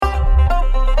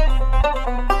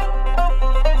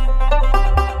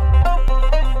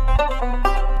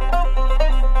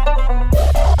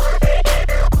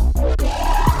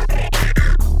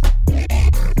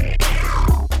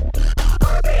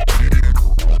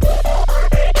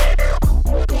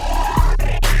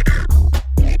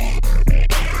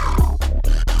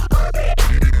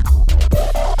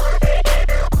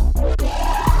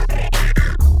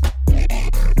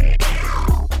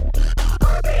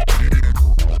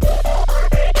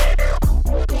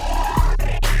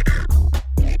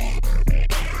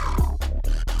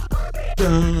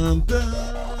Dun, dun,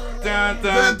 Dun, dun,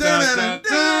 dun, dun, dun,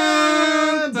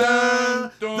 dun, dun,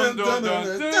 dun, dun, dun, dun, dun,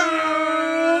 dun,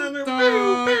 dun, dun,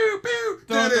 pew, pew, pew,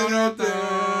 dun, dun, dun, dun,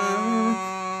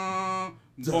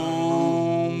 dun.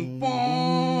 Boom,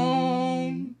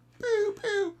 boom. pew,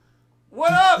 pew.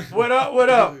 What up? What up? What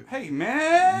up? Hey,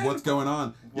 man. What's going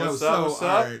on? What's up? What's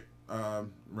up? All right,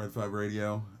 Red 5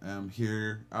 Radio. I'm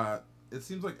here. It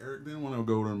seems like Eric didn't want to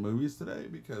go to the movies today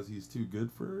because he's too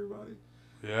good for everybody.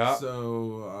 Yeah.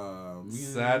 So,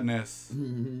 Sadness.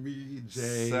 me,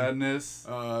 Jay. Sadness.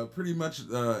 Pretty much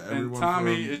everyone And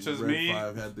Tommy, from it's just Red me.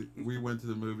 5 we went to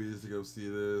the movies to go see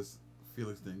this.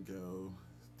 Felix didn't go.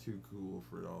 Too cool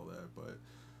for all that. But,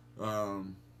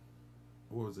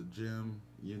 what was it? Jim,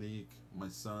 Unique, my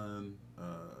son,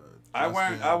 I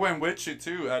Justin. went with you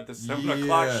too at the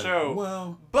 7:00 show.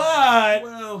 Well, But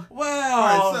all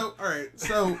well. right.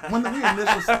 So when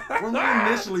we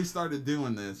initially started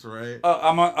doing this, right?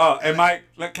 I'm on. Am I?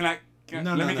 Can I?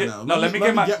 No. Let me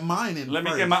Let me get mine in. Let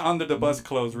me first. get my under the bus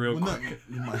clothes real Well, quick.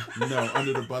 no,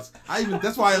 under the bus.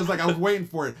 That's why I was waiting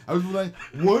for it. I was like,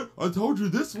 what? I told you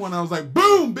this one. I was like,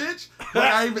 boom, bitch.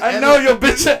 Like, I know your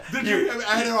bitch. Did you?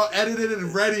 I had it all edited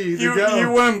and ready to go.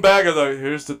 You went back and like,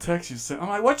 here's the text you sent. I'm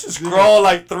like, what? You scroll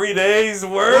like 3 days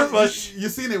worth? Well, you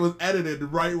seen it was edited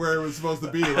right where it was supposed to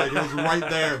be. Like, it was right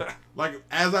there. Like,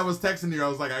 as I was texting you, I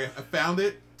was like, I found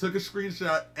it, took a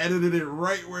screenshot, edited it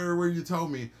right where you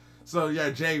told me. So, yeah,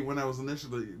 Jay was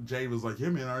like, yeah,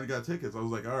 man, I already got tickets. I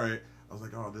was like, all right. I was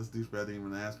like, oh, this douchebag didn't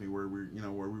even ask me where we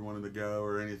wanted to go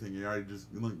or anything. You already just,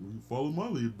 like, follow my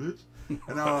lead, bitch.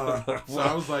 And so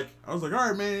I was like, all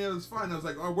right, man, yeah, it's fine. I was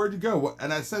like, oh, where'd you go?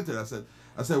 And I sent it. I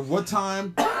said, what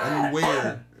time and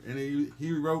where? And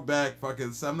he wrote back,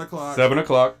 fucking 7:00.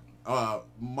 7:00.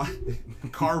 My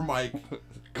Carmike.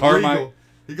 Carmike.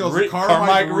 He goes,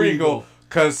 Carmike Regal.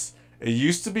 Because it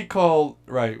used to be called,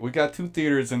 right, we got 2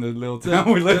 theaters in the little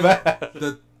town we live at.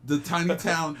 The tiny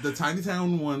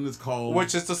town one is called,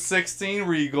 which is the 16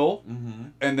 Regal, mm-hmm.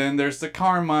 And then there's the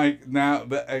Carmike. Now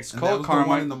it's called Carmike. The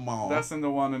one in the mall. That's in the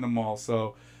one in the mall.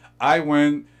 So I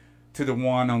went to the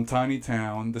one on Tiny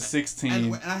Town, the 16.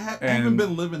 And I haven't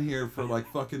been living here for like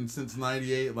fucking since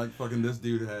 '98, like fucking this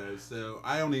dude has. So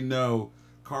I only know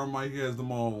Carmike has the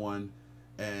mall one.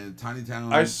 And Tiny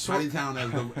Town as the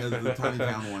Tiny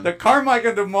Town one. The Carmike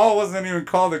at the mall wasn't even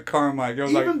called the Carmike. It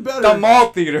was even better, the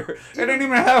mall theater. It didn't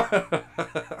even have...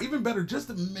 Even better, just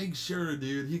to make sure,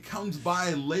 dude. He comes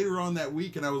by later on that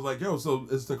week, and I was like, yo, so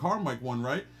it's the Carmike one,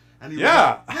 right? And he was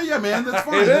like, yeah, man, that's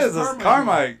fine. It is. It's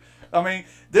Carmike. I mean,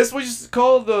 this was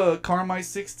called the Carmike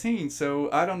 16,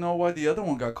 so I don't know why the other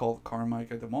one got called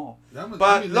Carmike at the mall.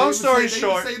 Long story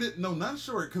short... No, not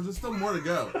short, because there's still more to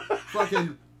go.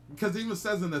 Fucking... Because it even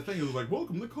says in the thing, it was like,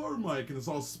 welcome to Carmike, and it's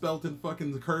all spelt in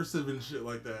fucking cursive and shit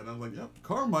like that. And I was like, yep,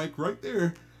 Carmike right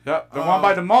there. Yep, the one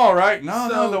by the mall, right?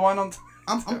 No, the one on...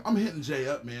 I'm hitting Jay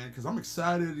up, man, because I'm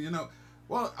excited,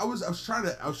 Well, I was trying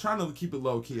to keep it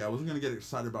low key. I wasn't gonna get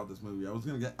excited about this movie. I was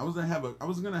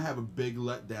gonna have a big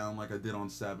letdown like I did on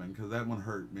 7, because that one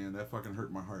hurt, man. That fucking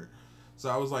hurt my heart. So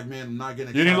I was like, man, I'm not getting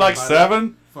excited. You didn't like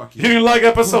 7? Fuck you. You didn't like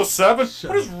episode 7?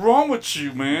 What is wrong with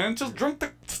you, man? Just drink the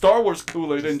Star Wars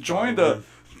Kool-Aid and join the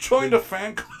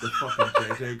fan club. The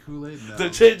fucking JJ Kool-Aid? No. The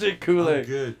JJ Kool-Aid. I'm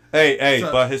good. Hey,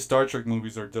 but his Star Trek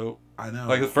movies are dope. I know.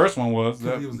 Like the first one was.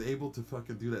 Because he was able to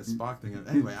fucking do that Spock thing.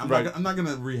 Anyway, I'm not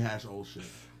gonna rehash old shit.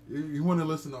 You want to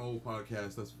listen to old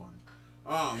podcasts, that's fine.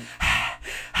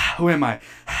 Who am I?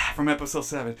 From episode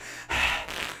 7.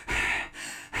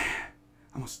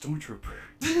 I'm a stormtrooper.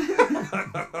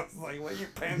 I was like, what are you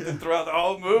panting throughout the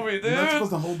whole movie, dude? You're not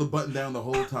supposed to hold the button down the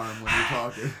whole time when you're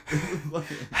talking.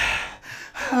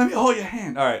 Let me hold your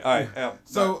hand. All right.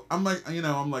 So I'm like, all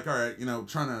right,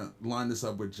 trying to line this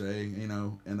up with Jay, and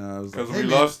I was like, because we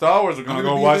love Star Wars, we're gonna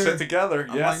go watch it together.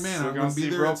 I'm like, man, I'm gonna be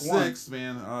there at 6,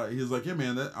 man. He was like, yeah,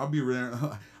 man, I'll be there.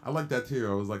 I like that too.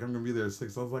 I was like, I'm gonna be there at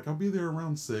 6. I was like, I'll be there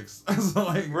around 6. I was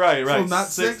like, right. So not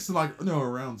 6, like no,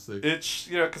 around 6. It's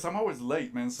because I'm always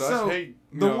late, man. So I hate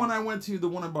one I went to, the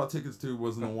one I bought tickets to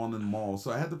wasn't the one in the mall. So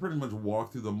I had to pretty much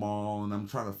walk through the mall, and I'm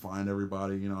trying to find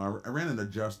everybody. I ran into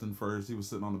Justin first. He was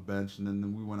sitting on the bench, and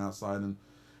then we went outside and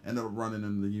ended up running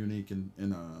into the Unique in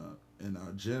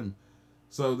gym.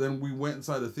 So then we went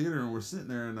inside the theater, and we're sitting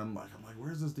there, and I'm like,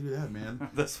 where's this dude at,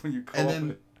 man? That's when you call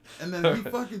me. And then he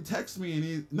fucking texted me,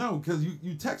 and because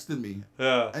you texted me.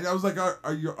 Yeah. And I was like,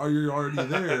 are you already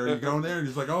there? Are you going there? And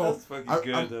he's like, oh, that's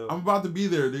fucking good, though. I'm about to be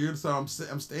there, dude. So I'm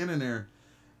standing there.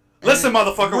 Listen,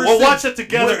 motherfucker, we'll watch it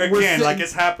together again like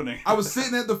it's happening. I was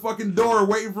sitting at the fucking door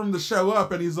waiting for him to show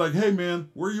up, and he's like, hey, man,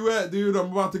 where you at, dude?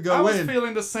 I'm about to go in. I was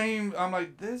feeling the same. I'm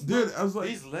like, dude, I was like,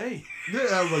 he's late. Yeah,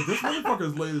 I was like, this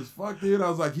motherfucker's late as fuck, dude. I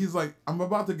was like, he's like, I'm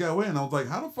about to go in. I was like,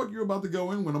 how the fuck you about to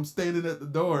go in when I'm standing at the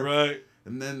door? Right.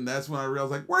 And then that's when I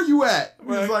realized, like, where you at?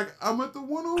 Right. He's like, I'm at the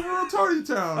one over on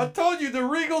Tardytown. I told you, the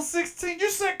Regal 16. You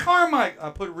said Carmike.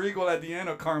 I put Regal at the end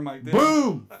of Carmike.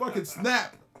 Boom! Fucking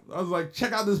snap. I was like,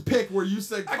 check out this pic where you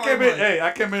said Carmike.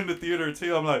 I came in the theater,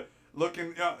 too. I'm like,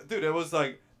 looking. Dude, it was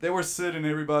like, they were sitting,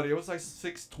 everybody. It was like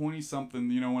 6:20 something,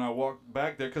 when I walked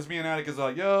back there. Because me and Atticus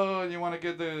like, yo, you want to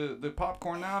get the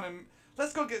popcorn out? And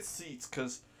let's go get seats,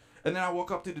 because... And then I woke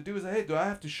up to the dude and said, hey, do I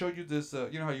have to show you this?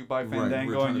 You know how you buy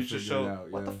Fandango and you just show,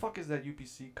 what the fuck is that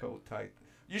UPC code type?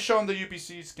 You show them the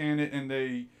UPC, scan it, and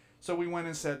they... So we went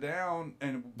and sat down,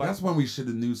 and... That's when we should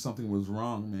have knew something was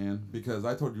wrong, man. Because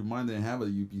I told you mine didn't have a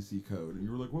UPC code. And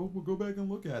you were like, well, we'll go back and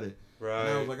look at it. Right. And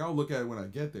I was like, I'll look at it when I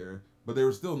get there. But there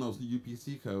was still no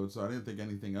UPC code, so I didn't think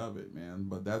anything of it, man.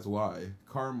 But that's why.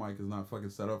 Carmike is not fucking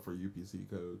set up for UPC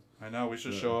codes. I know, we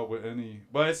should show up with any...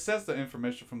 But it says the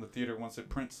information from the theater once it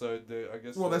prints, so I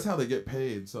guess... Well, that's how they get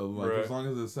paid. So, like, as long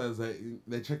as it says that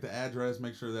they check the address,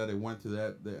 make sure that it went to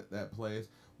that place.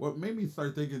 What made me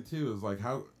start thinking, too, is, like,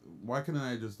 why couldn't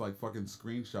I just, like, fucking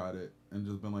screenshot it and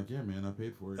just been like, yeah, man, I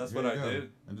paid for it. That's what I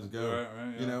did. And just go. Right,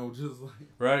 yeah. Just like...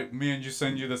 Right, me and you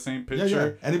send you the same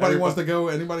picture. Yeah. Anybody wants to go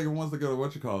to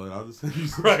what you call it, I'll just send you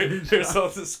some Here's all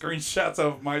the screenshots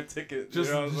of my ticket.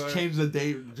 Just change the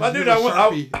date. Just my dude,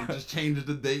 just change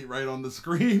the date right on the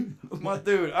screen. My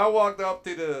dude, I walked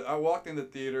in the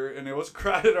theater and it was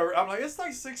crowded. I'm like, it's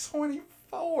like 6:24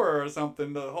 or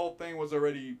something. The whole thing was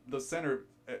already, the center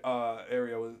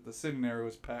the sitting area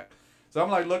was packed. So I'm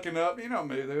like looking up, me, dude,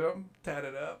 I'm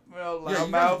tatted up, loud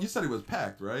mouth. You said it was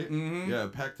packed, right? Mm-hmm. Yeah,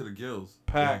 packed to the gills.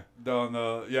 Packed on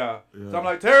the So I'm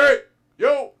like, Tarik,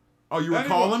 yo. Oh, you were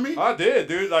calling me? I did,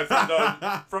 dude. Like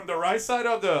from the right side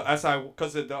of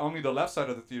because only the left side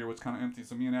of the theater was kind of empty.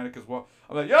 So me and Atticus walked.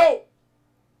 I'm like, yo.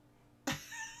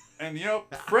 And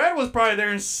Fred was probably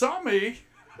there and saw me.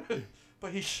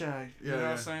 But he's shy. You know what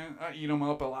I'm saying? I eat him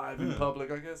up alive in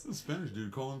public, I guess. The Spanish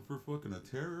dude calling for fucking a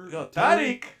terror. Yo,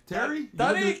 Tarik!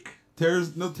 Tarik!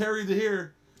 There's no Terry to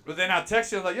hear. But then I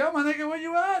text you, I was like, yo, my nigga, where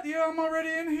you at? Yo, I'm already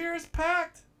in here. It's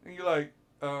packed. And you're like,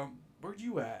 where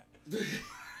you at?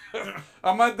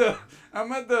 I'm at the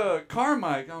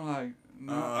Carmike. I'm like,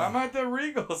 no, I'm at the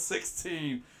Regal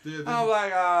 16. Dude, I'm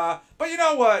like, but you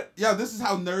know what? Yeah, this is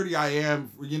how nerdy I am.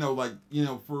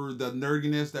 For the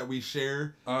nerdiness that we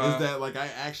share is that like I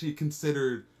actually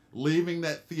considered leaving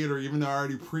that theater even though I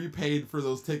already prepaid for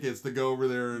those tickets to go over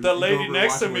there. The lady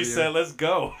next to me said, "Let's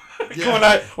go."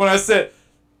 Yeah. when I said,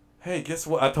 "Hey, guess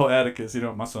what?" I told Atticus,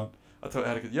 my son. I told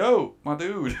Atticus, "Yo, my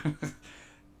dude,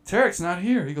 Tarik's not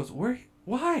here." He goes, "Where?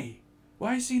 Why?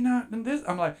 Why is he not in this?"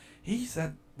 I'm like, "He's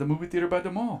at the movie theater by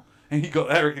the mall." And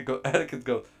Atticus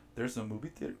goes, "There's a movie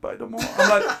theater by the mall." I'm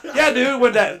like, "Yeah, dude."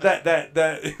 When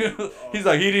that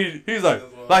he's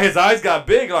like his eyes got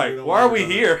big. Like, why are we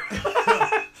here?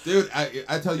 Dude,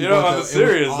 I tell you, what, though,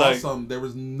 serious, it was awesome. There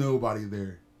was nobody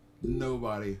there.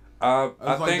 Nobody. I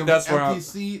think that's where empty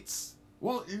seats.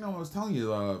 Well, I was telling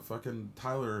you, fucking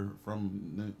Tyler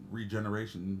from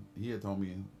Regeneration, he had told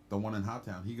me the one in Hot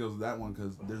Town. He goes that one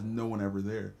because there's no one ever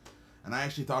there. And I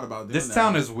actually thought about doing this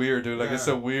town is weird, dude. Like, it's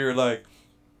so weird. Like,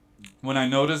 when I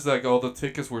noticed, like, all the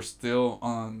tickets were still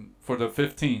on for the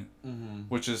 15th,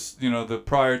 which is, the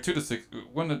prior to the 6th.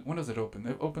 When does it open?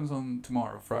 It opens on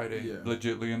tomorrow, Friday,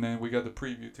 legitly. And then we got the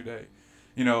preview today.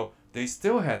 They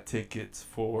still had tickets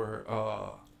for,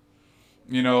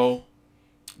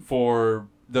 for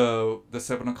the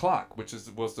 7 o'clock, which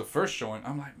was the first showing.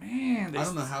 I'm like, man. I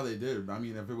don't know how they did it. I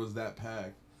mean, if it was that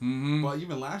packed. Mm-hmm. Well,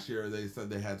 even last year they said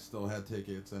they still had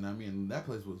tickets, and I mean that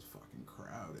place was fucking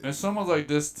crowded. And someone like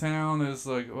this town is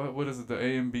like what is it? The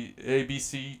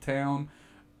ABC town,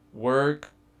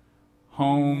 work,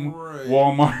 home,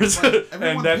 Walmart,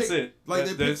 and that's it. Like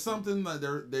they pick something that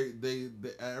they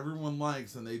everyone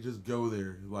likes, and they just go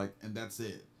there, like, and that's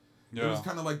it. Yeah. It was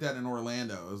kind of like that in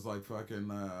Orlando. It was like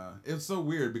fucking. It's so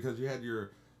weird because you had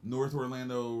your North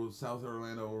Orlando, South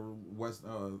Orlando, or West,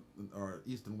 or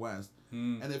East and West.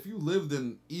 And if you lived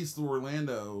in East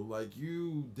Orlando, like,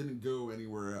 you didn't go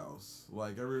anywhere else.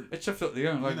 Like it's just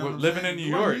living in New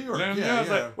York.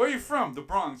 Like, where are you from? The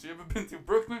Bronx. You ever been to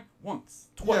Brooklyn? Once,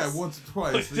 twice. Yeah, once or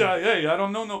twice. Hey, I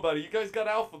don't know nobody. You guys got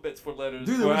alphabets for letters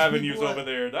for avenues over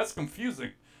there. That's confusing.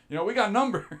 We got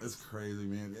numbers. It's crazy,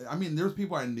 man. I mean, there's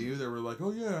people I knew that were like,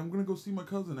 "Oh yeah, I'm gonna go see my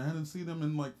cousin. I hadn't seen him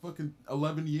in like fucking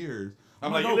 11 years."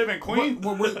 I'm like, you live in Queens?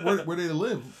 Where they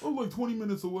live? Oh, like 20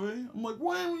 minutes away. I'm like,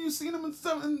 why haven't you seen them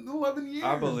in 11 years?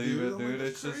 I believe dude? it, dude. Like,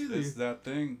 It's just, it's that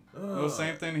thing. Well,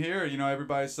 same thing here.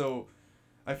 Everybody's so...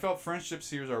 I felt friendships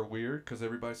here are weird because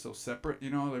everybody's so separate,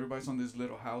 Everybody's on these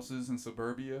little houses in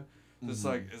suburbia. It's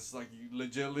like you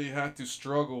legitimately have to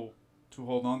struggle to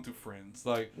hold on to friends.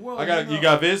 Like, you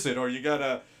got visit or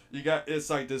it's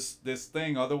like this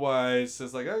thing. Otherwise,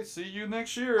 it's like, hey, see you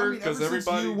next year. Because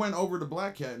everybody, since you went over to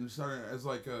Black Cat and started as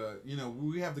like,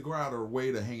 we have to go out our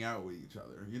way to hang out with each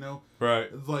other. Right.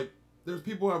 It's like there's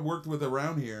people I've worked with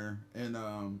around here, and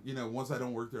once I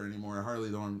don't work there anymore, I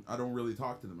don't really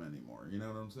talk to them anymore. You know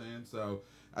what I'm saying? So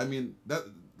I mean that.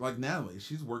 Like Natalie,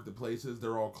 she's worked at places.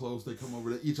 They're all close. They come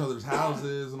over to each other's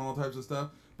houses and all types of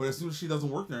stuff. But as soon as she doesn't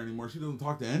work there anymore, she doesn't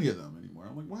talk to any of them anymore.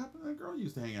 I'm like, what happened to that girl you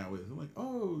used to hang out with? I'm like,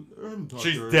 oh, I haven't talked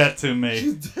to her. She's dead to me.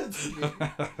 She's dead to me.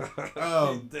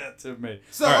 She's dead to me.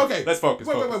 So, right, okay. Let's focus.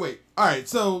 Wait. All right,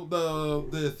 so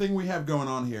the thing we have going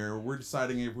on here, we're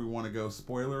deciding if we want to go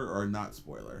spoiler or not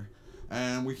spoiler.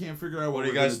 And we can't figure out what do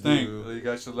you guys think. You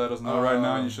guys should let us know right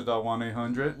now. You should dial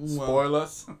 1-800. Spoil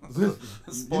us.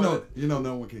 No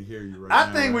one can hear you right now.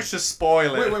 I think we should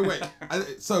spoil it. Wait.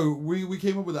 So we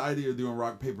came up with the idea of doing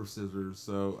rock, paper, scissors.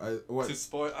 So to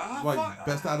spoil?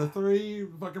 Best out of 3,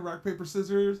 fucking rock, paper,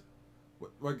 scissors.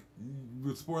 Like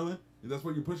you spoiling? That's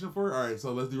what you're pushing for? All right,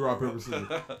 so let's do rock, paper, scissors.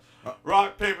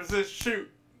 Rock, paper, scissors, shoot.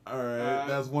 All right,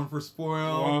 that's one for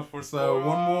spoil. One for spoil. So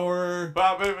one more.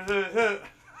 Rock, paper, scissors, hit.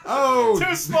 Oh!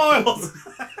 2 spoils!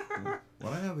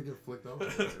 Why'd I have to get flicked over?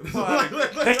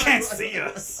 They can't see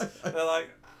us. They're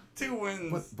like, 2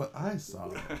 wins. But I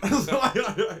saw it.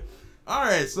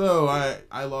 Alright, so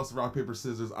I lost rock, paper,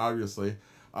 scissors, obviously.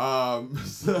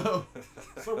 So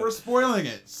we're spoiling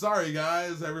it. Sorry,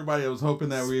 guys. Everybody, I was hoping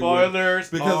that we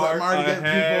Spoilers would. Because I'm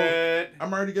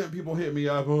already getting people hit me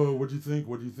up. Oh, what'd you think?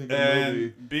 What'd you think of the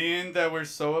movie? Being that we're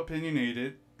so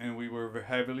opinionated, and we were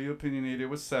heavily opinionated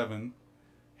with 7...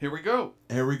 Here we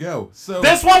go. So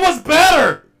this one was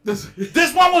better.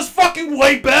 This one was fucking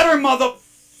way better,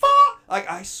 motherfucker. Like,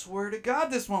 I swear to God,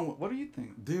 this one. What do you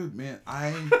think, dude? Man,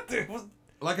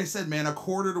 like I said, man, a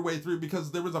quarter of the way through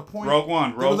because there was a point. Rogue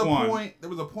One. There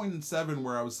was a point in 7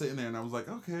 where I was sitting there and I was like,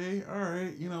 okay, all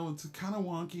right, it's kind of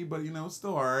wonky, but it's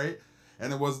still all right.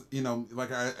 And it was,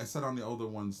 like I said on the older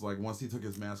ones, like once he took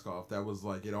his mask off, that was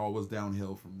like it all was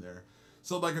downhill from there.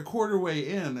 So like a quarter way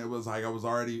in, it was like I was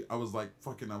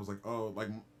like, oh, like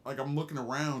I'm looking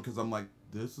around because I'm like,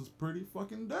 this is pretty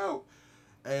fucking dope,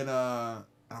 and I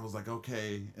was like,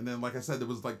 okay, and then like I said, there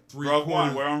was like 3 Rogue quarters.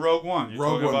 One. We're on Rogue One. You're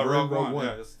talking about Rogue One.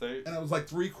 Yeah, and I was like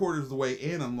 3/4 of the way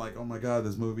in. I'm like, oh my god,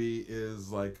 this movie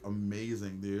is like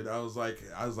amazing, dude. I was like,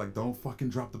 don't fucking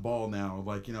drop the ball now.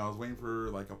 Like I was waiting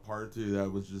for like a part 2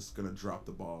 that was just gonna drop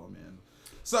the ball, man.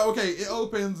 So, okay, it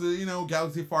opens,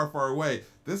 galaxy far, far away.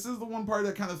 This is the one part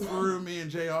that kind of threw me and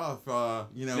Jay off,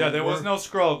 Yeah, there was no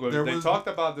scroll. They talked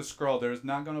about the scroll. There's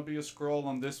not going to be a scroll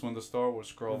on this one, the Star Wars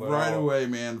scroll. Right away,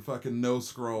 man. Fucking no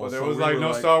scroll. But there was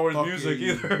no Star Wars music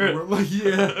either. We were like,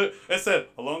 yeah. It said,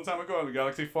 a long time ago in the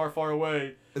galaxy far, far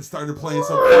away. It started playing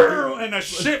something. And a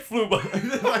shit flew by.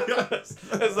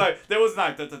 It's like, there was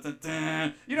like,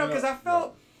 because I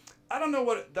felt, I don't know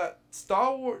what, that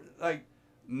Star Wars, like,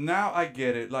 now I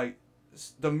get it. Like,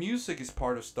 the music is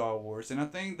part of Star Wars, and I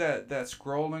think that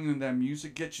scrolling and that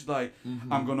music gets you like,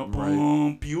 I'm gonna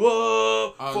pump you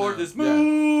up for this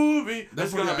movie.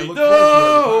 That's gonna be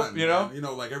dope.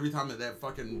 Time, like every time that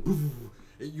fucking,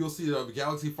 you'll see the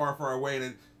galaxy far, far away, and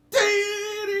then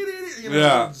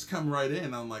just come right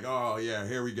in. I'm like, oh yeah,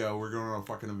 here we go. We're going on a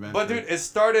fucking adventure. But dude, it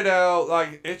started out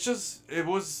like I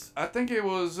think it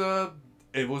was the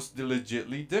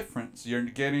legitly difference. You're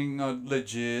getting a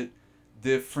legit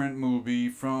different movie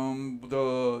from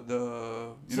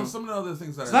the some of the other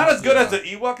things that it's not as good as the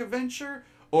Ewok Adventure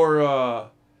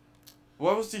or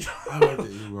what was the I like the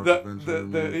Ewok Adventure.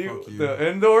 The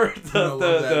Endor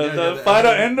the fight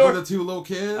of Endor with the 2 little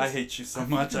kids. I hate you so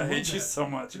much. I hate you so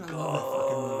much.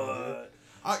 God.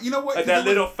 You know what? Like that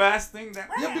little fast thing.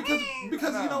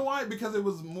 Because you know why? Because it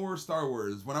was more Star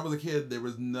Wars. When I was a kid, there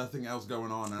was nothing else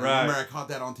going on. And I remember I caught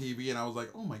that on TV, and I was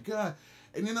like, oh my god.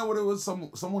 And you know what it was?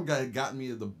 Someone had gotten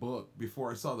me the book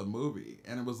before I saw the movie,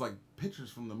 and it was like pictures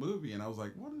from the movie, and I was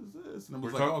like, what is this? And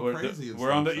it was crazy.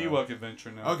 We're on the Ewok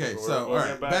Adventure now. Okay, so all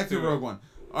right, back to Rogue One.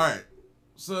 All right,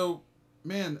 so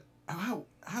man, how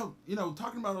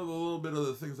talking about a little bit of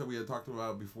the things that we had talked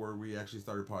about before we actually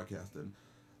started podcasting.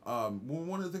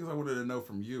 One of the things I wanted to know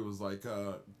from you was like,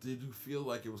 did you feel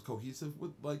like it was cohesive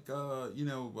with like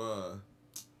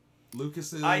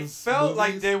Lucas's I felt movies?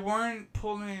 like they weren't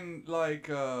pulling like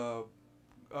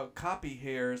copy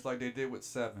hairs like they did with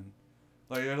 7.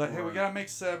 Like they're like, hey, we gotta make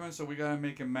 7, so we gotta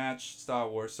make it match Star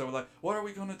Wars. So we're like, what are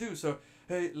we gonna do? So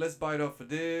hey, let's buy it off of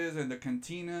this and the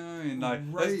cantina and like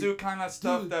let's do kind of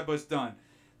stuff that was done.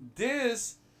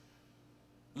 This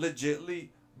legitly,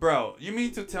 bro. You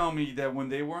mean to tell me that when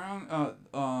they were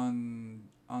on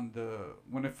the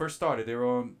when it first started, they were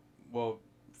on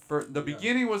the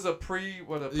beginning was a prelogue.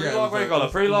 What do you call it?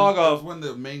 A prelogue of when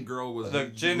the main girl was the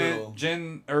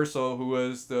Jyn Erso, who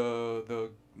was the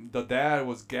dad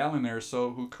was Galen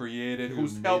Erso, who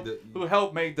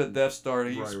helped make the Death Star.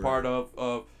 He was part of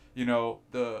the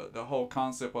whole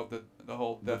concept of the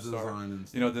whole Death Star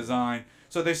design.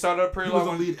 So they started a prelogue. He was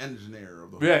the lead engineer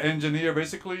of the engineer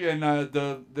basically, and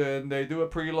then they do a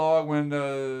prelogue when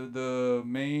the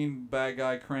main bad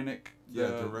guy Krennic,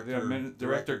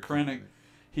 director Krennic.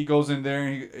 He goes in there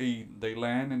and they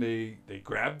land and they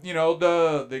grab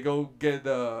they go get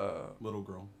the little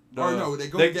girl.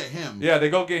 They get him. Yeah, they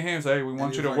go get him. Say, hey, we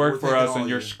want you to work for us, and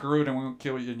you're screwed, and we're gonna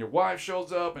kill you. And your wife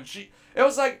shows up, and it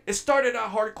was like it started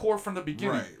out hardcore from the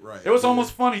beginning. Right. It was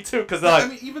almost funny too, because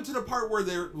even to the part where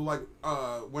they're like,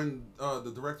 when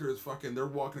the director is they're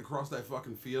walking across that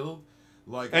fucking field.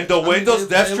 Like, and the way those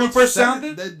Death Troopers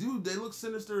sounded, they look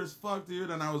sinister as fuck, dude.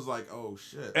 And I was like, oh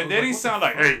shit. And they didn't sound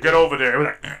like, hey, get over there. It was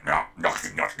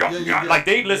like, like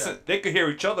they listen, they could hear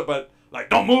each other, but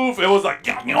like, don't move. It was like,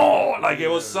 it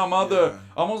was some other,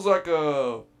 almost like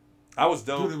I was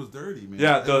dope. Dude, it was dirty, man.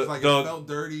 Yeah, it felt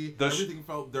dirty. Everything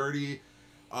felt dirty.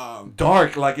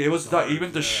 Dark, like it was dark,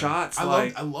 even the shots.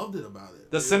 I loved it about it.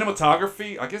 The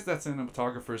cinematography, I guess that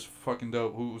cinematographer is fucking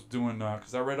dope. Who was doing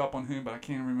because I read up on him, but I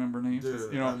can't remember names.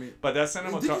 Dude, but that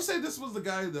cinematography. Did you say this was the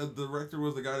guy? The director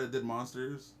was the guy that did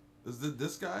Monsters. Is it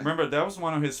this guy? Remember, that was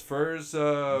one of his first.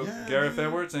 Gareth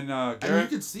Edwards and Gareth. And you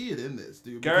could see it in this,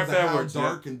 dude. Gareth Edwards. How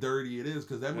dark and dirty it is,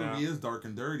 because that movie is dark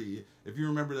and dirty. If you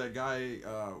remember that guy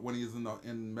when he's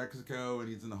in Mexico and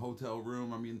he's in the hotel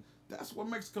room, I mean. That's what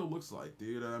Mexico looks like,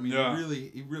 dude. I mean,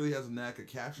 he really has a knack of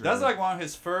capturing. That's like one of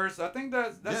his first. I think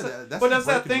that's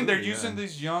that thing. They're using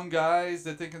these young guys.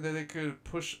 They're thinking that they could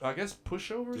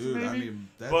pushovers. Dude, maybe. I mean,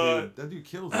 that dude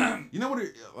kills it. You know what?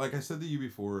 Like I said to you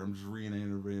before, I'm just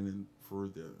reiterating for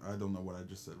the. I don't know what I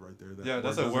just said right there.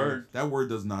 That's a word. That word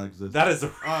does not exist. That is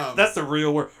that's the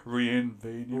real word.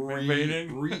 Reinvading.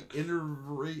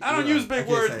 I don't use big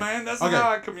words, man. That's not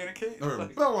how I communicate.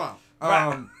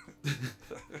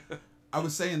 I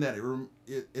was saying that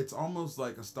it's almost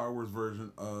like a Star Wars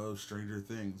version of Stranger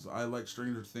Things. I like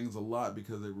Stranger Things a lot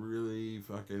because it really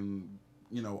fucking,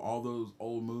 all those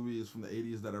old movies from the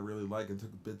 80s that I really like and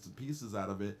took bits and pieces out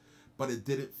of it, but it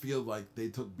didn't feel like they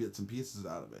took bits and pieces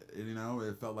out of it. And,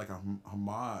 it felt like a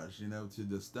homage, to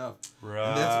this stuff.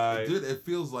 Right. Dude, it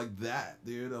feels like that,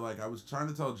 dude. Like, I was trying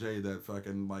to tell Jay that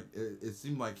fucking, like, it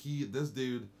seemed like this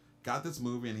dude got this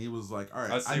movie and he was like, all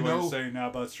right, I see what you're saying now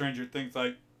about Stranger Things.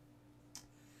 Like,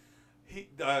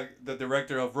 the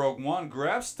director of Rogue One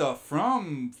grabbed stuff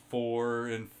from 4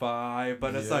 and 5,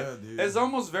 but it's it's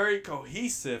almost very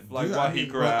cohesive. Like, what he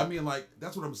grabbed. I mean, like,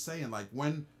 that's what I'm saying. Like,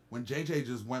 when JJ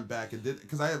just went back and did,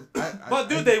 because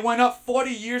they went up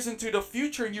 40 years into the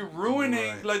future and you're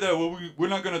ruining like that. Well, we're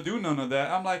not gonna do none of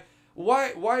that. I'm like,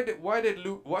 why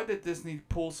did Disney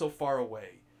pull so far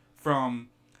away from?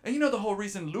 And the whole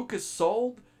reason Lucas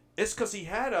sold is because he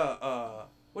had a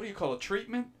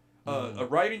treatment, a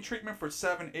writing treatment for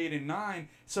 7, 8, and 9.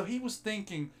 So he was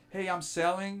thinking, hey, I'm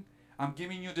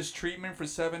giving you this treatment for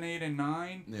 7, 8, and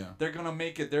 9. Yeah. They're gonna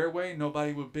make it their way.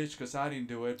 Nobody would bitch because I didn't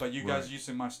do it, but you guys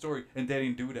using my story, and they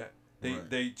didn't do that.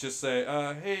 They just say,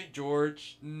 hey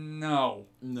George, no.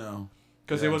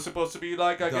 Because it was supposed to be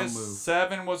like, I guess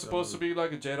 7 was supposed to be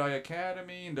like a Jedi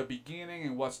Academy in the beginning,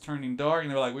 and what's turning dark,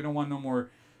 and they're like, we don't want no more.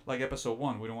 Like episode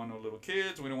 1, we don't want no little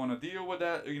kids. We don't want to deal with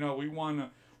that. We want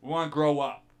to grow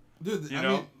up. Dude,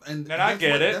 and I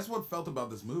get it. That's what felt about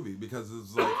this movie, because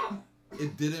it's like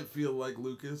it didn't feel like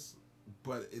Lucas,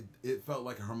 but it felt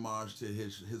like a homage to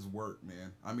his work,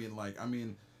 man. I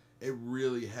mean, it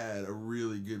really had a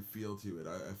really good feel to it.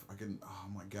 I can, oh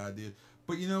my god, dude.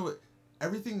 But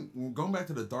everything going back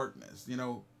to the darkness.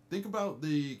 Think about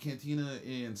the cantina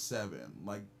in 7.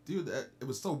 Like, dude, it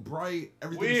was so bright.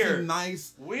 Everything seemed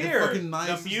nice. Weird. Fucking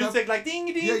nice. The music, like, ding,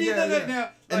 ding, ding, ding.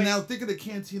 And now think of the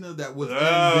cantina that was in this.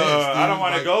 I don't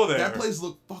want to go there. That place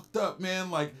looked fucked up,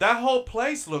 man. Like, that whole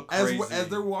place looked crazy. As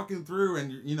they're walking through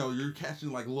and, you're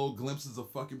catching, like, little glimpses of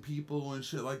fucking people and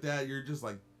shit like that. You're just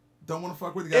like, don't want to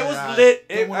fuck with the guy. It was lit.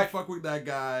 Don't want to fuck with that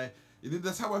guy.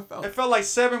 That's how I felt. It felt like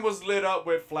 7 was lit up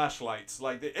with flashlights.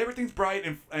 Like everything's bright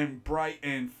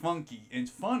and funky and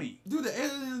funny. Dude, the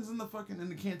aliens in the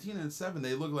cantina in 7,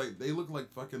 they look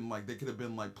like fucking like they could have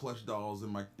been like plush dolls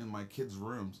in my kids'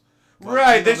 rooms.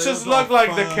 Right, they just look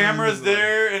like the camera's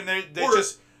there, and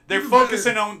they're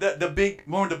focusing on the big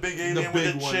alien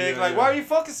with the chick. Why are you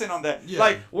focusing on that? Yeah.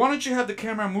 Like, why don't you have the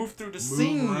camera move through the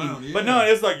scene? Around, yeah. But no,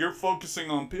 it's like you're focusing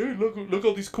on. Hey, look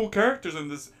all these cool characters in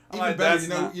this. Even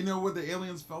better, you know what the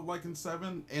aliens felt like in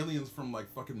 7? Aliens from like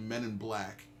fucking Men in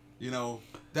Black. You know,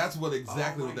 that's what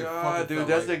exactly what they fucking dude, felt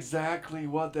that's like. exactly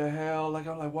what the hell. Like,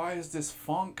 I'm like, why is this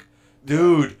funk,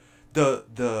 dude? All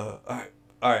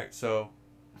right, so.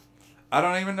 I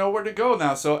don't even know where to go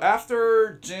now. So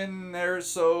after Jin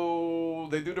Erso,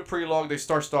 they do the prelogue. They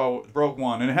start Rogue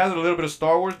One, and it has a little bit of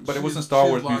Star Wars, but it wasn't Star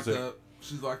Wars music.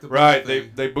 She's locked up. Right.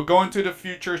 They go into the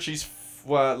future. She's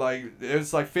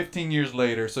it's like 15 years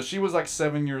later. So she was like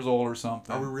 7 years old or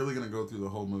something. Are we really gonna go through the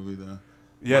whole movie then?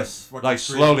 Yes, like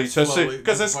slowly,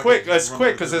 because it's quick. It's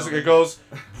quick because it goes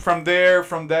from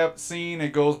that scene.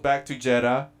 It goes back to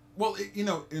Jeddah. Well,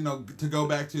 to go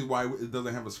back to why it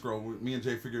doesn't have a scroll. Me and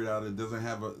Jay figured out it doesn't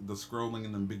have the scrolling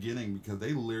in the beginning because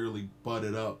they literally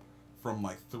butted up from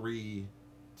like 3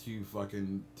 to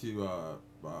fucking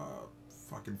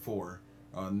 4.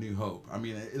 New Hope. I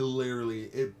mean, it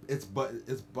literally it's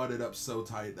butted up so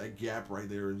tight. That gap right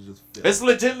there is just filled. It's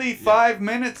legitimately 5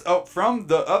 minutes up from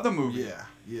the other movie. Yeah.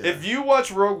 If you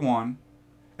watch Rogue One,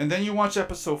 and then you watch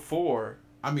Episode 4.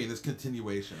 I mean, it's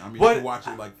continuation. I mean, you can watch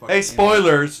it like fucking... Hey,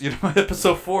 spoilers!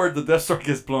 Episode 4, the Death Star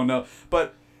gets blown up.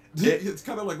 But... It's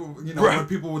kind of like, when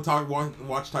people would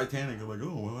watch Titanic. They're like,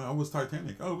 oh, well, how was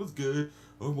Titanic? Oh, it was good.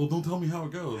 Oh, well, don't tell me how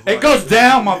it goes. It goes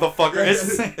down, motherfucker! It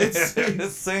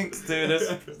sinks, dude.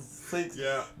 It sinks.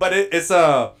 Yeah. But it's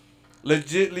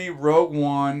legitly Rogue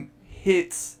One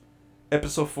hits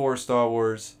Episode 4 Star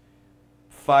Wars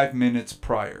 5 minutes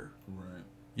prior. Right.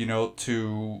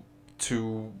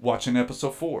 To watching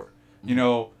Episode 4,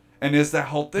 and it's that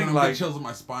whole thing like chills in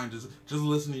my spine just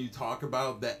listening to you talk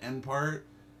about that end part.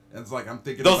 And it's like I'm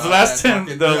thinking those about last that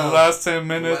 10 last 10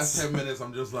 minutes. The last 10 minutes,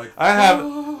 I'm just like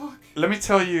let me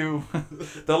tell you,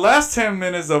 the last 10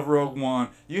 minutes of Rogue One,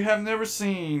 you have never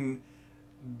seen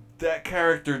that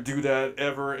character do that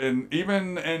ever,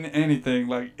 even in anything.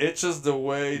 Like, it's just the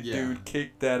way dude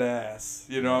kicked that ass.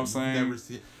 You know what I'm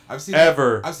saying? I've seen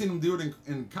him do it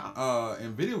in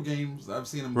video games. I've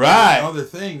seen him do it in other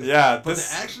things. Yeah, but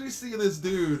to actually see this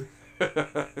dude, dude.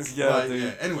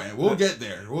 Yeah. Anyway, we'll get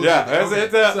there.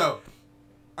 So,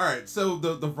 all right. So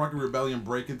the fucking rebellion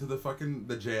break into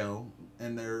the jail,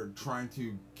 and they're trying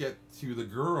to get to the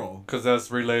girl because that's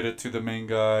related to the main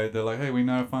guy. They're like, hey, we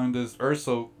now find this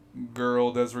Urso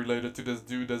girl that's related to this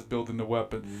dude that's building the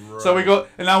weapon. Right. So we go,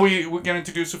 and now we get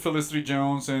introduced to Felicity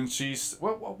Jones, and she's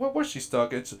what was she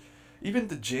stuck? It's even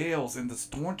the jails and the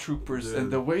stormtroopers and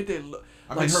the way they look.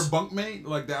 I mean, her bunkmate,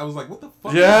 like that. I was like, what the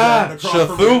fuck? Yeah,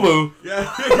 Cthulhu. Yeah,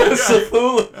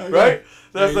 Cthulhu. Right.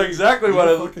 That's exactly what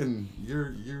I. Fucking,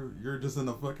 you're just in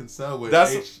a fucking cell with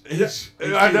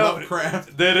I know.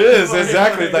 Lovecraft. That is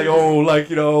exactly like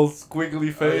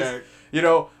squiggly face.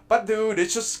 But dude, it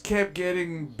just kept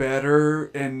getting better,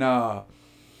 and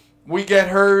we get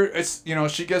her. It's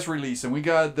she gets released, and we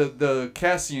got the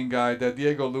Cassian guy that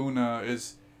Diego Luna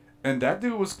is, and that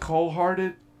dude was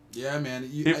cold-hearted. Yeah, man.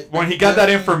 When he got that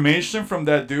information from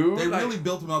that dude, they really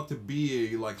built him up to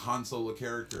be a Han Solo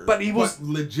character. But he was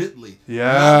legitly.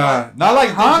 Yeah, not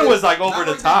like Han was like over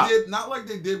the top. Not like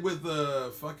they did with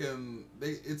the fucking.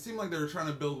 It seemed like they were trying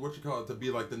to build to be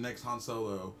like the next Han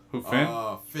Solo. Who, Finn?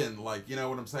 Finn, you know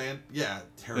what I'm saying? Yeah,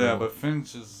 terrible. Yeah, but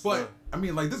Finn's just. But I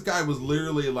mean, this guy was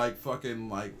literally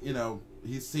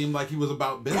he seemed like he was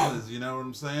about business. You know what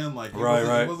I'm saying? He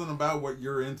wasn't about what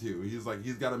you're into. He's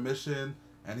he's got a mission.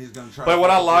 And he's gonna try. But what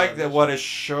I like what it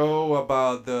show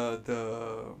about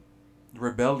the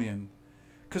rebellion,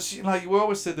 cause we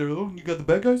always said there, you got the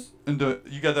bad guys and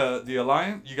you got the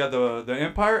alliance, you got the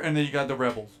empire, and then you got the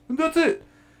rebels, and that's it.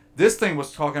 This thing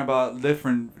was talking about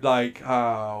different, like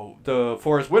how the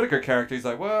Forrest Whitaker character. He's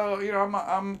like, well,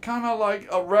 I'm kind of like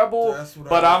a rebel,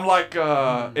 but I'm like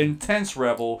intense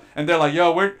rebel, and they're like,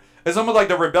 yo, it's almost like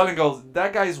the rebellion goes,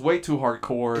 that guy's way too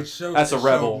hardcore as a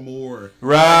rebel. More.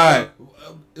 Right.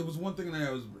 It was one thing that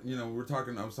I was, I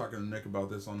was talking to Nick about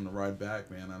this on the ride back,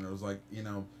 man, and it was like,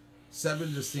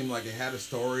 7 just seemed like it had a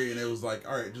story, and it was like,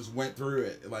 all right, just went through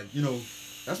it.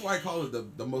 That's why I call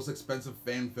it the most expensive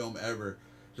fan film ever.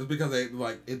 Just because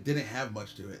it didn't have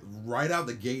much to it. Right out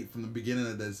the gate from the beginning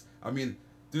of this, I mean,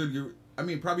 dude,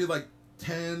 probably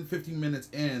 10, 15 minutes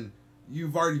in,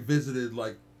 you've already visited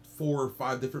 4 or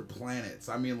 5 different planets.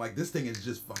 I mean, this thing is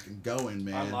just fucking going,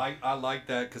 man. I like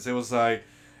that because it was like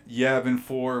Yavin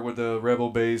 4 where the rebel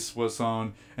base was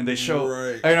on, and they show,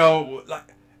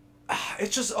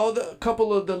 it's just all the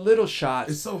couple of the little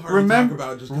shots. It's so hard to talk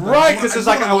about. Just right, because it's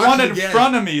like I want it in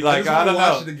front of me. Like I don't know.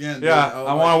 Watch it again, yeah,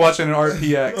 I want to watch it in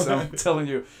RPX. I'm telling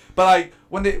you. But like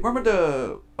when they remember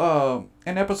the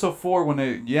in episode 4 when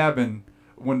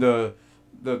the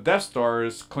Death Star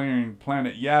is clearing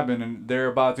planet Yavin and they're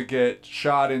about to get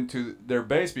shot into their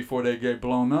base before they get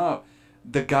blown up.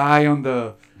 The guy on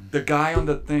the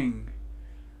thing.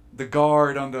 The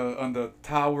guard on the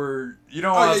tower, you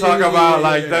know what I'm talking about?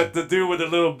 That the dude with the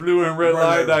little blue and red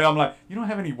light. Like, I'm like, you don't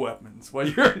have any weapons. Well,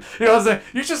 you know what I'm saying?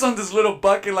 You're just on this little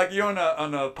bucket, like you're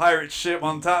on a pirate ship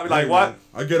on top. Like what? Man,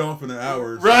 I get off in an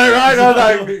hour. Right. I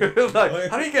was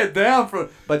like, how do you get down from?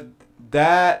 But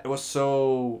that was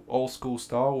so old school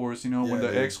Star Wars. You know, when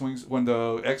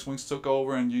the X-wings took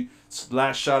over and you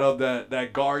last shot of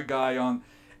that guard guy on,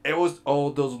 it was all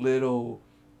those little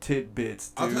tidbits,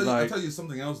 dude. I'll tell you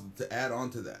something else to add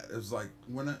on to that. It was like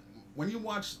when you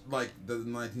watch like the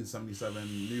 1977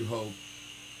 New Hope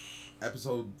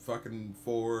episode fucking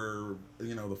 4,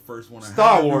 you know, the first one.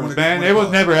 Star Wars, man. It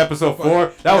was never episode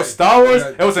 4. That was Star Wars.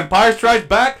 It was Empire Strikes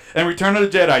Back and Return of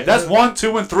the Jedi. That's 1,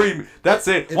 2, and 3. That's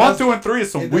it. 1, 2, and 3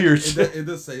 is some weird shit. It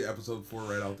does say episode 4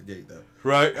 right out the gate, though.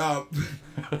 Right.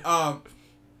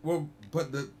 Well,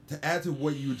 but to add to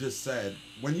what you just said,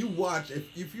 when you watch,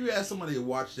 if you ask somebody to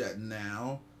watch that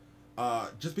now,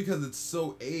 just because it's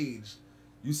so aged,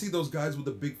 you see those guys with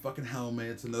the big fucking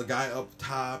helmets and the guy up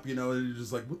top, you know, and you're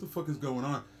just like, what the fuck is going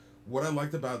on? What I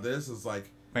liked about this is like...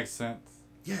 Makes sense.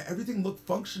 Yeah, everything looked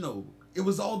functional. It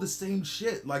was all the same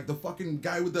shit. Like the fucking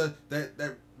guy with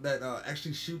that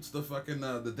actually shoots the fucking,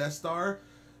 the Death Star.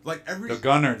 Like the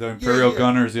gunner, the Imperial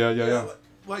gunners, yeah.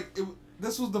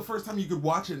 This was the first time you could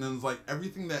watch it, and it was like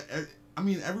everything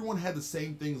everyone had the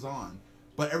same things on,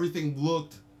 but everything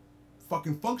looked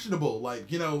fucking functionable.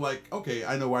 Like, you know, like, okay,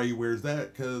 I know why he wears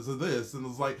that because of this, and it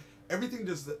was like everything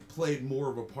just played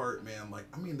more of a part, man. Like,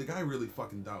 I mean, the guy really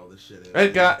fucking dialed this shit in.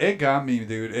 It got me,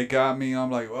 dude. It got me. I'm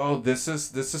like, oh, this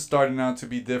is starting out to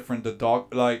be different. The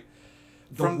dog, like.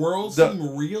 The world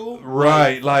seemed real,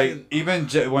 right? Like even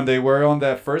when they were on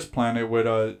that first planet with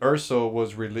Ursa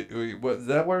was really was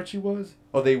that where she was?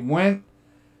 Oh, they went.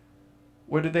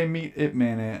 Where did they meet Ip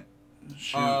Man at?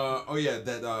 Shoot.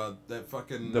 That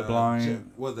fucking the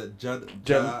blind. Was it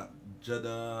Jeddah?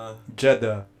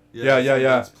 Jeddah.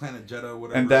 Yeah. It's planet Jeddah,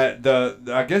 whatever. And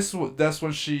I guess that's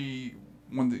when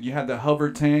you had the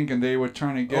hover tank and they were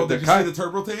trying to get. Oh, did you see the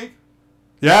turbo tank?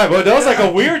 Yeah, but that was like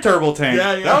a weird turbo tank.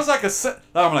 Yeah. That was like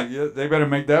I'm like, yeah, they better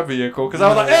make that vehicle. Because I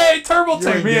was like, hey, turbo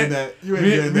tank. Me and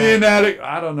that.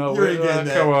 I don't know. You ain't getting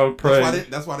that. Come on, pray.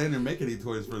 That's why they didn't make any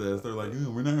toys for this. They're like,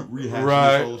 we're not rehashing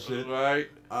this whole shit. Right.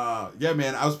 Yeah,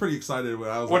 man, I was pretty excited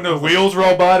when the wheels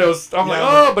roll by. But it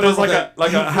was like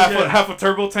a half a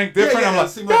turbo tank different. I'm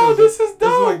like, yo, this is dope.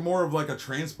 This is like more of like a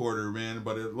transporter, man.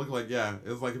 But it looked like it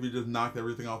was like if you just knocked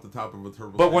everything off the top of a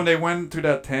turbo. But when they went to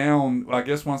that town, I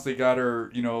guess once they got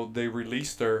her, you know, they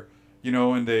released her, you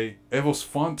know, and it was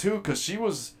fun too because she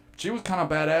was kind of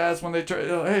badass when they tried.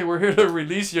 Hey, we're here to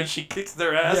release you, and she kicks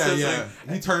their asses. Yeah.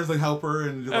 He turns to help her,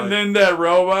 and then that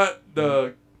robot,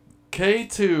 the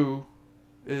K2.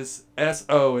 Is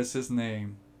S.O. is his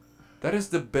name. That is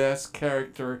the best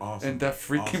character in that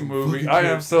freaking movie. I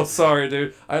am so sorry,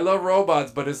 dude. I love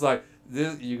robots, but it's like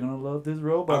this. You're gonna love this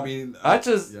robot. I mean,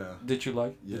 did you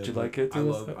like? Did you like it? I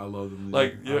love them.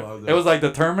 Like, it was like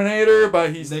the Terminator,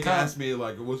 but he's. They asked me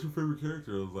like, "What's your favorite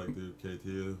character?" I was like, "Dude,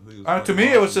 KT." To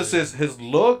me, it was just his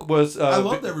look was. I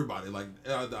loved everybody. Like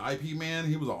the IP man,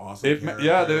 he was an awesome character.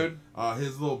 Yeah, dude.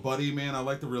 His little buddy, man, I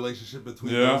like the relationship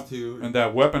between those two. And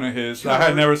that weapon of his, I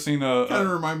had never seen a. Kind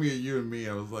of remind me of you and me.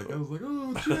 I was like,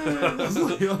 oh, Chad.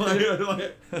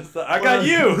 I got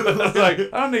you. I was like,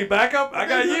 I don't need backup. I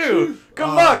got you. Good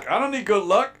luck. I don't need good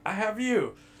luck. I have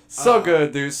you. So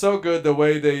good, dude. So good the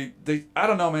way they I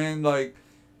don't know, man. Like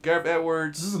Gareth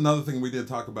Edwards. This is another thing we did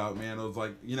talk about, man. It was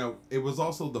like, you know, it was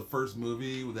also the first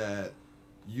movie that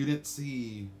you didn't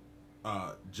see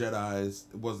Jedis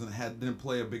didn't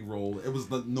play a big role. It was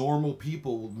the normal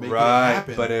people making it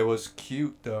happen. But it was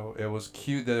cute though. It was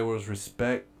cute that there was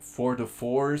respect for the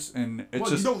Force, and it's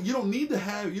just you don't need to be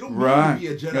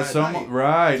a Jedi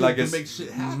Knight like to make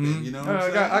shit happen. Mm-hmm. You know,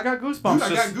 I got goosebumps.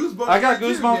 Dude, I got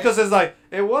goosebumps because it's like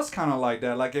it was kind of like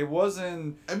that. Like it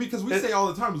wasn't. And because we say all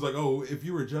the time, it's like, oh, if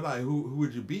you were a Jedi, who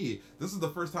would you be? This is the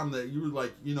first time that you were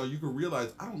like, you know, you can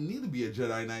realize I don't need to be a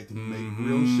Jedi Knight to make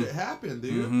real shit happen,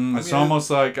 dude. Mm-hmm. I mean, it's almost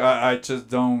like I just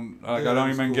don't I don't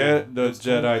even get the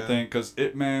Jedi thing because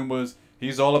Ip Man was.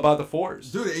 He's all about the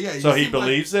Force, dude. Yeah, so he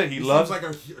believes it. He loves like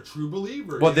a true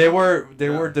believer. Well, they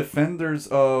were defenders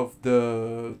of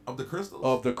the crystals.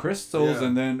 Of the crystals,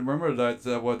 and then remember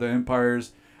that what the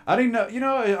Empire's I didn't know.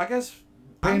 I guess.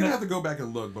 I'm gonna have to go back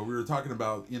and look, but we were talking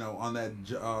about on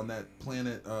that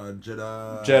planet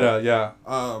Jeddah. Jeddah, yeah.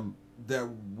 That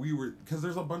we were because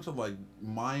there's a bunch of like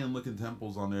Mayan looking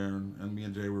temples on there, and me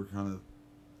and Jay were kind of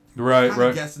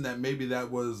guessing that maybe that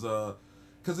was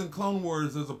because in Clone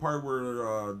Wars there's a part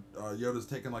where Yoda's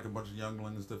taking like a bunch of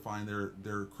younglings to find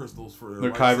their crystals for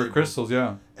their kyber crystals,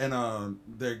 yeah. And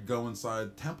they go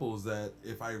inside temples that,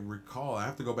 if I recall, I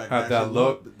have to go back and that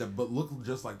look, but look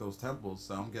just like those temples.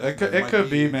 So I'm guessing it could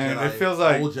be, man. Jedi, it feels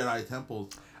like old Jedi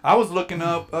temples. I was looking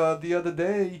up the other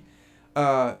day.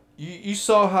 You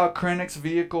saw how Krennic's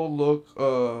vehicle looked.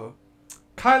 Kylo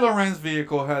Ren's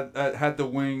vehicle had the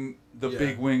wing,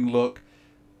 big wing look.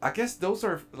 I guess those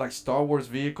are like Star Wars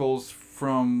vehicles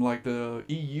from like the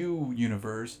EU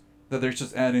universe that they're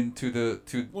just adding to the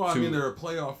Well, I mean, they're a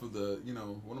playoff of the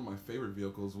one of my favorite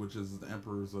vehicles, which is the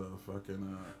Emperor's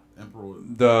Emperor.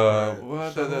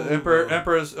 The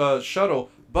Emperor's shuttle,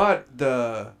 but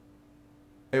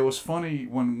it was funny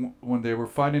when they were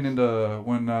fighting in there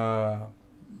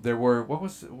were what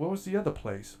was the other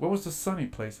place? What was the sunny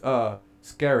place?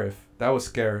 Scarif. That was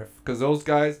Scarif. Because those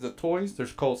guys, the toys, they're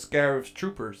called Scarif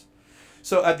troopers.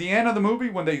 So at the end of the movie,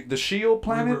 when the Shield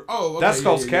planet, that's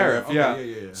called Scarif. Yeah.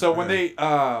 So when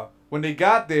they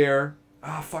got there,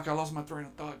 fuck, I lost my train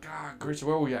of thought. God, gracious,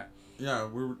 where were we at? Yeah,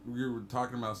 we were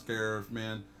talking about Scarif,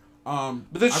 man. But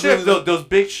the ship, those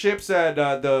big ships that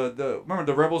remember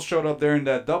the rebels showed up there in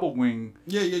that double wing.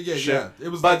 Yeah. It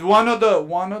was. But one of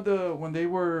the when they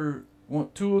were.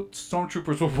 Two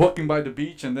stormtroopers were walking by the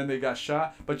beach and then they got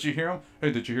shot. But you hear them?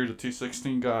 Hey, did you hear the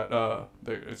T-16 got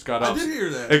it's got I did hear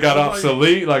that. It got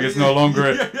obsolete, like it's no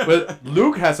longer. But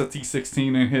Luke has a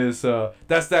T-16 in his.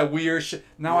 That's that weird shit.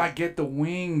 Now I get the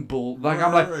wing bull. Like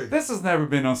I'm like, this has never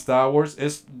been on Star Wars.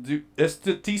 It's the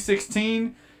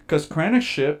T-16 because Krennic's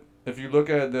ship. If you look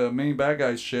at the main bad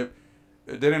guy's ship,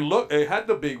 it didn't look. It had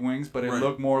the big wings, but it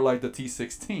looked more like the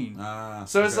T-16.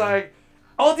 So it's like.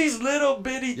 All these little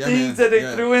bitty things that they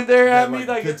threw in there at me,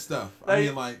 like good stuff. I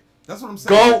mean, like that's what I'm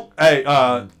saying.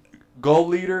 Gold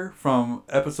Leader from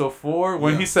Episode 4.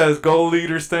 When he says Gold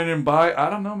Leader standing by, I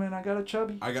don't know, man. I got a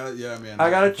chubby. I got it, man. I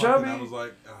got a chubby. I was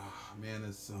like, oh man,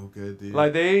 it's so good, dude.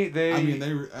 Like they.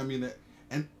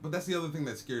 But that's the other thing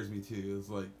that scares me too. Is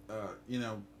like,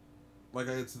 like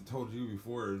I had told you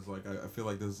before. Is like I feel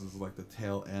like this is like the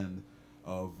tail end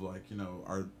of like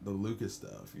the Lucas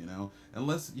stuff,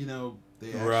 unless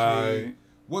they actually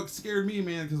what scared me,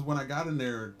 man, because when I got in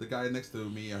there, the guy next to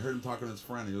me, I heard him talking to his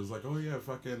friend. He was like, oh yeah,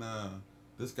 fucking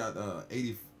this got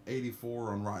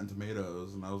 84 on Rotten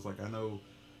Tomatoes, and I was like, I know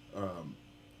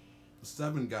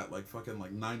 7 got like fucking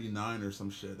like 99 or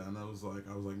some shit, and I was like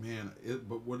man,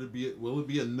 but will it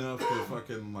be enough to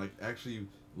fucking like actually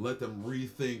let them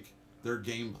rethink their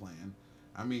game plan?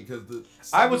 I mean, because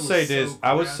I would say this.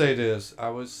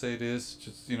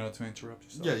 Just to interrupt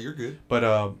yourself. Yeah, you're good. But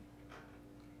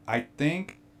I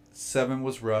think 7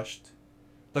 was rushed.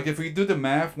 Like if we do the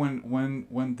math,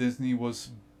 when Disney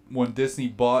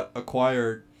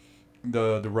acquired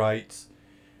the rights,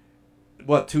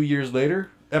 what 2 years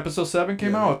later? Episode 7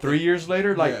 came out, or 3 years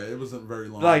later. Like it wasn't very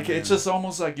long. Like it's just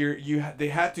almost like they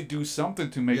had to do something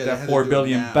to make that $4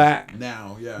 billion back.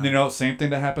 Now, same thing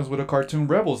that happens with the cartoon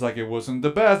Rebels. Like it wasn't the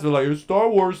best. They're like it's Star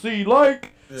Wars,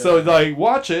 so like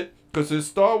watch it because it's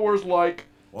Star Wars like.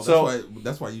 Well,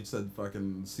 that's why you said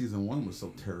fucking season 1 was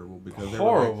so terrible because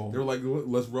horrible. They were like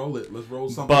let's roll it, let's roll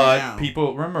something. But down.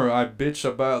 People remember I bitch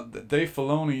about Dave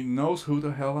Filoni knows who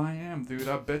the hell I am, dude.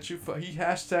 I bet you he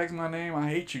hashtags my name. I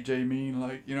hate you, Jamie.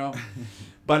 Like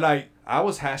but like I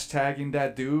was hashtagging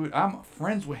that dude. I'm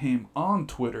friends with him on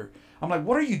Twitter. I'm like,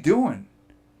 what are you doing?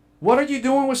 What are you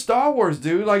doing with Star Wars,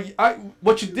 dude? Like,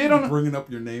 what you did on bringing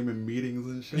up your name in meetings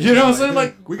and shit. You know what I'm saying?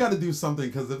 Like, we got to do something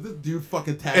because if this dude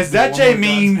fucking tags. Is that Jay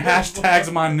Mean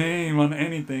hashtags my name on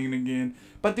anything again?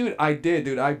 But dude, I did,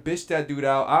 dude. I bitched that dude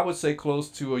out. I would say close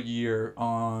to a year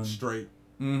on straight.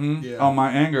 Mm-hmm. Yeah. On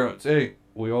my anger. Hey,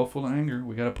 we all full of anger.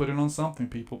 We got to put it on something.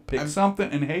 People pick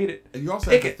something and hate it. And you also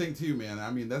have to think too, man.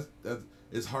 I mean, that's.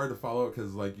 It's hard to follow it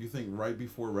because, like, you think right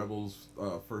before Rebels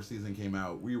first season came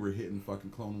out, we were hitting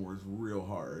fucking Clone Wars real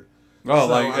hard. Oh,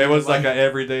 so, it was like an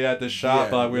everyday at the shop.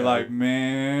 Yeah, like, we're like,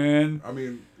 man. I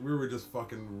mean, we were just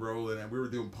fucking rolling, and we were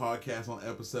doing podcasts on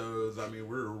episodes. I mean,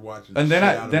 we were watching. And then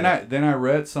I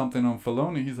read something on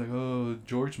Filoni. He's like, oh,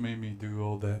 George made me do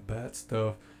all that bad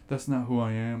stuff. That's not who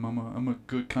I am. I'm a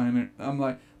good kind of. I'm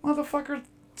like, motherfucker,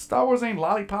 Star Wars ain't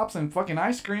lollipops and fucking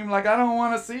ice cream. Like, I don't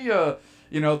want to see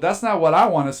that's not what I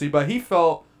want to see. But he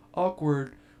felt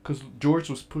awkward because George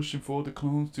was pushing for all the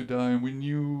clones to die, and we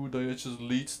knew that it just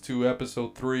leads to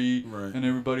episode 3, right. and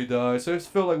everybody dies. So I just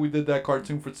feel like we did that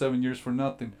cartoon for 7 years for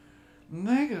nothing.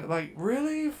 Nigga, like,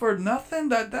 really? For nothing?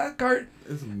 That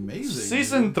It's amazing.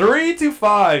 Season 3 to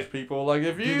 5, people. Like,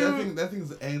 if you... Dude, that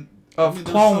thing's...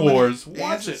 Clone Wars.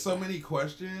 Watch it. So many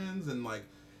questions and, like,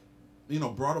 you know,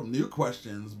 brought up new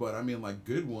questions, but, I mean, like,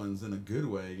 good ones in a good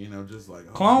way, you know, just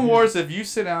like... Clone Wars, if you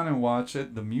sit down and watch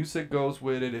it, the music goes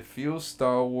with it. It feels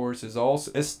Star Wars.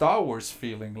 It's Star Wars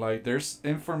feeling. Like, there's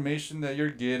information that you're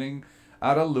getting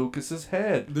out of Lucas's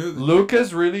head. Dude.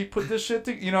 Lucas really put this shit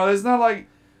together. You know, it's not like...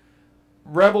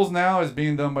 Rebels now is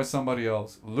being done by somebody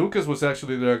else. Lucas was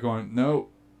actually there going, no,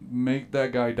 make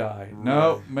that guy die. Right.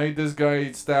 No, make this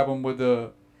guy stab him with a,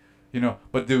 you know.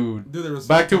 But dude there was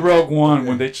back to Rogue One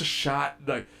when they just shot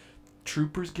like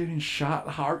troopers getting shot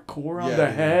hardcore on the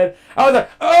head. I was like,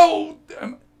 oh,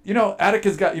 you know,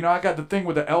 Atticus got, you know, I got the thing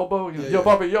with the elbow. You know, yo,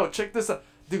 Bobby, yo, check this out,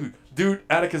 dude.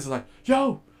 Atticus is like,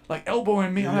 yo. Like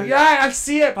elbowing me, I'm like, yeah, I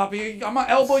see it, Poppy. I'm gonna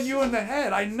elbow you in the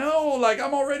head. I know, like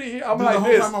I'm already here. I'm like the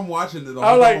whole this. time I'm watching it,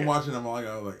 I'm watching, I'm like,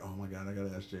 oh my god, I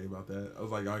gotta ask Jay about that. I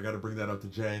was like, oh, I gotta bring that up to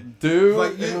Jay, dude.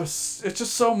 Like, it's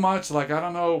just so much. Like I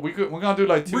don't know, we're gonna do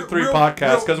like 2-3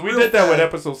 podcasts because we did that with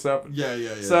episode 7.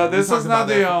 Yeah. So this is not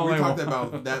the only one. We talked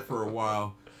about that for a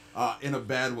while, in a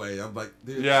bad way. I'm like,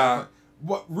 dude, yeah.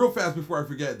 What? Real fast before I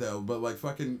forget though, but like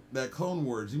fucking that Clone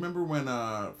Wars. You remember when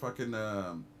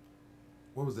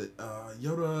what was it?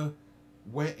 Yoda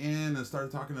went in and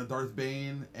started talking to Darth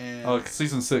Bane and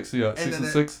season 6, yeah, season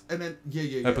 6, and then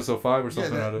episode 5 or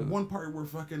something. Yeah, that one part where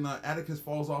fucking Atticus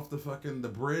falls off the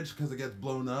bridge because it gets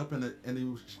blown up and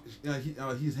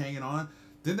he's hanging on.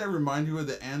 Didn't that remind you of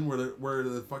the end where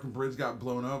the fucking bridge got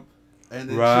blown up? And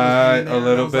right, a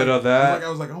little bit of that. I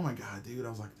was like, oh my god, dude! I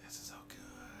was like, this is so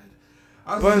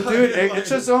good. But dude, it's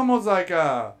just almost like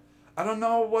I don't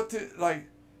know what to like.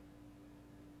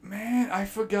 Man, I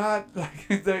forgot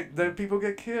like that people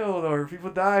get killed or people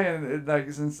die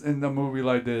in the movie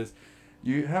like this.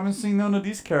 You haven't seen none of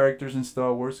these characters in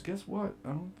Star Wars. Guess what? I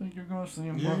don't think you're gonna see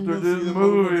them after this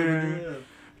movie.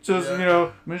 Just you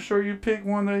know, make sure you pick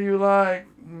one that you like.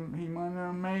 He might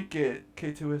not make it.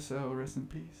 K2SO, rest in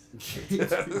peace. Yeah,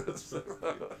 it was,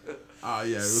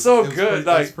 so it was good. Pretty,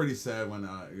 like it's pretty sad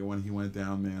when he went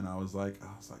down, man. I was like, oh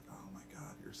my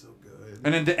god, you're so good.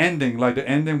 And then the ending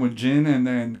with Jin and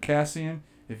then Cassian.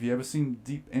 If you ever seen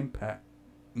Deep Impact,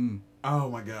 oh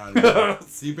my god,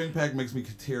 Deep Impact makes me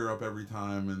tear up every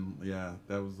time, and yeah,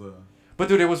 that was But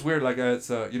dude, it was weird. Like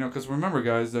it's you know, because remember,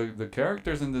 guys, the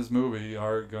characters in this movie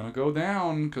are gonna go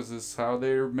down because it's how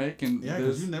they're making. Yeah,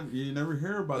 because you never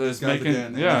hear about this guys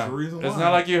again. Yeah, that's the reason why. It's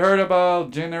not like you heard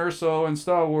about Jyn Erso in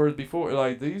Star Wars before.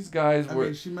 Like these guys were. I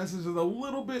mean, she messes with a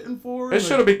little bit in 4. It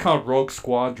should have been called Rogue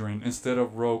Squadron instead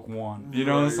of Rogue One. You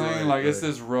know what I'm saying? Like it's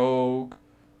this rogue,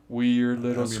 weird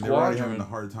little squadron. They're already having a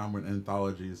hard time with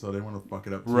anthology, so they want to fuck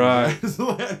it up too. Right.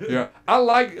 Yeah, I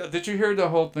like. Did you hear the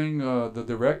whole thing? The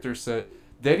director said.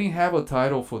 They didn't have a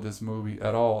title for this movie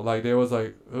at all. Like, they was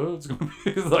like, oh, it's going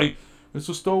to be, like, it's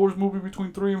a Star Wars movie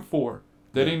between 3 and 4.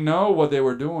 They didn't know what they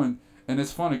were doing. And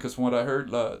it's funny, because when I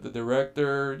heard the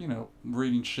director, you know,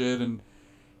 reading shit, and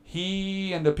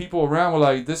he and the people around were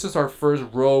like, this is our first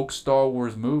rogue Star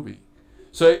Wars movie.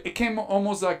 So it came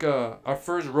almost like our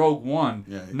first Rogue One.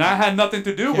 Yeah, had nothing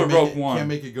to do with Rogue One. Can't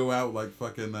make it go out like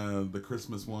fucking the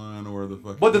Christmas one or the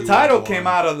fucking. But the title came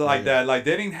out of like that. Like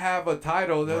they didn't have a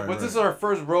title. This is our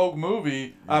first Rogue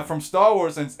movie from Star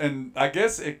Wars, and I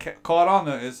guess it caught on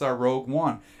that it's our Rogue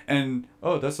One, and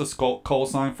that's a call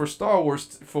sign for Star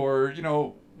Wars for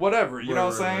whatever you know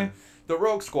what I'm saying, the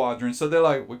Rogue Squadron. So they're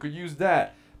like, we could use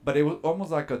that. But it was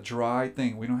almost like a dry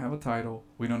thing. We don't have a title.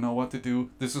 We don't know what to do.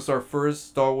 This is our first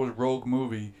Star Wars Rogue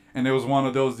movie. And it was one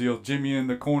of those deals. Jimmy in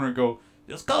the corner go,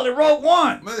 just call it Rogue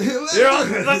One.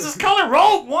 Let's just call it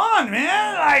Rogue One,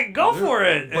 man. Like, go for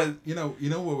it. But you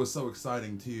know what was so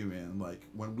exciting too, man? Like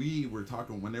when they were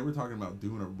talking about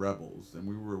doing a Rebels and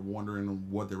we were wondering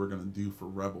what they were gonna do for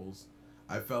Rebels,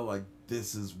 I felt like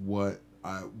this is what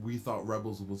we thought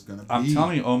Rebels was gonna be. I'm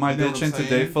telling you, my bitch into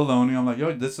Dave Filoni. I'm like,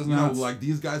 yo, this is not like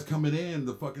these guys coming in,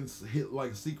 the fucking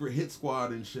secret hit squad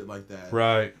and shit like that.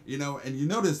 Right. And you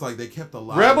notice like they kept a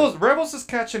lot. Rebels is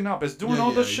catching up. It's doing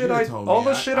all the shit I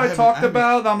talked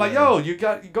about. I'm like, yo, you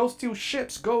go steal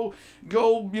ships. Go.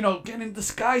 Get in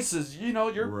disguises.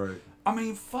 You're. Right. I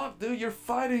mean, fuck, dude, you're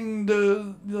fighting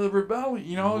the rebellion.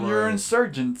 You're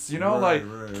insurgents. Get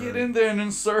in there and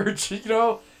insurge.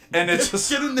 And it's just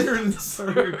get in there and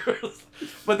serve.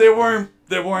 But they weren't.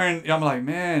 I'm like,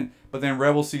 man. But then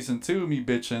Rebel season 2, me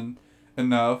bitching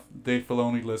enough. Dave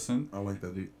Filoni listened. I like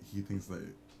that he thinks that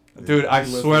Dude, I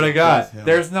swear to God,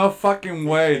 there's no fucking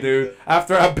way, dude.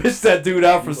 After I bitched that dude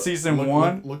out for season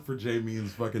 1. Look for Jay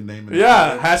Mean's fucking name.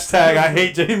 Yeah, hashtag I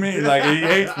hate Jay Mean. Like, he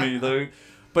hates me, dude.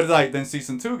 But, like, then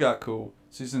season 2 got cool.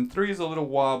 Season 3 is a little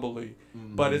wobbly.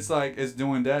 Mm-hmm. But it's like, it's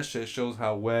doing that shit. Shows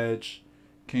how Wedge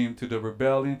came to the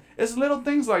rebellion. It's little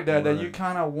things like that that you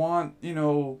kind of want, you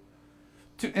know,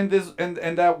 to in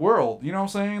that world. You know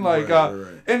what I'm saying? Like,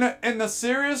 in the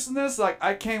seriousness, like,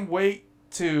 I can't wait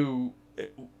to...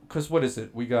 Because what is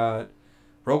it? We got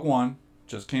Rogue One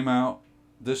just came out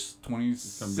this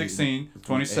 2016.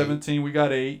 2017 we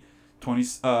got 8.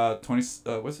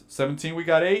 17 we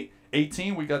got 8.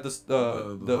 18 we got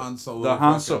the Han Solo. The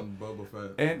Han Solo. Boba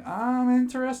Fett. And I'm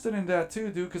interested in that too,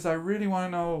 dude, because I really want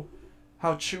to know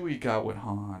how Chewie got with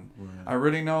Han. Right. I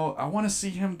want to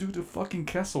see him do the fucking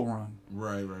Kessel Run.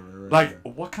 Right. Like,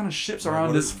 what kind of ships are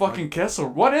on this fucking Kessel?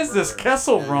 What is this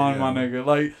Kessel Run, my nigga?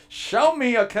 Like, show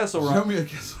me a Kessel Run.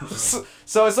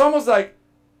 So it's almost like,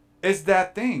 it's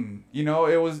that thing, you know?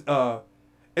 It was,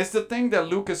 it's the thing that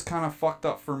Lucas kind of fucked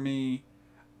up for me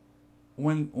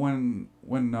when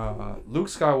Luke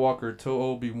Skywalker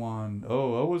told Obi-Wan, I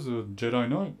was a Jedi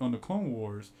Knight on the Clone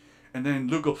Wars. And then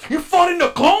Luke goes, you fought in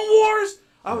the Clone Wars?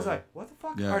 I was like, what the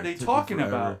fuck are they talking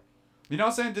about? You know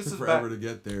what I'm saying? This is forever to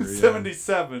get there.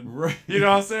 77. Right. You know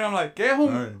what I'm saying? I'm like, get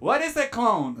home. Right. What is that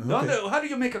clone? Okay. How do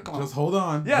you make a clone? Just hold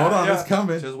on. Yeah, hold on. It's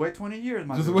coming. Just wait 20 years,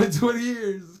 my Just wait 20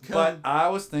 years. But I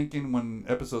was thinking when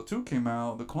episode 2 came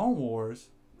out, the Clone Wars,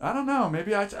 I don't know.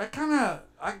 Maybe I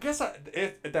guess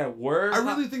that word. I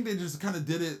really think they just kind of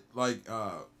did it like,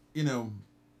 you know,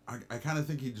 I kind of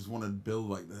think he just wanted to build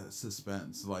like the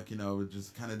suspense, like, you know,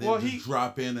 just kind of just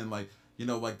drop in and like, you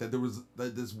know, like that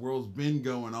this world's been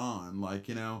going on, like,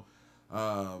 you know.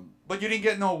 But you didn't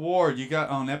get no award. You got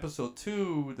on episode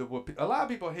 2. A lot of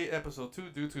people hate episode 2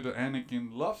 due to the Anakin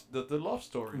love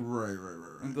story. Right.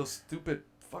 And those stupid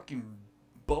fucking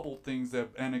bubble things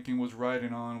that Anakin was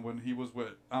riding on when he was with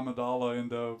Amidala in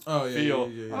the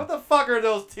field. Yeah. What the fuck are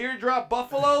those teardrop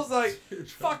buffaloes? Like,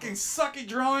 fucking sucky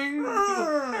drawing.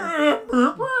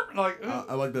 Like,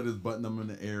 I like that it's butting them in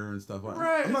the air and stuff like that.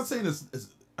 Right. I'm not saying it's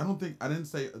I didn't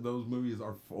say those movies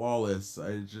are flawless.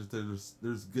 I just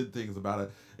there's good things about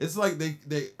it. It's like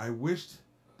I wished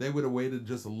they would have waited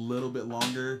just a little bit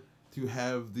longer to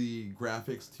have the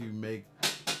graphics to make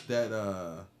that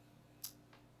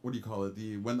what do you call it?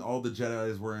 When all the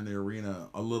Jedis were in the arena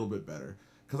a little bit better.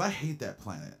 Because I hate that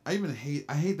planet. I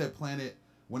hate that planet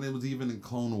when it was even in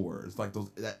Clone Wars. Like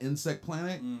that insect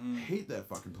planet. Mm-hmm. I hate that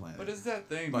fucking planet. But it's that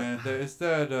thing, man. It's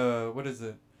that, what is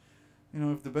it? You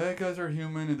know, if the bad guys are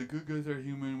human and the good guys are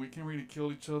human, we can't really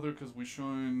kill each other because we're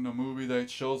showing a movie that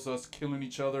shows us killing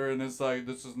each other. And it's like,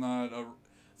 this is not a...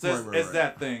 It's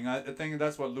that thing. I think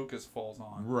that's what Lucas falls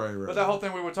on. Right. But that whole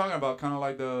thing we were talking about, kind of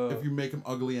like if you make them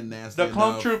ugly and nasty, the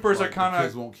clone troopers are kind of...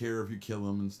 Kids won't care if you kill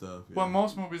them and stuff. Yeah. Well,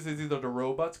 most movies is either the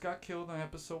robots got killed in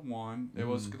episode 1. It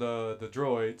was the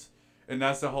droids, and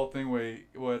that's the whole thing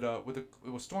it was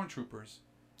stormtroopers,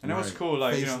 and it was cool.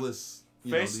 Like, faceless.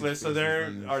 Faceless. So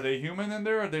are they human in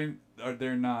there? Or are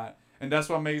they not? And that's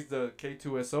what makes the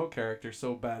K2SO character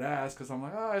so badass. Because I'm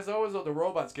like, it's always the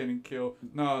robots getting killed.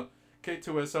 No.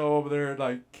 K2SO over there,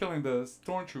 like, killing the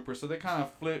stormtroopers, so they kind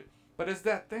of flip. But it's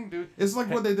that thing, dude. It's like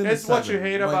what they did. It's what you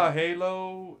hate about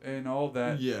Halo and all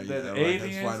that. Yeah. Aliens.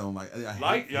 That's why I don't like.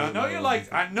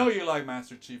 I know you like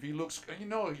Master Chief. He looks. You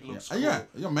know he looks cool. Yeah.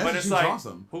 Master Chief's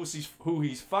awesome. Who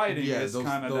he's fighting is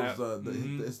kind of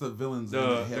that. It's the villains in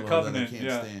Halo Covenant, that I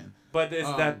can't stand. But it's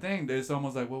that thing. It's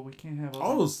almost like, well, we can't have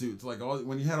all those suits. Like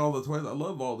when you had all the toys, I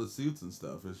love all the suits and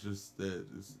stuff. It's just that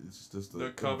it's just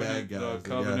the bad guys. The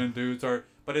Covenant dudes are.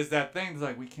 But it's that thing. It's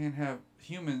like we can't have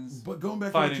humans. But going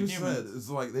back to what you said, it's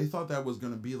like they thought that was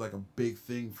gonna be like a big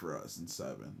thing for us in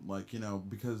 7. Like, you know,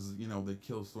 because, you know, they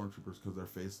kill stormtroopers because they're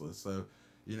faceless. So,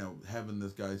 you know, having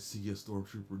this guy see a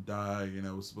stormtrooper die, you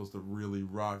know, was supposed to really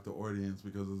rock the audience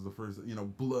because it was the first, you know,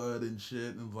 blood and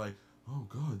shit, and like, oh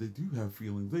God, they do have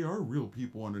feelings. They are real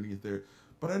people underneath there.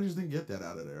 But I just didn't get that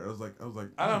out of there. I was like,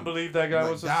 I don't believe that guy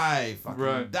was die,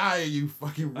 you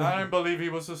fucking. I didn't believe he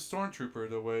was a stormtrooper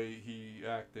the way he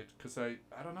acted, because I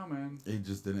don't know, man. He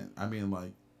just didn't. I mean,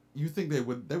 like, you think they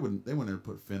wouldn't have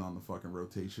put Finn on the fucking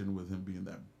rotation with him being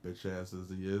that bitch ass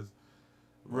as he is.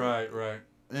 Right.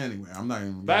 Anyway, I'm not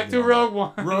even. Back to Rogue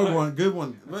One. Rogue One, good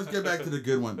one. Let's get back to the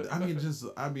good one.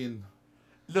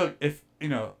 Look, if you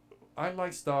know. I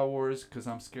like Star Wars because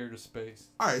I'm scared of space.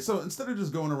 Alright, so instead of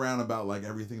just going around about like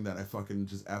everything that I fucking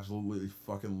just absolutely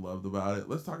fucking loved about it,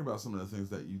 let's talk about some of the things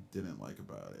that you didn't like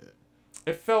about it.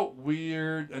 It felt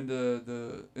weird in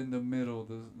the middle,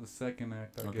 the second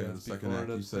act, I guess. The second act,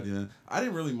 you said, yeah. I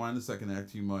didn't really mind the second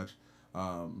act too much.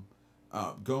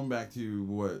 Going back to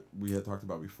what we had talked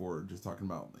about before, just talking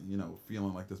about,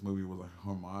 feeling like this movie was a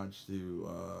homage to,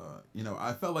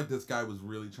 I felt like this guy was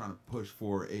really trying to push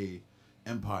for a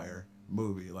Empire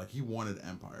movie. Like, he wanted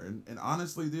Empire. And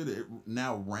honestly, dude, it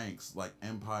now ranks like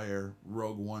Empire,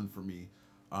 Rogue One for me.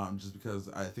 Just because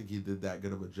I think he did that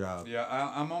good of a job. Yeah,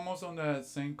 I'm almost on that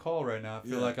same call right now. I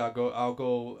feel like I'll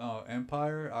go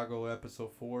Empire, I'll go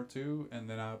Episode 4 too, and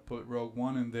then I'll put Rogue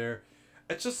One in there.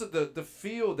 It's just the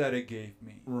feel that it gave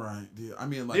me. Right, dude. I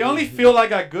mean, like, the only feel I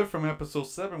got good from Episode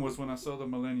 7 was when I saw the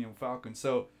Millennium Falcon.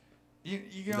 So, you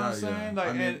get what I'm saying?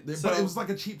 Like, but it was like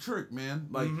a cheap trick, man.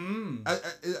 Like,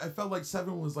 I felt like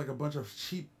 7 was like a bunch of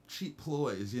cheap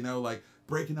ploys. Like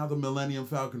breaking out the Millennium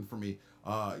Falcon for me.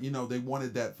 They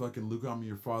wanted that fucking Luke, I'm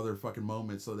your father fucking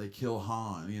moment, so they kill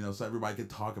Han, so everybody could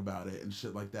talk about it and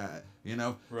shit like that,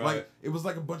 Right. Like, it was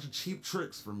like a bunch of cheap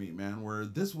tricks for me, man, where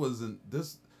this wasn't,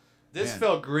 This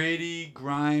felt gritty,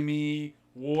 grimy,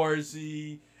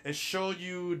 warsy. It showed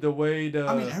you the way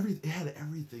it had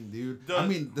everything, dude.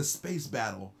 The space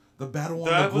battle, the battle on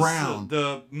the ground,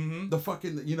 the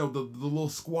fucking, the little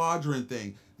squadron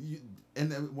thing. And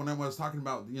then when I was talking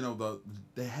about,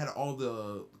 they had all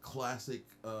the classic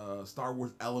Star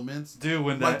Wars elements, dude.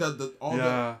 When like the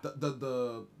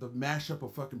mashup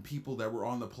of fucking people that were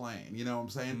on the plane. You know what I'm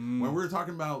saying? When we were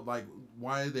talking about like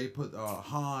why they put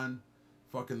Han,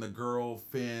 fucking the girl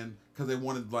Finn, because they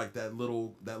wanted like that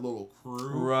little crew,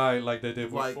 right? Like they did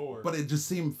before. But it just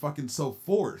seemed fucking so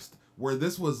forced. Where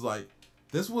this was like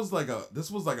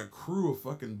a crew of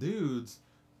fucking dudes,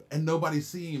 and nobody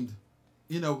seemed.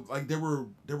 Like they were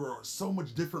so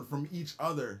much different from each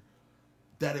other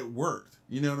that it worked.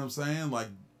 You know what I'm saying? Like,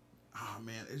 oh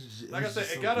man, like I said,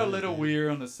 it got a little weird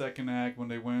on the second act when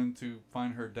they went to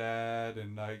find her dad,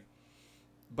 and like,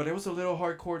 but it was a little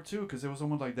hardcore too, because it was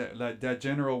almost like that. Like that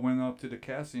general went up to the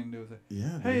Cassian and was like,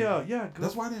 "Yeah, hey, dude. Go,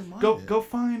 that's why I didn't mind it. Go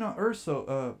find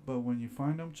Urso. But when you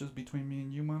find him, just between me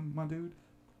and you, my dude,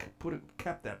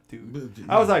 cap that dude."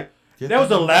 I was like, that was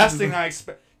the last thing I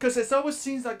expect. Because it always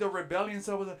seems like the rebellion.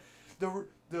 So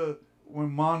the when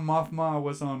Mon Mothma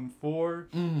was on 4,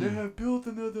 they have built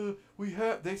another.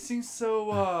 They seem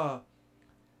so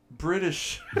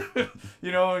British,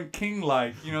 and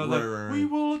king-like. Right. We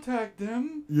will attack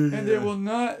them, and they will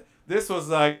not. This was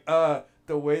like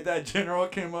the way that general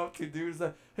came up to dudes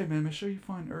like, hey man, make sure you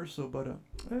find Urso, but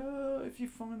if you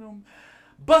find them,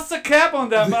 bust a cap on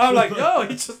them. I'm like, yo,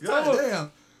 he just told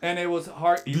him. And it was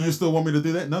hard. Do you still want me to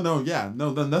do that? No,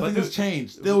 nothing has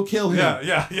changed. Still kill him.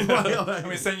 Yeah. I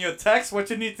mean, send you a text.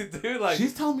 What you need to do, like.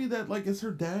 She's telling me that like it's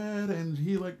her dad, and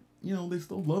he like they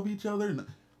still love each other. And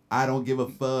I don't give a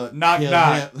fuck. Knock.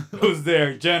 Who's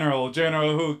there? General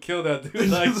who killed that dude?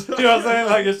 Like, you know what I'm saying?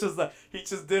 Like, it's just like he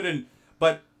just didn't.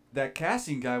 But that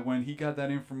casting guy, when he got that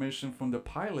information from the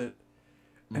pilot.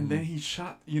 And then he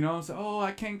shot, said, oh,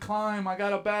 I can't climb. I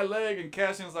got a bad leg. And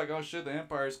Cassian's like, oh shit, the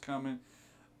Empire's coming.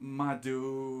 My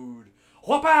dude,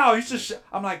 whoop-ow! He's just.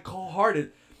 I'm like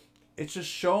cold-hearted. It just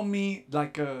showed me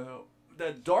like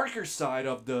the darker side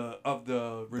of the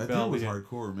rebellion. That was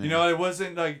hardcore, man. It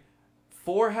wasn't like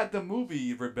 4 had the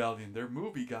movie Rebellion. They're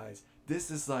movie guys.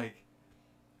 This is like,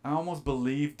 I almost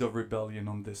believe the rebellion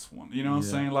on this one. You know what I'm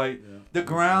saying? Like the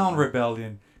ground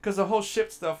rebellion, because the whole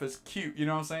ship stuff is cute. You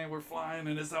know what I'm saying? We're flying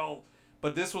and it's all,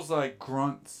 but this was like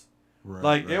grunts.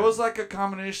 Right. It was like a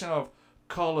combination of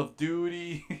Call of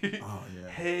Duty,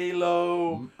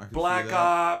 Halo, Black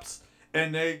Ops,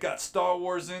 and they got Star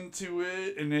Wars into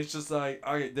it, and it's just like,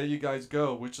 all right, there you guys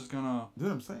go, which is gonna.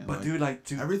 Dude, I'm saying, but dude,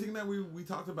 everything that we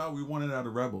talked about, we wanted out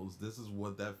of Rebels. This is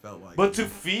what that felt like. But to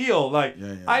feel like,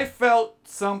 I felt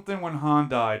something when Han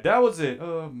died. That was it.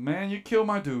 Man, you killed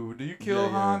my dude. Do you kill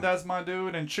Han? That's my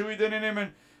dude. And Chewie didn't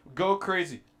even go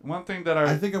crazy. One thing that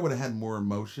I think I would have had more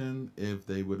emotion if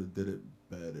they would have did it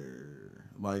better.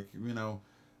 Like,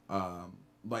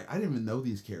 like I didn't even know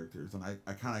these characters, and I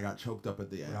kind of got choked up at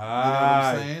the end. Right. You know what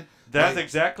I'm saying?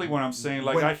 That's when what I'm saying.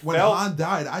 Like when Han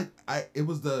died, I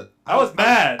was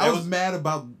mad. I was mad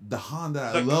about the Han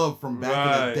that I loved from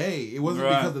back in the day. It wasn't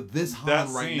because of this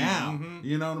Han right now. Mm-hmm.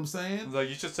 You know what I'm saying? Like,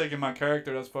 you just taking my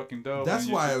character. That's fucking dope. That's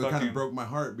why it kind of broke my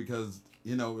heart, because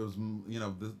it was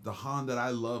the Han that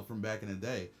I loved from back in the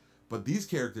day. But these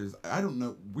characters, I don't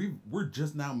know. We're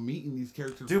just now meeting these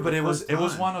characters. Dude, but it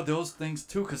was one of those things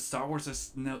too, because Star Wars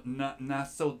is not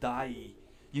so die-y.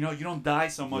 You don't die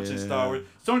so much in Star Wars.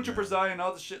 Stormtroopers die and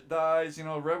all the shit dies.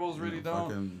 Rebels really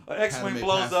don't. X-Wing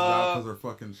blows up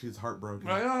because she's heartbroken.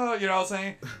 Like, oh, you know what I'm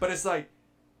saying? But it's like,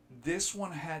 this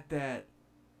one had that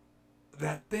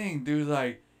thing, dude.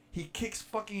 Like, he kicks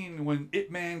fucking, when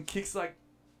Ip Man kicks like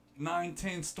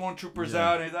 9-10 stormtroopers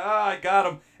out, and he's like, I got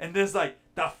him. And there's like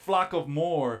that flock of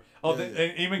more.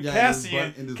 And even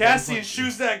Cassian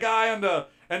shoots that guy on the,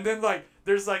 and then like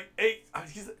there's like 8.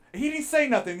 He didn't say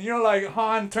nothing. You know, like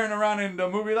Han turned around in the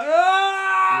movie like,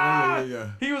 ah!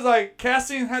 Yeah. He was like,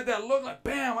 Cassian had that look like,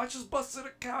 bam, I just busted a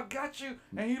cow, got you.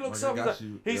 And he looks up,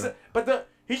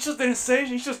 he just didn't say it.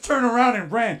 He just turned around and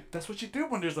ran. That's what you do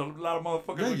when there's a lot of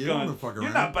motherfuckers with guns. You're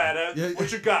not badass. Yeah.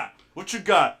 What you got? What you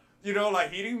got? You know,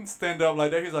 like, he didn't stand up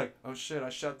like that. He's like, oh, shit, I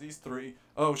shot these 3.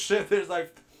 Oh, shit, there's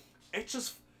like... It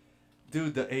just...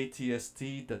 Dude, the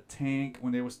AT-ST, the tank,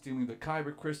 when they were stealing the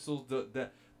kyber crystals,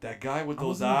 that guy with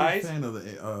those eyes. I wasn't a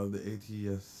big fan of the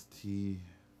AT-ST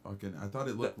fucking... I thought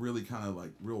it looked really kind of,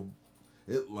 like, real...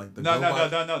 It like the No.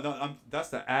 That's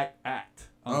the act.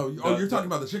 You're talking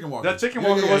about the chicken walker. The chicken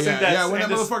walker was in that. Yeah, when that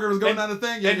motherfucker was going down the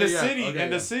thing.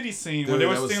 The city scene, dude, when they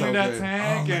were stealing that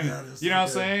tank, and God, you know what I'm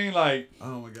saying? Like,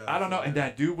 oh my God, I don't know. And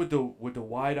that dude with the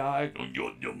wide eye,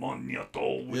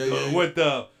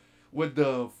 with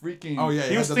the freaking... Oh, yeah.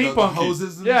 He was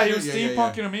steampunking. Yeah, he was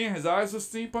steampunking me, and his eyes were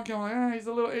steampunking. I'm like, he's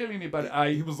a little alien, but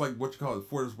he was like, what you call it,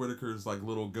 Forrest Whitaker's like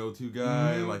little go-to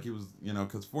guy. Mm-hmm. Like, he was, you know,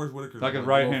 because Forrest Whitaker's like a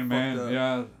right-hand man.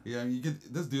 Yeah. Yeah, you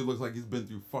get... This dude looks like he's been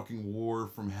through fucking war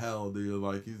from hell, dude.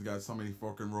 Like, he's got so many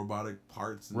fucking robotic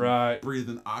parts and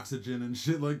breathing oxygen and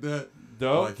shit like that.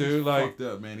 Dope, like, dude. Like, fucked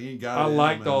up, man. He ain't got I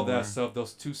liked all that stuff.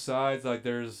 Those two sides, like,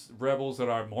 there's rebels that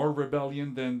are more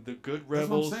rebellion than the good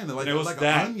rebels. That's what I'm saying. Like, it was like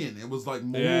an onion. It was like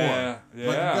more. Yeah. Like,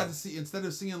 you got to see, instead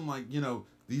of seeing, like, you know,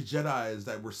 these Jedis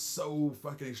that were so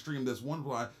fucking extreme. This one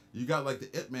guy, you got like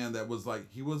the Ip Man that was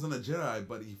like, he wasn't a Jedi,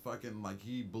 but he fucking, like,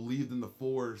 he believed in the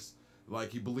Force.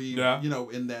 Like, he believed, you know,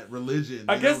 in that religion.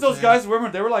 I guess those guys were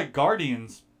like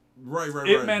guardians. Right.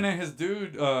 Ip Man and his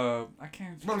dude, I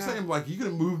can't... But I'm saying, like, he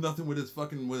couldn't move nothing with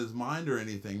his mind or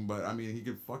anything, but, I mean, he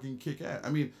could fucking kick ass. I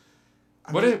mean,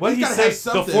 what did he say?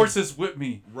 The Force is with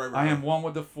me. Right. I am one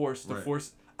with the Force. The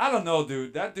Force... I don't know,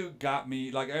 dude. That dude got me.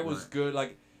 Like, it was good.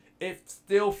 Like, it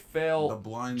still felt the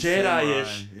blind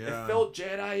Jedi-ish. Yeah. It felt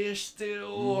Jedi-ish still,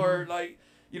 or, like,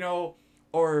 you know,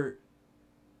 or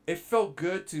it felt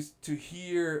good to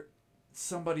hear...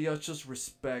 somebody else just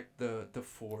respect the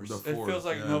Force. It feels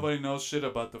like nobody knows shit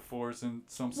about the Force and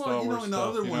some Star Wars stuff. And the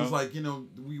other ones, like, you know,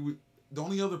 we the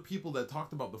only other people that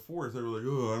talked about the Force, they were like,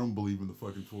 oh, I don't believe in the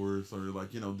fucking Force, or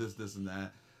like, you know, this and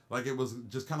that. Like, it was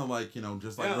just kind of like, you know,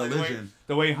 just like religion.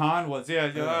 The way Han was, oh,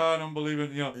 I don't believe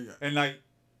in, you know, and like,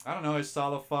 I don't know, it's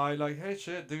solidified, like, hey,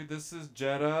 shit, dude, this is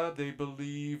Jeddah. They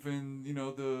believe in, you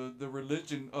know, the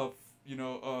religion of, you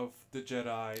know, of the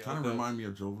Jedi. Kind of remind me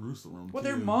of Jerusalem. Well,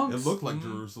 they're monks. It looked like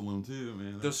Jerusalem too,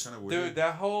 man. That's kind of weird. Dude,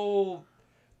 that whole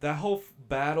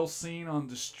battle scene on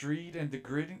the street and the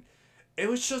gritting, it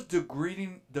was just the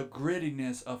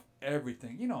grittiness of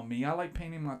everything. You know me, I like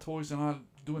painting my toys and I'm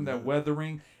doing that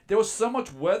weathering. There was so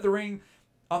much weathering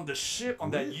on the ship,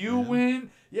 on that U-wing.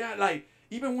 Yeah, like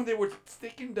even when they were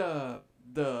sticking the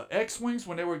X-wings,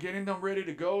 when they were getting them ready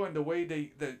to go, and the way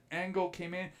the angle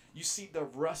came in, you see the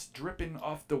rust dripping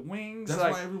off the wings. That's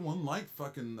like, why everyone liked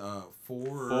fucking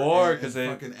Four and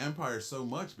fucking Empire so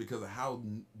much, because of how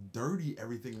dirty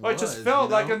everything was. It just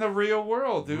felt like in the real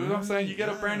world, dude. Right, I'm saying, you get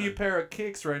a brand new pair of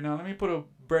kicks right now. Let me put a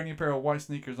brand new pair of white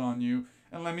sneakers on you,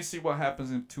 and let me see what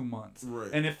happens in 2 months. Right.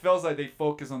 And it feels like they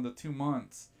focus on the 2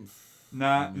 months.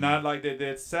 Not like they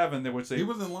did 7. They would say... He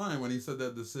was in line when he said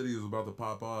that the city is about to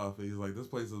pop off. He's like, this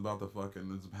place is about to fucking...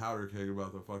 This powder keg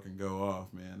about to fucking go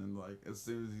off, man. And, like, as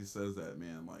soon as he says that,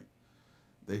 man, like,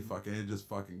 it just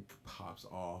fucking pops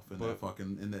off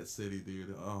in that city,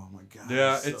 dude. Oh, my God.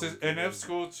 Yeah, it's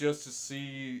cool just to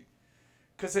see...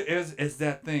 Because it's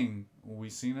that thing. We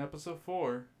seen episode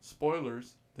 4.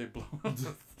 Spoilers. They blow up...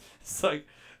 It's like,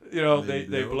 you know,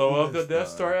 they blow up the Death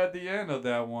Star at the end of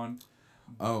that one.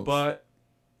 Oh, but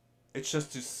it's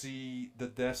just to see the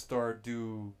Death Star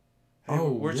do. Hey,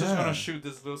 we're just gonna shoot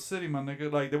this little city, my nigga.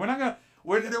 Like, we're not gonna.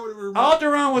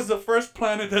 Alderaan was the first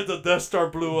planet that the Death Star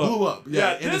blew up.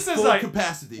 Yeah. This is like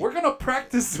capacity. We're gonna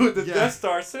practice with the Death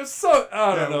Star. So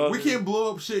I don't know. We can't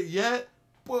blow up shit yet,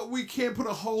 but we can't put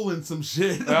a hole in some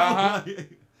shit.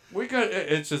 We got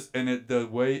it's just, and the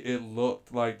way it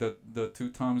looked, like the 2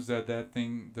 times that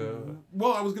thing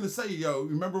Well, I was gonna say,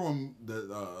 remember when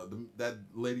that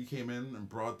lady came in and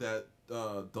brought that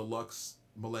deluxe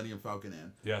Millennium Falcon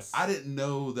in? Yes. I didn't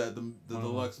know that the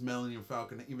deluxe Millennium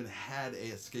Falcon even had a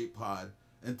escape pod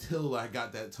until I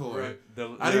got that toy. Right.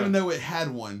 I didn't even know it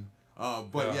had one.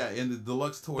 But in the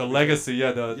deluxe toy, the Legacy,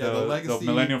 the Legacy, the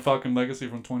Millennium Falcon Legacy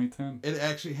from 2010. It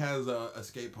actually has a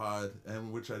escape pod,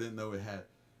 and which I didn't know it had.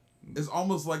 It's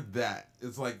almost like that.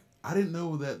 It's like I didn't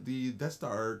know that the Death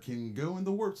Star can go into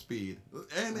warp speed,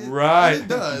 and it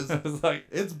does. It's like,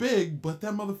 it's big, but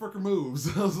that motherfucker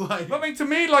moves. I was like, I mean, to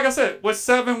me, like I said, with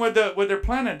 7 with their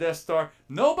planet Death Star,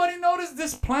 nobody noticed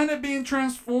this planet being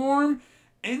transformed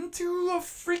into a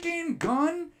freaking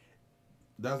gun.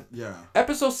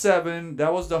 Episode 7,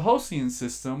 that was the Halcyon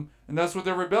system, and that's where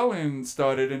the rebellion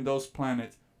started in those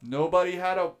planets. Nobody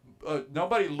had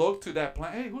nobody looked to that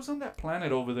planet. Hey, who's on that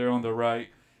planet over there on the right?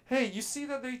 Hey, you see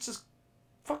that they just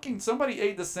fucking somebody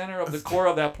ate the center of the core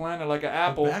of that planet like an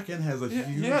apple. The back end has a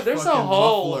huge there's fucking a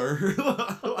hole.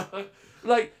 muffler.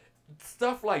 Like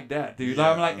stuff like that, dude.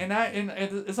 Yeah. I'm like, and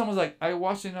it's almost like I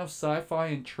watched enough sci-fi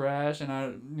and trash, and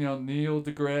I Neil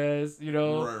deGrasse,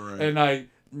 right.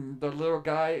 and the little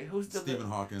guy who's Stephen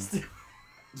Hawking.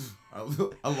 I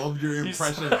love your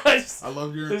impression. I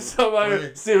love your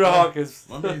Stephen Hawking.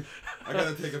 I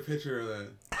gotta take a picture of that.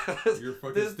 Your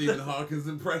fucking Stephen Hawking's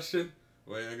impression.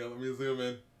 Wait, let me zoom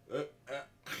in.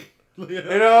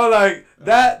 Like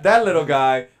that little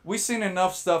guy. We've seen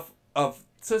enough stuff of.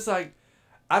 So it's like,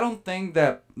 I don't think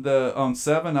that the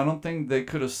 7. I don't think they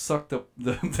could have sucked up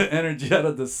the energy out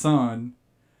of the sun.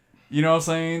 You know what I'm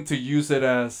saying? To use it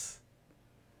as.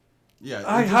 Yeah.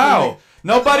 How?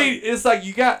 Nobody. It's like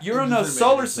you're in a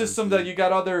solar system that you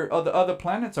got other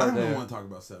planets are there. I don't even want to talk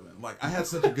about 7. Like, I had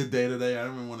such a good day today. I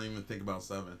don't even want to even think about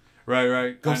 7.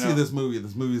 Right. Go see this movie.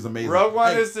 This movie is amazing. Rogue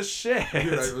One is the shit.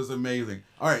 Dude, it was amazing.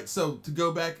 All right, so to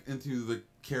go back into the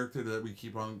character that we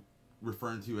keep on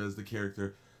referring to as the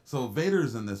character. So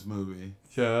Vader's in this movie.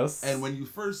 Yes. And when you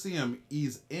first see him,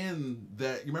 he's in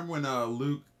that. You remember when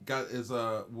Luke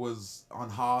was on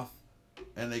Hoth?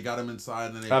 And they got him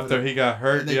inside, and after he got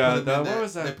hurt, what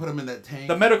was that? They put him in that tank,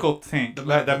 the medical tank,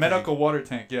 the medical water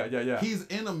tank. Yeah. He's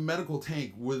in a medical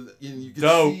tank and you can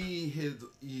see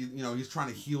he's trying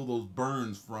to heal those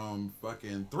burns from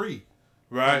fucking 3,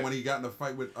 right? When he got in a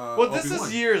fight with Obi-Wan. This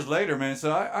is years later, man.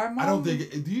 So I don't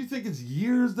think. Do you think it's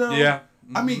years though? Yeah.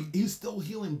 Mm-hmm. I mean, he's still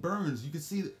healing burns. You can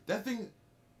see that thing.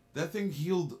 That thing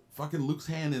healed fucking Luke's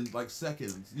hand in like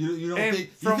seconds. You don't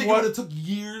think? You think it would have took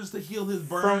years to heal his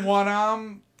burn? From what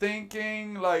I'm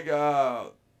thinking, like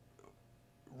Rogue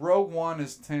One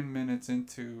is 10 minutes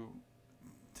into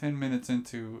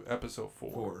episode 4.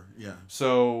 4, yeah.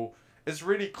 So it's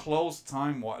really close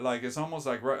time. Like it's almost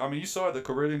like you saw the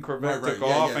Rratedclarksvillepodcastgeeking Corvette took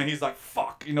off, and he's like,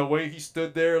 "Fuck," way he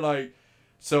stood there, like.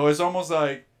 So it's almost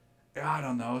like. I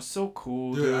don't know. It's so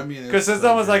cool, dude. I mean, because it's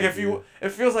almost like it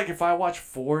feels like if I watch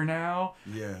 4 now.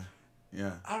 Yeah.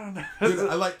 I don't know. Dude,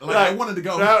 I wanted to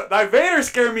go. Like Vader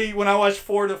scared me when I watched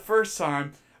 4 the first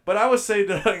time, but I would say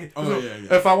that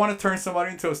if I want to turn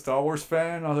somebody into a Star Wars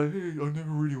fan, I was like, hey, I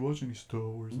never really watched any Star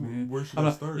Wars, man. Where should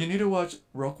I start? You need to watch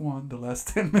Rogue One the last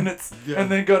 10 minutes, and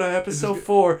then go to episode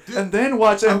 4, and then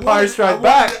watch Empire Strikes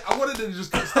Back. I wanted to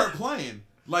just start playing.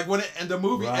 Like when the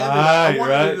movie ended, I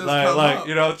wanted to just come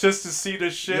up. Just to see the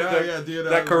shit dude,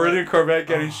 that Rratedclarksvillepodcastgeeking Corvette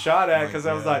getting shot at, because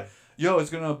I was like, yo, it's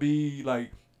gonna be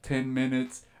like 10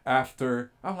 minutes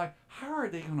after. I'm like, how are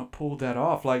they gonna pull that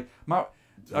off? Like I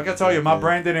gotta tell you, my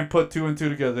brain didn't put 2 and 2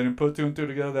 together. They didn't put 2 and 2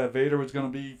 together that Vader was gonna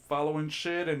be following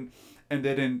shit, and they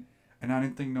didn't. And I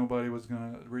didn't think nobody was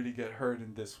gonna really get hurt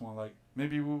in this one. Like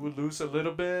maybe we would lose a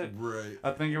little bit. Right. I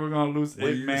think we're gonna lose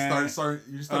it, man. You start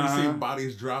seeing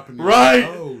bodies dropping. Right. Like,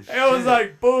 oh shit. It was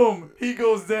like boom, he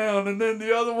goes down, and then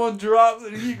the other one drops,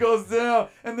 and he goes down,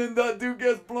 and then that dude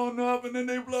gets blown up, and then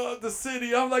they blow up the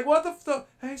city. I'm like, what the fuck?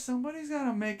 Hey, somebody's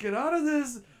gotta make it out of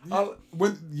this.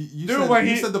 When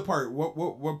you said the part,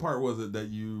 what part was it that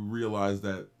you realized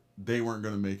that they weren't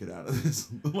gonna make it out of this?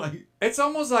 Like it's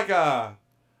almost like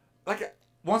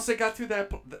once they got to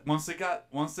that, once they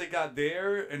got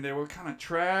there, and they were kind of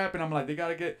trapped, and I'm like, they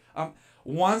gotta get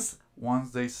once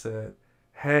they said,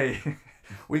 hey,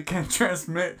 we can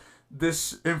transmit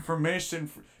this information,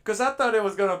 because I thought it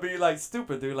was gonna be like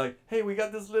stupid, dude. Like, hey, we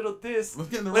got this little disc. Let's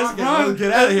get in the rocket. Let's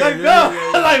get out of here.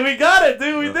 Like, we got it,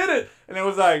 dude. We did it, and it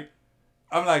was like.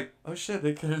 I'm like, oh shit,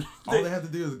 they can. All they have to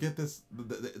do is get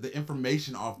the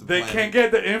information off the planet. They can't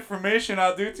get the information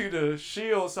out due to the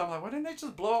shield. So I'm like, why didn't they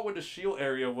just blow up where the shield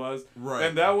area was? Right.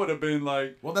 And that would have been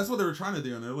like. Well, that's what they were trying to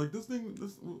do, and they're like, what's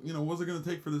it gonna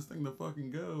take for this thing to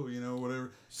fucking go?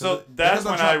 Whatever. So that's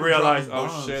when I realized,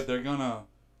 oh shit,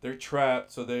 they're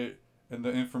trapped. So and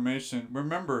the information.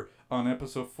 Remember on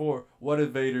episode 4, what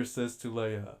did Vader says to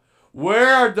Leia?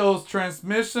 Where are those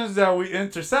transmissions that we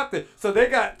intercepted? So they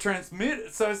got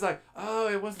transmitted. So it's like, oh,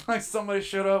 it wasn't like somebody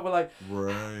showed up with like,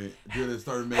 right. Dude, it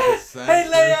started making sense. Hey,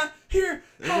 Leia,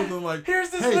 here's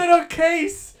this little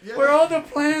case where all the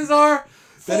plans are.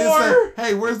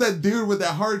 Hey, where's that dude with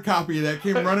that hard copy that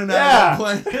came running out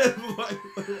of the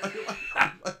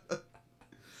plane?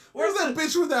 Where's that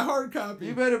bitch with that hard copy?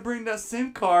 You better bring that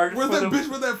SIM card. Where's that bitch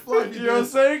with that floppy? You know what I'm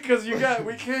saying? Because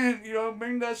we can't,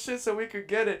 bring that shit so we could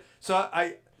get it. So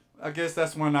I guess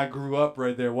that's when I grew up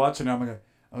right there watching it. I'm like,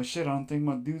 oh shit, I don't think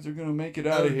my dudes are gonna make it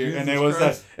out of here. Jesus And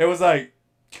it was like,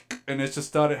 and it just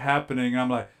started happening. And I'm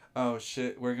like, oh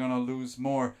shit, we're gonna lose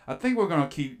more. I think we're gonna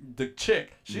keep the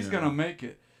chick. She's gonna make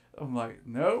it. I'm like,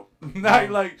 nope.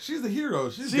 Not like she's the hero.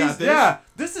 She's got this. Yeah,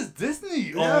 this is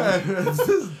Disney. This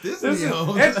is Disney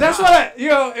owned. And that's what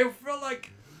it felt like.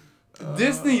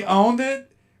 Disney owned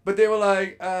it, but they were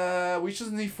like, we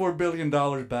just need $4 billion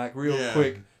back real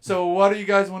quick. So what do you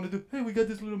guys want to do? Hey, we got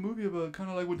this little movie about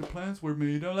kind of like what the plans were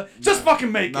made. Just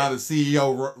fucking make it. Now the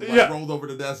CEO rolled over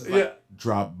the desk and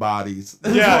drop bodies.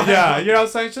 Yeah. You know what I'm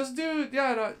saying? Just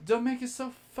don't make it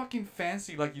so fucking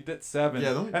fancy like you did Seven.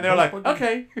 Yeah, and they're like,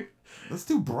 okay. That's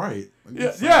too bright.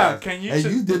 Yeah. Can you? Hey,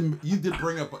 you did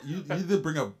bring up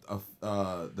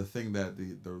the thing that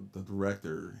the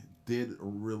director did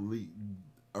really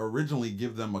originally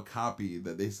give them a copy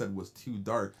that they said was too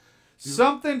dark. Dude,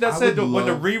 something that said when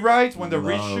the rewrites, when the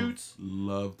reshoots.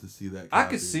 Love to see that. I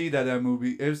could see that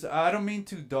movie. I don't mean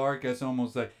too dark as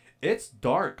almost like it's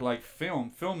dark like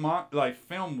film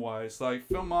wise, like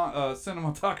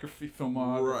cinematography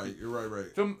Right.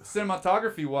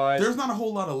 Cinematography wise, there's not a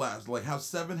whole lot of laughs. Like how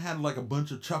Seven had like a bunch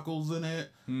of chuckles in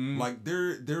it. Like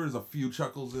there is a few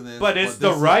chuckles in it. But it's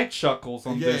the right chuckles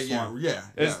on this one. Yeah.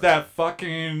 It's that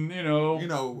fucking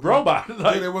robot. Dude,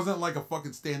 it wasn't like a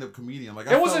fucking stand up comedian. Like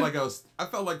I felt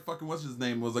like fucking what's his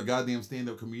name was a goddamn stand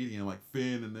up comedian like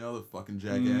Finn and the other fucking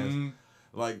jackass.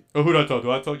 Like, who'd I talk?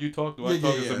 Do I talk? You talk? Do I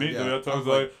talk? Is it me? Do I talk?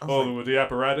 With the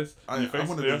apparatus in your face? I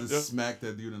wanted to just smack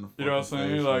that dude in the face. You know what I'm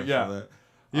saying? Like,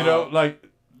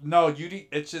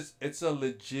 it's a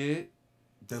legit.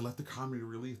 They left the comedy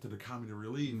relief to the comedy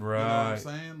relief. Right. You know what I'm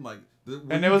saying? Like,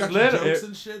 and it was lit. Jokes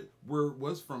and shit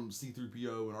was from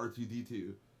C-3PO and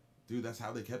R2-D2. Dude, that's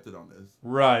how they kept it on this.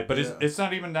 Right, but it's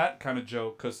not even that kind of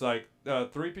joke, because,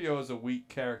 3PO is a weak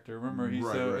character. Remember, he's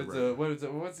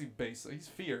what's he based? He's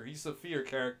fear. He's a fear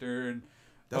character. And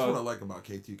that's what I like about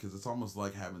K2, because it's almost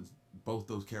like having both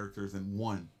those characters in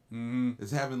one. Mm-hmm.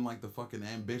 It's having, the fucking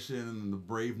ambition and the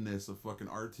braveness of fucking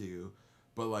R2,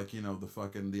 but,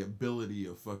 the ability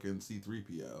of fucking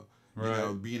C-3PO.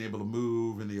 Right. Being able to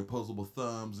move and the opposable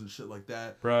thumbs and shit like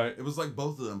that. Right. It was like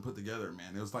both of them put together,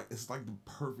 man. It was it's like the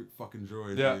perfect fucking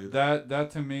droid. Yeah, dude.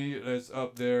 that to me is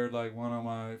up there like one of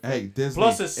my. Hey, Disney.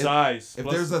 Plus his size. If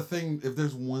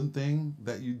there's one thing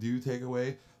that you do take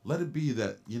away, let it be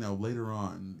that later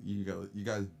on you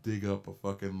guys dig up a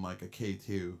fucking a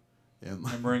K2 and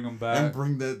bring him back and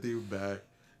bring that dude back.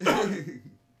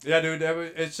 Yeah, dude.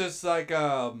 It's just like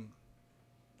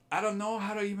I don't know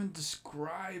how to even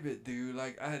describe it, dude.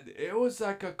 It was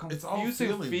like a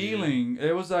confusing feeling.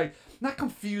 It was not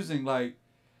confusing, I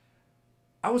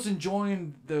was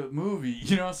enjoying the movie.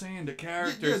 You know what I'm saying? The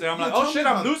characters. And I'm like, oh shit,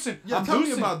 I'm losing. Yeah, tell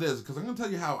me about this, because I'm gonna tell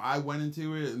you how I went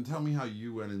into it, and tell me how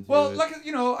you went into it. Well, I'm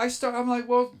like,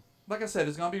 well, like I said,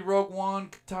 it's gonna be Rogue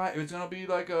One type. It's gonna be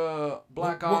like a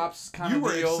Black Ops kind of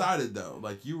deal. You were excited though,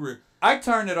 I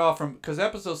turned it off because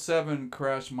Episode 7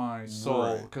 crashed my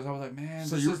soul, because I was like, man,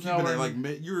 so this you were is keeping nowhere.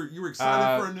 You were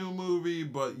excited for a new movie,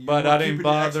 but I didn't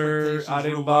bother. I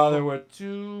didn't bother with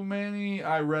too many.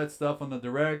 I read stuff on the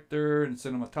director and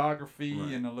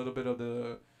cinematography and a little bit of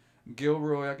the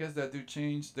Gilroy. I guess that dude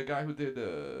changed, the guy who did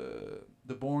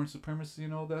the Bourne Supremacy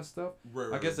and all that stuff.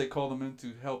 Right. I guess they called him in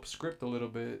to help script a little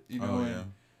bit,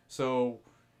 So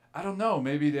I don't know.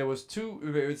 Maybe they would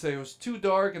say it was too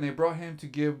dark, and they brought him to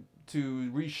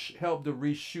help the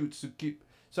reshoots to keep.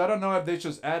 So I don't know if they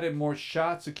just added more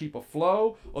shots to keep a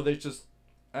flow, or they just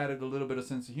added a little bit of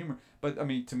sense of humor. But I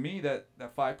mean, to me, that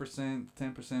 5%,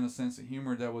 10% of sense of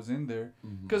humor that was in there,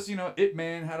 because Ip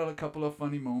Man had a couple of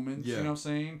funny moments. Yeah. You know what I'm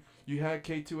saying? You had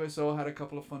K2SO had a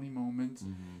couple of funny moments.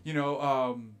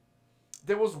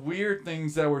 There was weird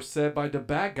things that were said by the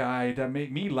bad guy that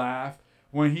made me laugh.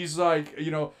 When he's like,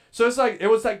 so it's like, it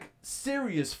was like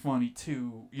serious funny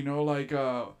too,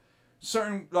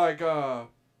 certain, I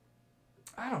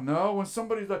don't know, when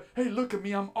somebody's like, hey, look at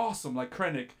me, I'm awesome, like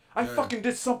Krennic. I fucking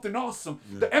did something awesome.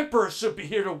 Yeah. The Emperor should be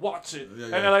here to watch it. Yeah.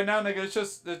 And they're like, now, nigga, it's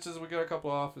just, we got a couple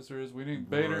of officers. We need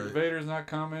Vader's not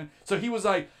coming. So he was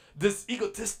like, this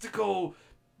egotistical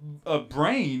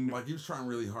brain. Like he was trying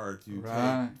really hard to take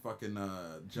fucking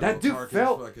that dude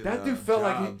felt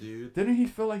like didn't he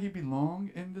feel like he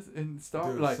belonged in Star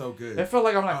Wars? Like, so good. It felt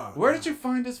like, I'm like, where did you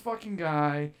find this fucking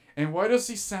guy? And why does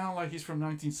he sound like he's from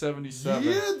 1977?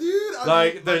 Yeah, dude.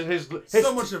 His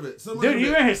so much of it.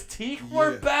 Even his teeth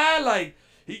were bad. Like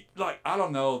He I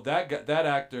don't know that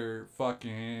actor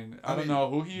fucking I don't know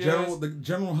who he is.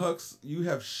 General Hux, you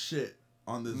have shit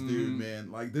on this dude,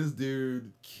 man. Like this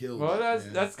dude killed. Well,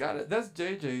 it, that's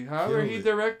JJ. However, he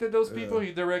directed those people.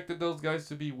 He directed those guys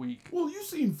to be weak. Well, you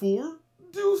seen 4.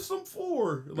 Do some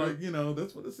 4. Like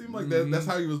that's what it seemed like. That's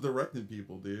how he was directing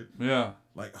people, dude. Yeah.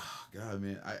 Like, oh god,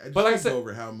 man. I just can't go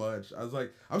over how much I was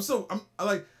like.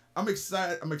 I'm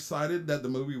excited. I'm excited that the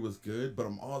movie was good, but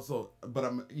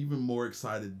I'm even more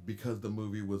excited because the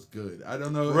movie was good. I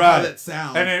don't know how that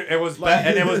sounds. And it was bad.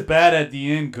 And it was bad at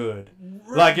the end. Good.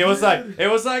 Right, it was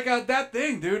like that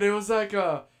thing, dude. It was like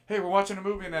hey, we're watching a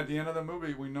movie, and at the end of the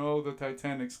movie, we know the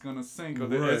Titanic's gonna sink,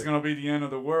 or it's gonna be the end of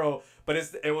the world. But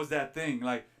it was that thing.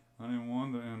 Like, I didn't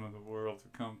want the end of the world to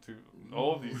come to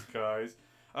all these guys.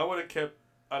 I would have kept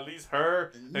at least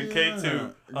her and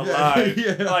K2 alive.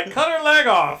 Yeah. Like, cut her leg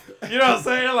off. You know what I'm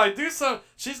saying? Like, do something.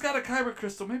 She's got a kyber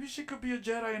crystal. Maybe she could be a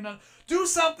Jedi and do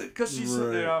something. Because she's,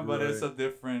 but it's a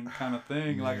different kind of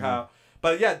thing. Like how,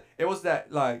 but yeah, it was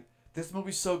that, like, this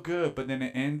movie's so good, but then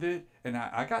it ended, and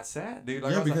I got sad, dude.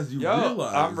 Like, because you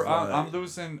realize I'm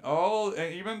losing all,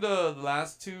 and even the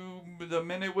last the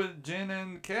minute with Jin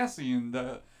and Cassie, and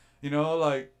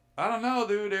like, I don't know,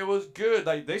 dude. It was good.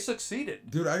 Like, they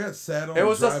succeeded. Dude, I got sad on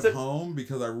the drive home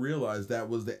because I realized that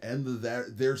was the end of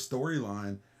their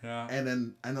storyline. Yeah. And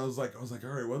then I was like, all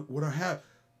right, what do I have?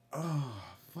 Oh,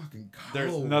 fucking Kylo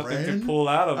There's nothing Ren? to pull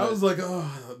out of it. I was like,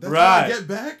 oh, that's what I get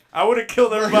back? I would have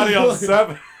killed everybody on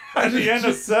 7. At the end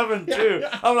of 7 too.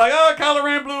 I'm like, oh, Kylo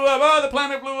Ren blew up. Oh, the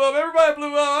planet blew up. Everybody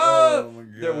blew up. Oh my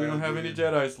god. Yeah, we don't have any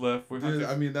Jedis left.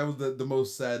 I mean, that was the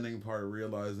most saddening part,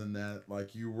 realizing that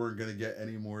like you weren't gonna get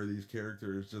any more of these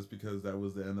characters just because that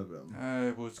was the end of them.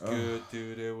 It was good,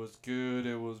 dude. It was good.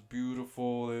 It was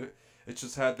beautiful. It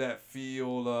just had that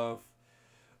feel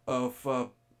of a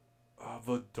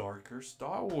darker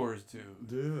Star Wars, dude.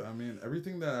 Dude, I mean,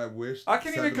 everything that I wish. I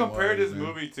can't even compare this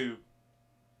movie to.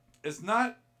 It's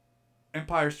not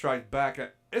Empire Strikes Back.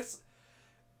 It's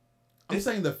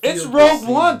Rogue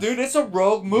One, dude. It's a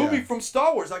rogue movie from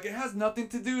Star Wars. Like, it has nothing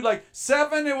to do. Like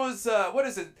 7, it was what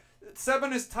is it?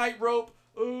 7 is tightrope.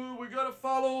 We gotta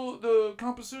follow the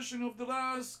composition of the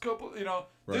last couple.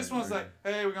 This one's like,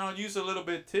 hey, we're gonna use a little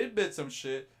bit tidbits of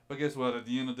shit. But guess what? At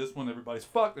the end of this one, everybody's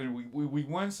fucked, and we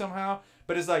win somehow.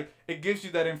 But it's like, it gives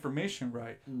you that information,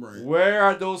 right? Where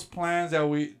are those plans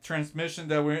so it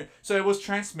was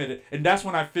transmitted, and that's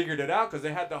when I figured it out, because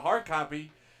they had the hard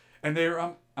copy, and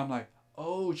I'm like,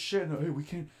 oh shit, no, hey, we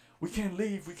can't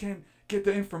leave, we can't get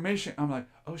the information. I'm like,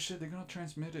 oh shit, they're gonna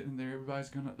transmit it, and everybody's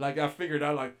gonna, like, I figured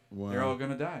out, like, they're all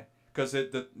gonna die, because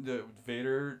the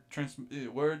Vader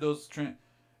where those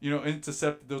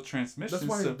intercepted those transmissions.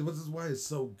 This is why it's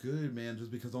so good, man.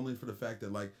 Just because only for the fact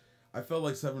that, like, I felt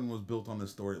like 7 was built on the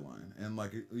storyline, and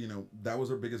like, that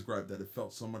was our biggest gripe, that it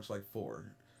felt so much like 4.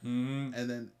 Mm-hmm. And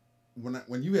then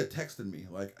when you had texted me,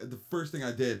 like, the first thing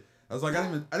I did, I was like,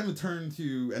 I didn't even turn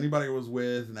to anybody I was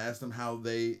with and ask them how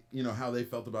they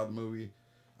felt about the movie.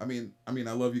 I mean, I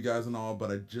love you guys and all,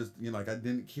 but I just, like, I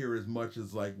didn't care as much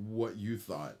as like what you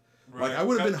thought. Right. Like, I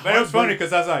would have been. But it was funny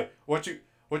because I was like, What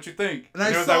you think? And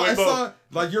I saw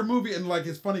like your movie, and like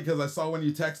it's funny because I saw when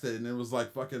you texted, and it was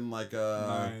like fucking like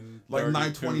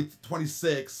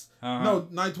 9:26. No,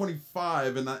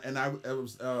 9:25, and I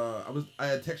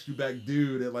had texted you back,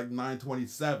 dude, at like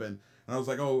 9:27, and I was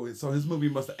like, oh, so his movie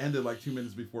must have ended like 2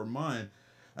 minutes before mine,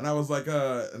 and I was like,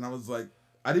 I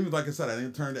didn't even, like I said, I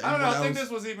didn't turn to anyone else. I think this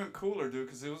was even cooler, dude,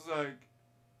 because it was like,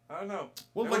 I don't know.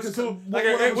 Well, it like was cool. Like,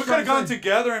 we could have gone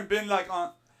together and been like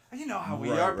on. You know how we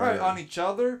are, probably on each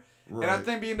other. Right. And I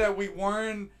think being that we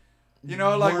weren't, we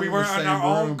weren't in our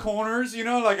own corners,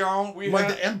 like our own.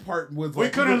 The end part was. We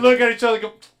couldn't look at each other and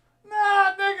go,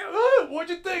 nah, nigga, what'd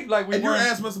you think? Like, your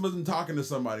ass must have been talking to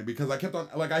somebody, because I kept on,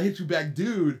 like, I hit you back,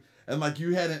 dude. And like,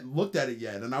 you hadn't looked at it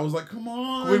yet, and I was like, "Come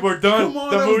on, we were done.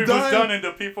 The movie was done, and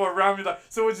the people around me like,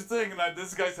 so what you think?" And like,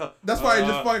 this guy's that's why I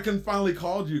just fucking finally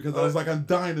called you, because I was like, I'm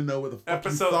dying to know what the fuck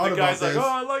you thought about this. The guy's like, "Oh,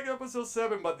 I like episode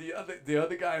 7," but the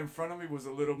other guy in front of me was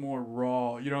a little more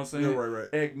raw. You know what I'm saying? Yeah, right.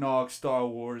 Eggnog, Star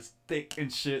Wars, thick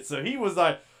and shit. So he was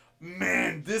like,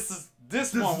 "Man, this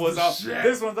one was up.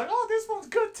 This one's like, oh, this one's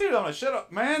good too." I'm like, "Shut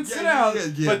up, man, sit down."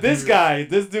 But this guy,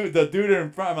 the dude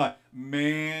in front, I'm like,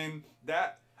 man,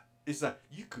 that. It's like,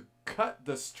 you could cut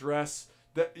the stress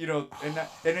that,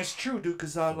 and it's true, dude,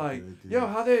 because I'm like,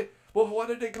 what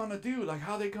are they gonna do? Like,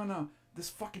 how they gonna, this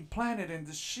fucking planet and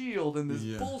this shield and this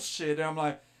bullshit, and I'm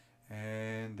like,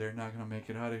 and they're not gonna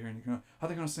make it out of here, and how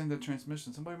they gonna send that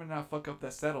transmission? Somebody might not fuck up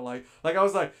that satellite. Like, I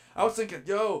was thinking,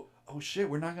 oh shit,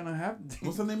 we're not gonna have.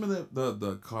 What's the name of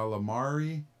the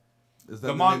calamari? Is that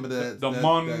the name of that? The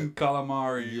Mon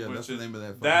Calamari. Yeah, that's the name of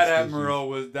that. That admiral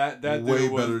was that way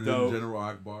dude was better dope. than General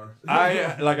Akbar.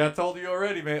 I told you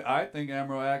already, man. I think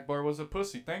Admiral Akbar was a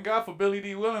pussy. Thank God for Billy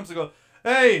D. Williams to go,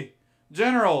 hey,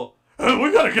 General.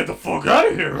 We gotta get the fuck out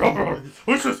of here.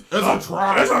 It's a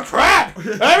trap. It's a trap.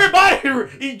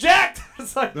 Everybody eject.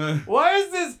 It's like, why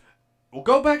is this? Well,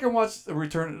 go back and watch the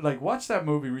Return. Like, watch that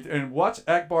movie and watch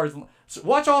Akbar's.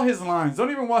 Watch all his lines. Don't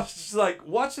even watch his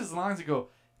lines and go,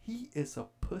 he is a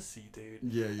pussy, dude.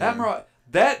 Yeah. Admiral,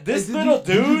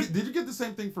 dude. Did you get the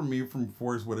same thing from me from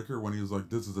Forrest Whitaker when he was like,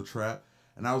 "This is a trap,"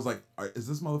 and I was like, "Is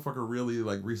this motherfucker really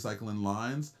like recycling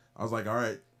lines?" I was like, "All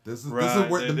right." This is where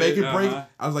the make it break.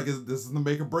 I was like, this is the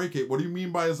make or break it. What do you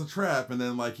mean by it's a trap? And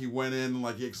then like he went in and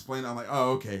like he explained. I'm like,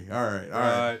 oh okay, all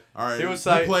right. It was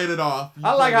like played it off.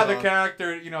 I like how the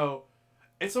character,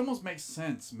 it almost makes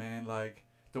sense, man. Like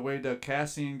the way the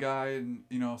Cassian guy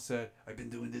said, I've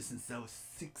been doing this since I was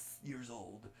 6 years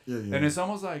old. Yeah. And it's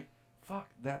almost like, fuck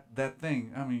that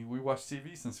thing. I mean, we watched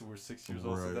TV since we were 6 years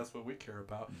old, so that's what we care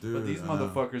about. Dude, but these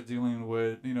motherfuckers dealing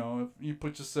with, if you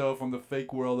put yourself on the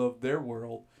fake world of their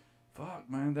world, fuck,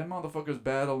 man, that motherfucker's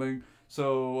battling.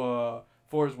 So,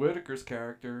 Forrest Whitaker's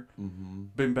character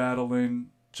been battling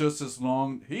just as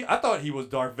long. I thought he was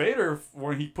Darth Vader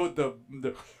when he put the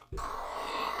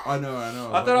I know.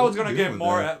 I thought I was gonna get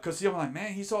more because I'm like,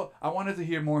 man, I wanted to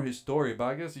hear more of his story, but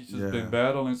I guess he's just been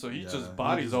battling, so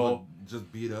body's all just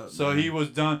beat up. So he was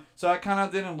done. So I kind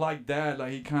of didn't like that.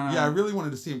 Like he kind of. Yeah, I really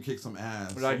wanted to see him kick some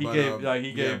ass. He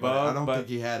gave up. I don't think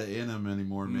he had it in him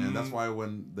anymore, man. That's why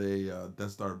when they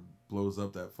Death Star blows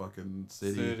up that fucking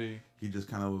city, he just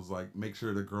kind of was like, make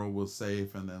sure the girl was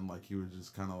safe, and then like he was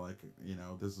just kind of like,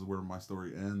 this is where my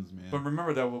story ends, man. But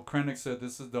remember that what Krennic said,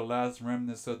 this is the last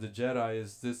remnants of the Jedi,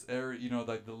 is this area,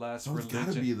 like the last religion. It's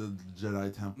gotta be the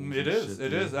Jedi temple. It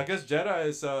is. I guess Jedi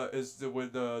is where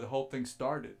the whole thing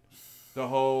started. The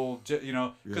whole,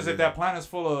 because if that planet's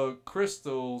full of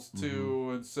crystals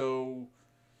too, and so.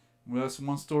 Well, that's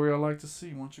one story I like to see.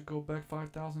 Why don't you go back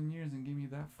 5,000 years and give me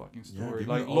that fucking story?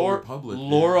 Like Lord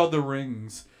of the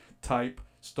Rings type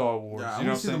Star Wars. Yeah, I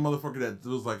want to see the motherfucker that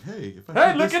was like, hey,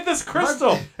 look at this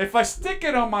crystal. If I stick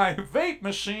it on my vape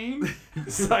machine,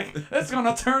 it's like, it's going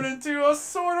to turn into a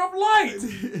sword of light.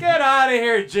 Get out of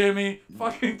here, Jimmy.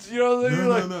 Fucking,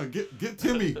 No. Get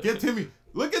Timmy. Get Timmy.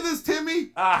 Look at this,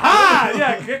 Timmy. Aha!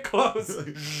 Yeah, get close.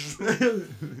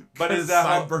 But is that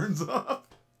sideburns off?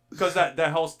 Because that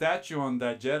whole statue on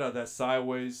that Jedi, that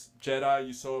sideways Jedi,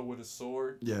 you saw it with a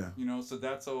sword. Yeah. So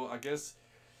that's all. I guess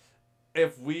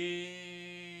if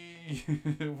we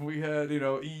had,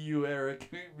 EU Eric,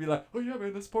 we'd be like, oh yeah,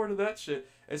 man, that's part of that shit.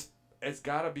 It's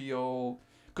gotta be all.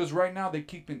 Because right now they're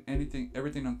keeping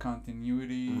everything on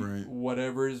continuity. Right.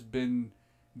 Whatever has been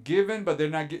given, but they're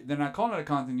not calling it a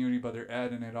continuity, but they're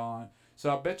adding it on.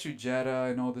 So I bet you Jeddah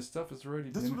and all this stuff has already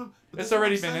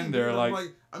been in there.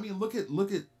 Like, I mean, look at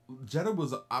Jeddah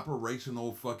was an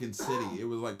operational fucking city. It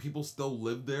was like people still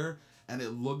lived there, and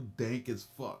it looked dank as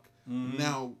fuck.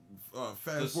 Now,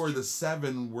 fast forward to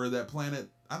 7, where that planet.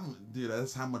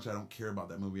 That's how much I don't care about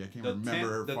that movie. I can't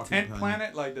remember the tent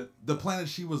planet, like the planet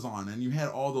she was on, and you had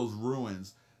all those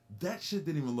ruins. That shit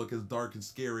didn't even look as dark and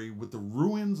scary with the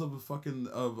ruins of the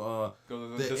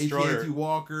AT-AT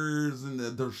walkers and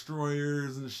the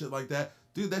destroyers and shit like that.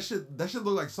 Dude, that shit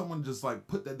looked like someone just like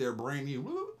put that there brand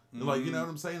new. Like, you know what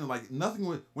I'm saying? And like nothing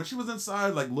when she was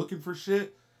inside like looking for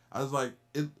shit, I was like,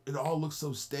 it all looks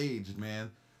so staged,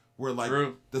 man. Where like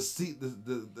the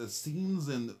scenes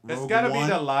in Rogue gotta One,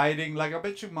 be the lighting. Like I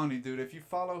bet you money, dude. If you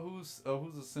follow who's the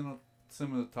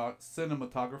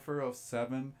cinematographer of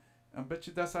 7. I bet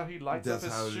you that's how he lights up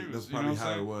his shoes. That's probably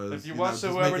how it was. If you watch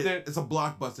whoever did, it's a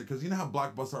blockbuster because you know how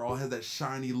Blockbuster all has that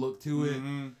shiny look to it.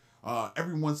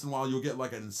 Every once in a while you'll get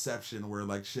like an Inception where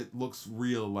like shit looks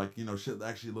real, like shit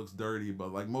actually looks dirty,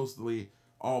 but like mostly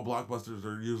all Blockbusters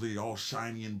are usually all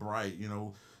shiny and bright.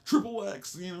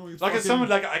 XXX. Like it's someone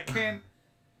like I can't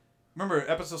remember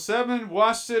episode 7.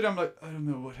 Watched it. I'm like, I don't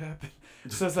know what happened.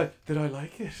 So it's like, did I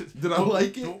like it? Did I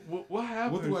like it? What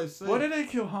happened? What do I say? Why did they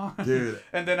kill Han? Dude.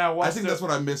 And then I think that's what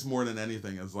I miss more than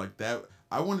anything. Is like that.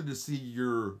 I wanted to see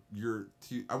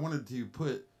I wanted to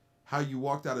put how you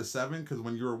walked out of 7 because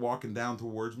when you were walking down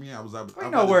towards me,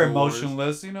 we're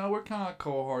emotionless. We're kind of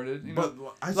cold-hearted. But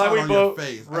I saw it on your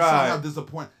face. Right. I saw how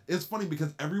disappointed. It's funny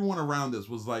because everyone around us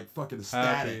was like fucking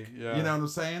ecstatic. Happy, yeah. You know what I'm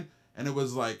saying? And it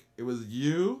was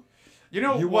you.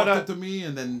 You walked up to me,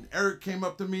 and then Eric came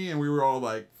up to me, and we were all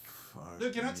like, fuck.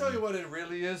 Dude, can I tell you what it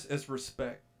really is? It's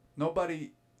respect.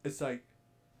 It's like,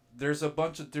 there's a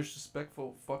bunch of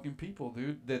disrespectful fucking people,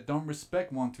 dude, that don't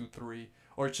respect 1, 2, 3,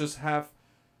 or just have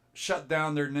shut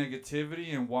down their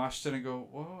negativity and watched it and go,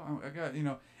 well, I got,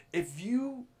 if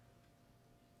you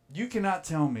cannot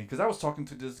tell me, because I was talking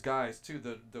to this guys too,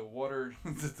 the water,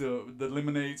 the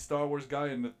lemonade Star Wars guy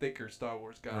and the thicker Star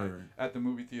Wars guy at the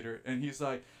movie theater, and he's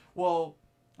like, well,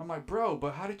 I'm like, bro,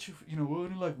 but how did you,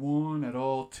 only like 1 at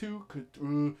all, 2 could,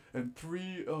 and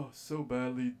 3, so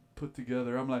badly put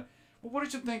together. I'm like, well, what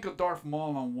did you think of Darth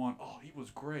Maul on 1? Oh, he was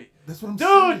great. That's what I'm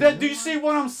saying. Dude, do you see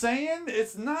what I'm saying?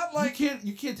 It's not like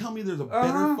you can't tell me there's a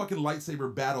better fucking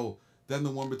lightsaber battle than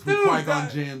the one between Qui-Gon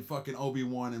Jinn and fucking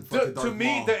Obi-Wan and fucking Darth Maul. To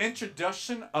me, the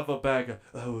introduction of a bag of,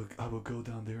 I will go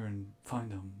down there and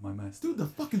find him, my master. Dude, the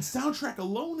fucking soundtrack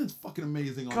alone is fucking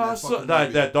amazing on that fucking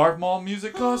movie. That Darth Maul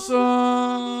music. Dude, what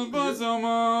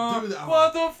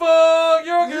the fuck?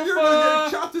 You're gonna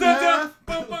get chopped in half.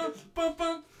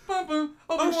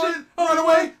 Oh shit, run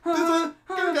away. This one,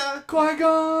 good guy.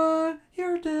 Qui-Gon,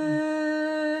 you're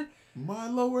dead. My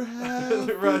lower half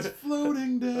is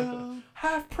floating down.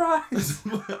 Half price.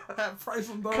 Half price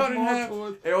on Darth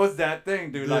Maul. It was that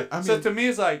thing, dude. Like, so to me,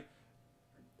 it's like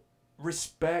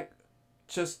respect,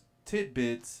 just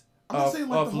tidbits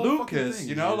of Lucas,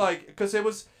 like, because it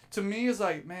was, to me, it's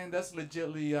like, man, that's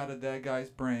legitly out of that guy's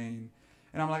brain,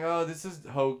 and I'm like, oh, this is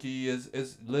hokey,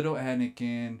 is little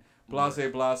Anakin,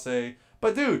 blase,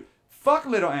 but dude. Fuck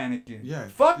little Anakin. Yeah.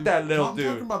 Fuck dude, that little dude.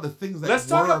 I'm talking about the things that Let's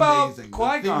talk about amazing.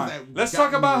 Qui-Gon. Let's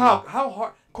talk about how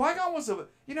hard Qui-Gon was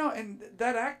and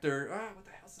that actor. What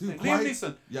the hell's his name? Liam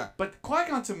Neeson. Yeah. But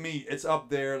Qui-Gon to me, it's up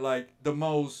there like the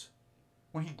most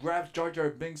when he grabs Jar Jar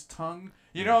Binks' tongue.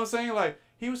 You know what I'm saying? Like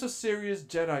he was a serious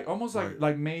Jedi, almost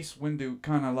like Mace Windu,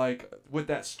 kind of like with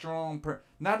that strong,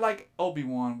 not like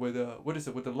Obi-Wan with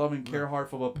with the loving care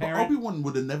heart of a parent. But Obi-Wan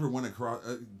would have never went across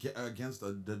against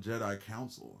the Jedi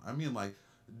Council. I mean, like,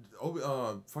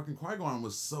 fucking Qui-Gon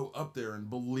was so up there and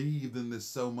believed in this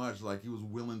so much, like he was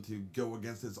willing to go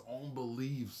against his own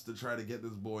beliefs to try to get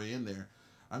this boy in there.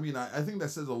 I mean, I think that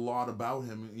says a lot about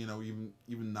him,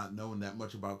 even not knowing that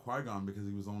much about Qui-Gon because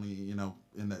he was only,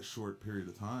 in that short period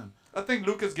of time. I think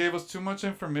Lucas gave us too much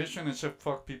information and should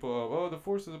fuck people up. Oh, the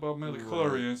Force is about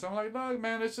midichlorians. I'm like, no,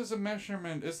 man, it's just a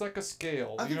measurement. It's like a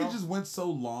scale. I think it just went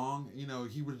so long.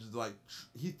 He was just like,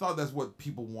 he thought that's what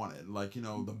people wanted. Like, the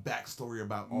backstory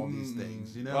about all these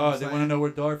things. Oh, they want to know where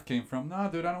Darth came from. Nah,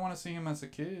 dude, I don't want to see him as a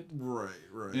kid. Right.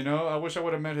 I wish I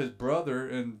would have met his brother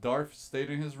and Darth stayed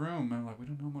in his room. And I'm like, we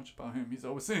don't know much about him. He's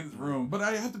always in his room. But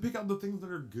I have to pick out the things that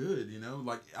are good.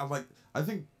 I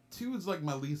think 2 is like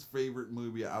my least favorite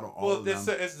movie out of all of them.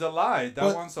 Well, it's a lie.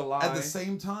 That one's a lie. At the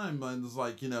same time, it's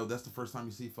like, that's the first time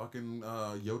you see fucking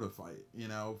Yoda fight.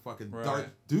 Fucking Darth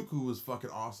Dooku was fucking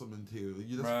awesome in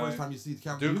 2. That's the first time you see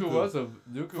Count Dooku.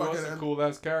 Dooku was a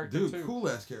cool-ass character, too.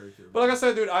 Cool-ass character. But like I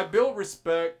said, dude, I built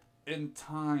respect in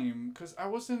time because I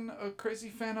wasn't a crazy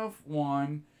fan of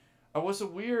 1. I was a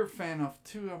weird fan of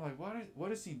 2. I'm like,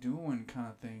 what is he doing kind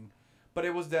of thing. But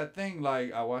it was that thing,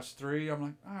 like, I watched 3, I'm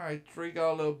like, alright, 3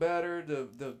 got a little better,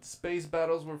 the space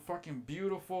battles were fucking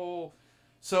beautiful,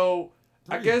 so,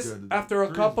 I guess, good. After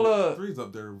a couple of... 3's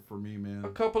up there for me, man. A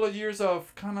couple of years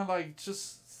of kind of, like,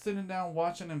 just sitting down,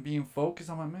 watching, and being focused,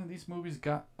 I'm like, man, these movies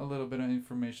got a little bit of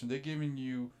information, they're giving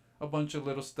you a bunch of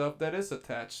little stuff that is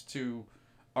attached to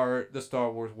the Star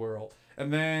Wars world,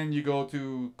 and then you go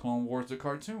to Clone Wars, the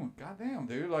cartoon, goddamn,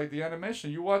 dude, like, the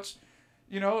animation, you watch...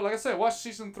 like I said, watch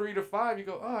season 3 to 5. You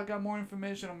go, oh, I got more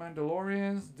information on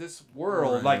Mandalorians, this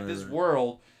world,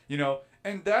 world,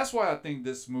 And that's why I think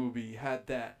this movie had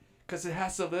that. Because it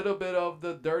has a little bit of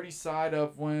the dirty side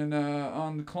of when,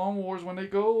 on the Clone Wars, when they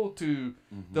go to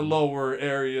the lower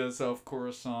areas of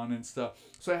Coruscant and stuff.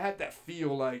 So it had that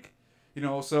feel like,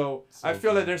 so I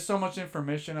feel like there's so much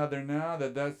information out there now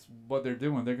that's what they're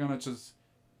doing. They're going to just,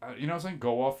 what I'm saying,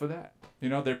 go off of that.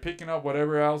 They're picking up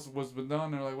whatever else was been done.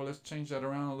 They're like, well, let's change that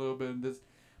around a little bit. But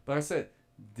like I said,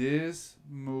 this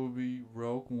movie,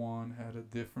 Rogue One, had a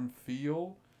different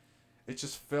feel. It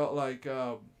just felt like...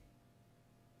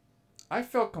 I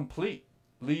felt complete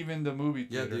leaving the movie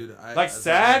theater. Yeah, dude.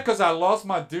 Sad because I lost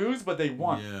my dudes, but they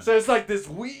won. Yeah. So it's like this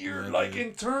weird,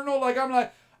 internal... I'm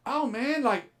like... Oh man,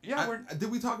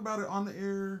 did we talk about it on the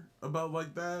air about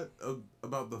like that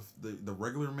about the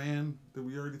regular man? Did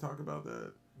we already talk about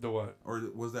that? The what? Or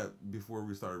was that before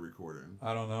we started recording?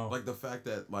 I don't know. Like the fact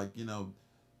that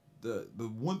the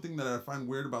one thing that I find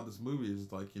weird about this movie is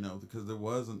because it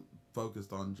wasn't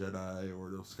focused on Jedi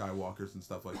or the Skywalkers and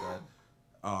stuff like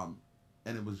that.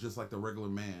 And it was just like the regular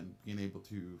man being able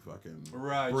to fucking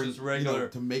just regular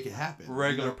to make it happen.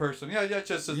 Regular person,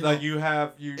 just like you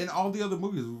have. In all the other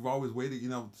movies, we've always waited.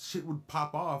 Shit would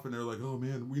pop off, and they're like, "Oh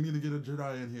man, we need to get a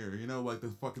Jedi in here." Like the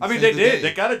fucking. I mean, they did.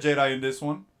 They got a Jedi in this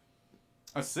one.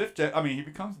 a Sith Jedi. I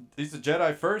mean, he's a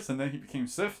Jedi first, and then he became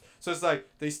Sith. So it's like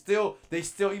they still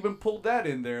even pulled that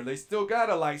in there. They still got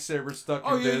a lightsaber stuck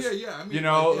in this. Oh yeah. I mean, you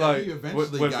know, like he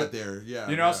eventually got there. Yeah.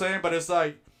 You know what I'm saying? But it's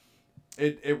like,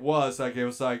 it was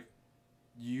like,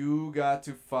 you got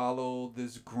to follow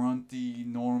this grunty,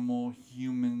 normal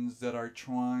humans that are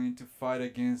trying to fight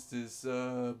against this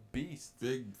beast.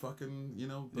 Big fucking,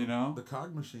 the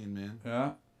cog machine, man.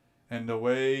 Yeah. And the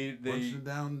way they... Punching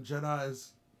down Jedis.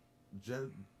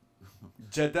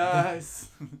 Jedis.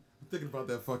 Thinking about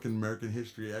that fucking American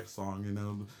History X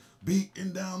song,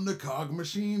 Beating down the cog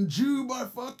machine, Jew by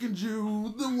fucking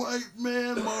Jew, the white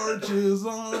man marches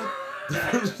on.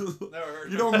 Never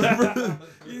heard. You don't remember?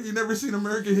 You never seen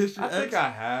American History X? I think I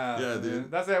have. Yeah,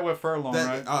 dude. That's that with Furlong,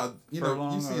 right?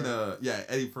 Furlong, you've seen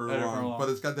Eddie Furlong, but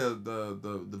it's got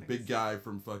the big guy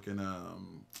from fucking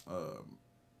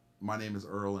My Name Is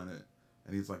Earl in it,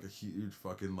 and he's like a huge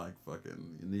fucking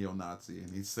neo-Nazi,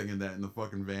 and he's singing that in the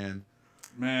fucking van.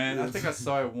 Man, I think I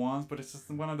saw it once, but it's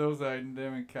just one of those that I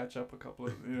didn't catch up a couple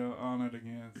of on it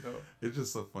again. So it's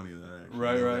just so funny that I actually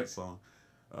know that song.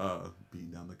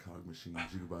 Beating down the cog machine,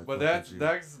 Jew by but that's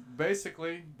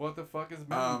basically what the fuck has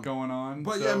been going on.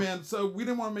 But so. yeah, man. So we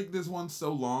didn't want to make this one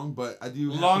so long, but I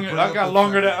do. I got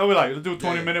longer than I would like. Let's do a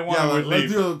 20-minute one. Yeah,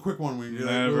 let's do a quick one.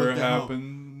 Never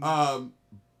happened.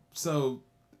 So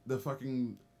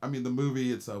the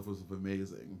movie itself was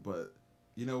amazing, but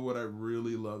you know what I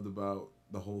really loved about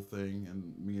the whole thing,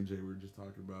 and me and Jay were just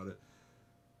talking about it.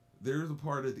 There's a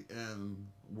part at the end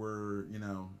where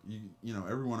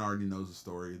everyone already knows the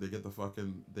story. They get the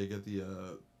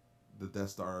Death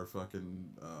Star fucking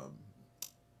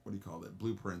what do you call it,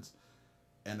 blueprints,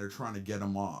 and they're trying to get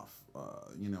them off.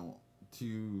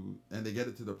 And they get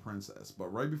it to the princess.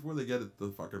 But right before they get it to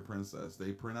the fucking princess,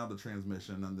 they print out the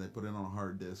transmission and they put it on a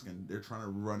hard disk, and they're trying to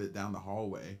run it down the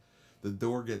hallway. The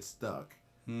door gets stuck,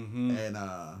 and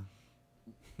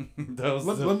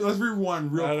let's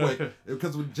rewind real quick,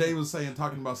 because when Jay was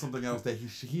talking about something else that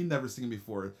he never seen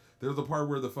before. There was a part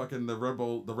where the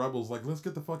rebels like, let's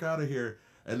get the fuck out of here,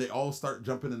 and they all start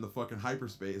jumping in the fucking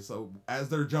hyperspace. So as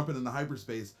they're jumping in the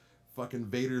hyperspace, fucking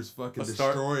Vader's fucking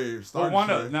destroyer starts.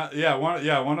 One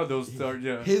of those.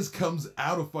 His comes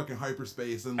out of fucking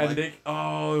hyperspace and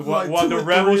while the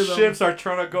rebel ships are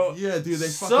trying to go. Yeah, dude, they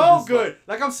so good.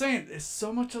 Like I'm saying, there's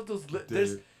so much of those.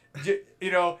 There's.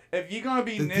 If you're gonna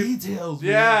be the details,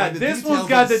 this one's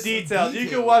got the details. You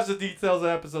can watch the details of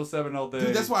episode 7 all day.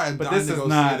 Dude, that's why I'm dying to go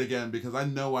see it again, because I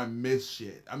know I miss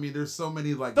shit. I mean, there's so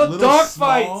many the dog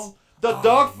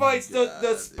fights,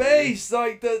 the space,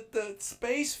 like the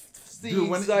space scenes, dude,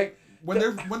 when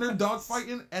they're dog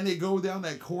fighting and they go down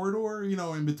that corridor,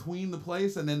 in between the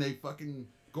place, and then they fucking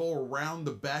go around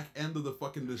the back end of the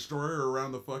fucking destroyer,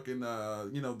 around the fucking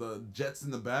the jets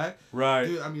in the back. Right.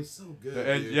 Dude, I mean, it's so good.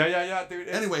 Dude. Yeah, dude.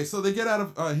 Anyway, so they get out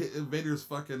of Vader's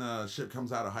fucking ship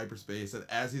comes out of hyperspace, and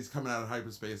as he's coming out of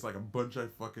hyperspace, like a bunch of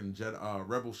fucking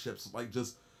rebel ships like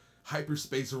just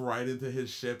hyperspace right into his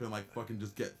ship and like fucking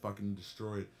just get fucking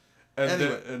destroyed.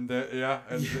 And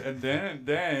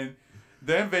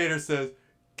then Vader says,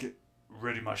 "Get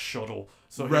ready my shuttle."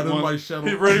 So He ready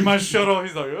my shuttle.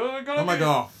 He's like,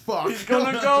 oh fuck. He's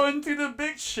gonna go into the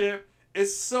big ship.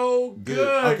 It's so good. Dude,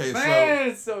 okay, man,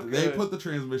 it's so good. They put the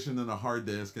transmission in a hard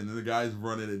disk, and then the guy's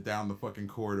running it down the fucking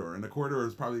corridor. And the corridor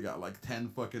has probably got like 10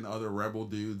 fucking other rebel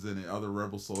dudes in it, other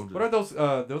rebel soldiers. What are those?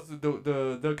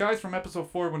 The guys from episode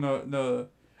 4 when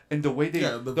and the way they made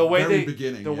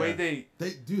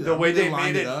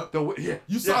it up.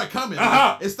 You saw it coming.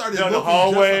 Uh-huh. It started the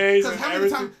hallways. Just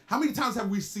how many times have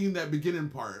we seen that beginning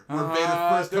part where Vader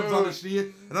first comes on the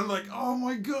ship, and I'm like, oh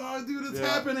my god, dude, it's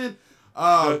happening.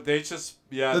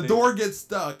 The door gets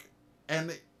stuck,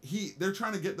 and they're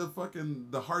trying to get the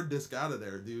hard disk out of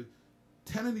there, dude.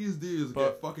 10 of these dudes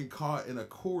get fucking caught in a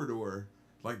corridor.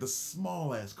 Like the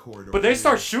small ass corridor. But they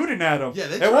start shooting at them. Yeah,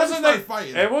 they start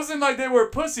fighting. It wasn't like they were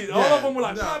pussies. All of them were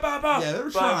like, bah, bah, bah. Yeah, they were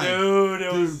trying.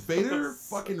 Dude, Vader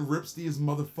fucking rips these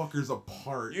motherfuckers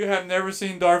apart. You have never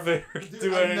seen Darth Vader do anything like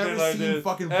this. I've never seen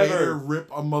fucking Vader rip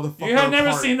a motherfucker apart. You have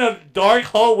never seen a dark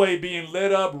hallway being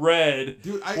lit up red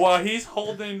while he's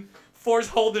holding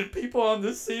people on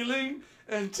the ceiling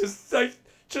and just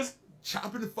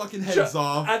chopping the fucking heads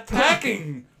off.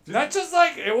 Attacking. Not just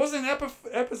like, it wasn't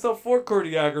episode 4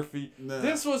 choreography. Nah.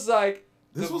 This was like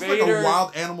like a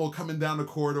wild animal coming down the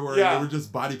corridor, and there were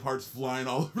just body parts flying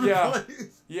all over the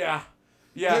place. Yeah.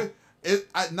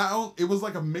 It was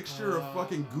like a mixture of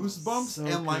fucking goosebumps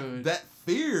and like that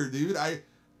fear, dude. It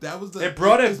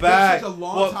brought it back. It's been such a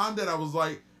long time that I was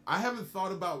like, I haven't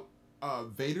thought about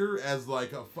Vader as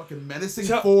like a fucking menacing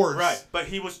force. Right, but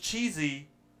he was cheesy.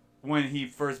 when he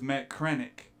first met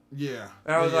Krennic. Yeah.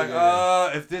 And I was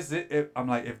if this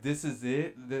is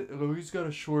it, he's got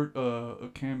a short a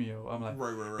cameo. I'm like,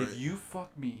 right. If you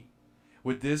fuck me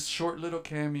with this short little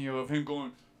cameo of him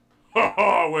going, ha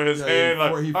ha, with his hand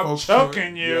like I'm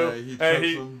choking you,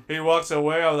 and he walks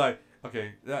away. I was like,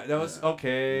 okay, that was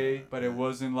okay, but it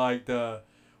wasn't like the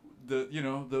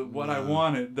what I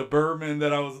wanted, the Birdman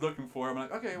that I was looking for. I'm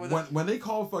like, okay, when they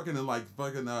call fucking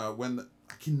when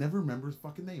I can never remember his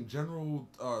fucking name, General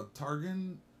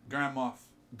Targan. Grand Moff.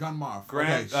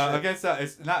 I guess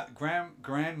it's not Grand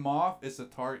Moff. It's a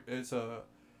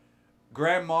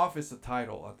Grand Moff is the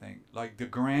title, I think. Like the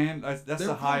Grand. That's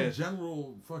the highest.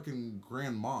 General fucking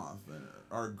Grand Moff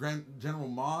or General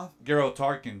Moff. Geralt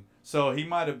Tarkin. So he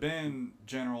might have been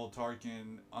General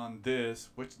Tarkin on this,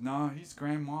 which he's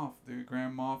Grand Moff, dude.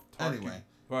 Grand Moff Tarkin. Anyway,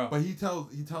 well, but he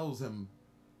tells him,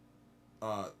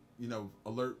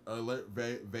 alert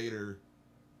Vader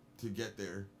to get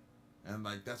there. And,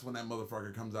 like, that's when that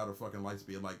motherfucker comes out of fucking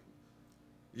Lightspeed. Like,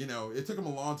 it took him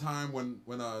a long time when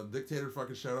Dictator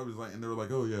fucking showed up. He's like, and they were like,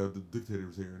 oh, yeah, the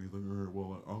Dictator's here. And he's like, all right,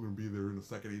 well, I'm going to be there in a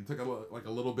second. He took, a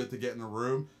little bit to get in the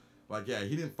room. Like, yeah,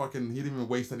 he didn't even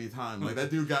waste any time. Like, that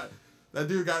dude got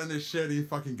in this shit and he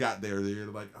fucking got there,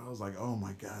 dude. Like, I was like, oh,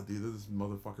 my God, dude, this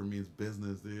motherfucker means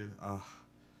business, dude.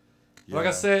 Yeah. Like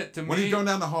I said, to me... When he's going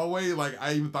down the hallway, like,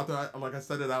 I even thought that... Like, I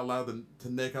said it out loud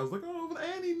to Nick. I was like, oh,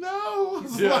 Annie, no!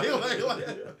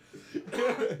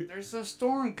 There's a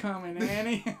storm coming,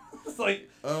 Annie. It's like,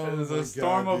 there's a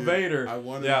storm of Vader. I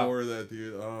wanted more of that,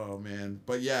 dude. Oh, man.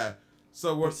 But, yeah.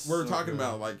 So, we're talking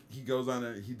about, like, he goes on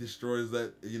and he destroys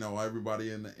that,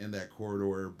 everybody in that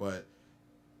corridor. But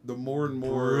the more and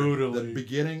more... Brutally. The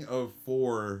beginning of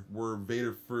 4, where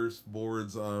Vader first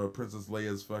boards Princess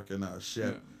Leia's fucking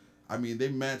ship... Yeah. I mean, they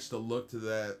matched the look to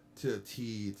a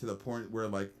T, to the point where,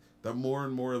 like, the more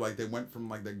and more, like, they went from,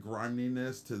 like, the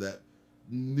griminess to that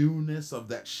newness of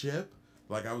that ship.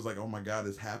 Like, I was like, oh my God,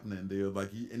 it's happening, dude.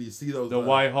 Like, and you see those... The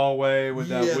white hallway with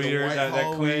that weird,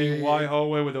 that clean white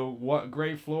hallway with the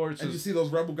gray floors. And you see those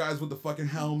rebel guys with the fucking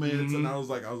helmets, and I was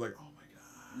like, oh my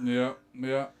God.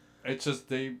 Yeah. It's just,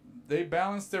 they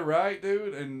balanced it right,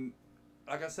 dude. And,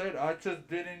 like I said, I just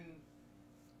didn't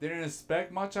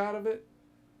expect much out of it.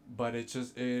 But it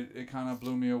just it kind of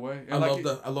blew me away. And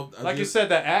I love like you said,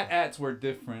 the AT-ATs were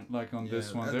different. Like on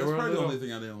this one, that's probably the only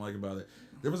thing I didn't like about it.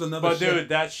 There was another. But dude,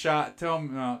 that shot. Tell me,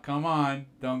 come on,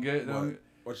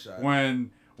 what shot?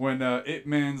 When Ip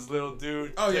Man's little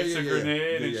dude takes a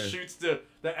grenade and shoots the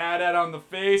AT-AT on the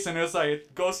face, and it's like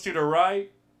it goes to the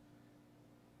right,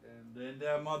 and then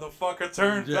that motherfucker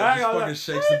turns back. Just fucking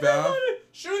shakes the valve.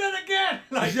 Shoot it again!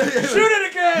 Shoot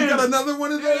it again! You got another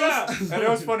one of those? Yeah. And it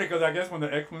was funny because I guess when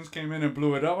the X-Wings came in and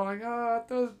blew it up, I'm like, I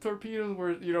thought torpedoes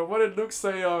were, what did Luke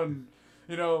say on,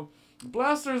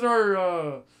 blasters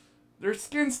are,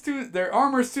 their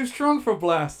armor's too strong for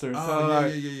blasters. Oh,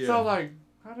 yeah. So I'm like,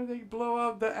 how did they blow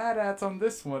up the AT-ATs on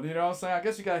this one? You know what I'm saying? I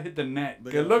guess you gotta hit the neck.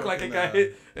 It looked like it got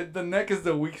hit. The neck is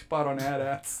the weak spot on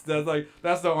AT-ATs.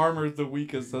 That's the armor is the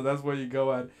weakest, so that's where you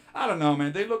go at. I don't know,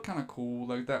 man. They look kind of cool,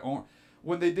 like that arm.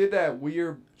 When they did that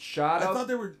weird shot I thought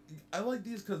they were... I like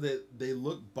these because they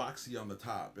look boxy on the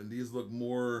top, and these look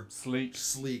more... Sleek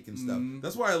and stuff. Mm-hmm.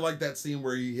 That's why I like that scene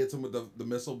where he hits him with the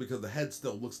missile, because the head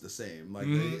still looks the same. Like,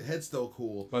 the head's still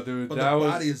cool. But dude, the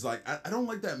body is like... I don't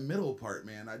like that middle part,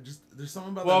 man. There's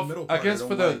something about that middle part. I guess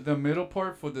for the middle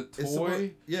part, for the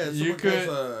toy... you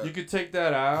could take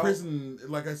that out. Prison...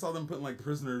 Like, I saw them putting, like,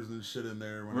 prisoners and shit in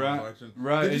there when I was watching.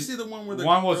 Right. Did you see the one where the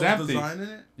one was empty. Design in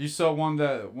it? You saw one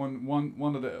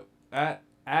of the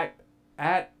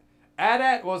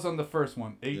AT-AT was on the first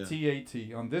one. AT-AT.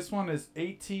 On this one is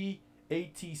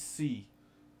AT-ATC.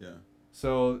 Yeah.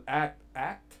 So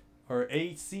ACT or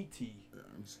ACT. Yeah,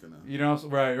 I'm just gonna.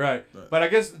 Right. But I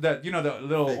guess that the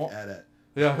little. Fake AT-AT.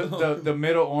 Yeah, the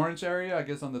middle orange area. I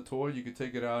guess on the toy you could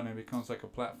take it out and it becomes like a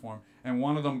platform. And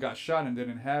one of them got shot and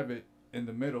didn't have it in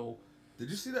the middle. Did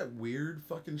you see that weird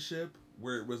fucking ship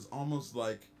where it was almost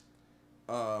like,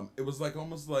 it was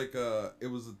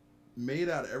made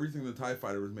out of everything the TIE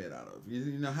fighter was made out of.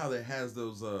 You know how it has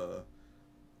those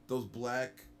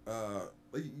black,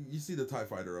 you see the TIE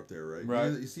fighter up there, right?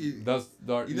 Right. You see, that's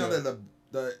dark. You know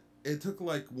that it took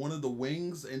like one of the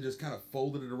wings and just kind of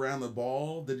folded it around the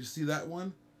ball. Did you see that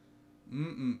one?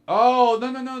 Oh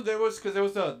no!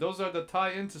 Those are the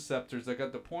TIE interceptors. They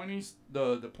got the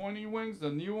pointy wings,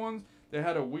 the new ones. They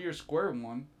had a weird square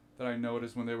one that I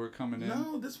noticed when they were coming in.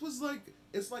 No, this was like,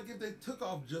 it's like if they took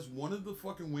off just one of the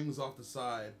fucking wings off the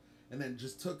side and then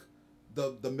just took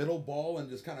the middle ball and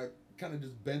just kind of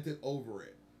just bent it over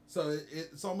it. So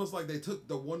it's almost like they took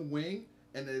the one wing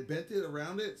and they bent it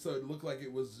around it so it looked like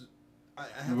it was. I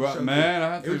have Right, to show man, you.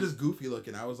 I have It to. was just goofy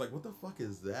looking. I was like, what the fuck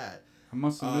is that? I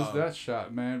must have missed that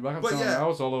shot, man. But But yeah, I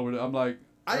was all over it. I'm like,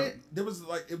 there was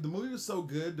like, if the movie was so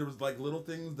good, there was like little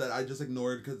things that I just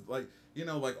ignored because like, you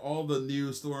know, like all the new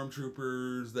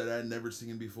stormtroopers that I'd never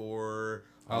seen before.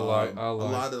 I like a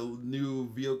lot of new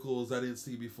vehicles I didn't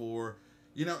see before.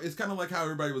 You know, it's kind of like how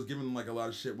everybody was giving like a lot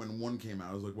of shit when 1 came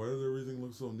out. I was like, why does everything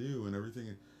look so new and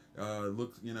everything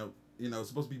looks, it's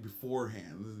supposed to be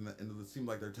beforehand, and it seemed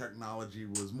like their technology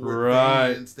was more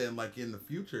advanced than like in the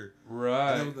future.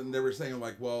 Right. And they were saying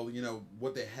like, well,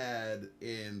 what they had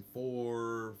in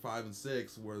 4, 5, and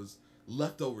 6 was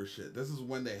leftover shit. This is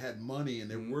when they had money and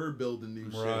they were building new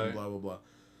shit and blah blah blah.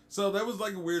 So that was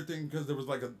like a weird thing because there was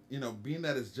like being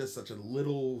that it's just such a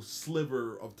little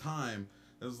sliver of time.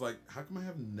 It was like, how come I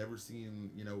have never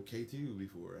seen, K2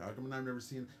 before? How come I've never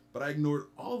seen... But I ignored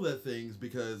all the things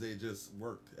because it just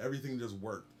worked. Everything just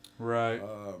worked. Right.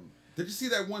 Did you see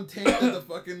that one tank that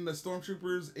the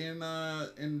stormtroopers in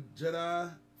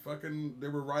Jedi... they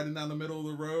were riding down the middle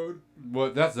of the road?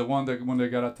 Well, that's the one that when they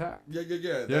got attacked. Yeah.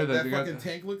 That fucking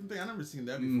tank-looking thing. I never seen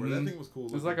that before. That thing was cool.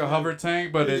 It was like a hover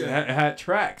tank, but it had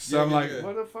tracks. So I'm like,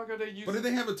 what the fuck are they using? But it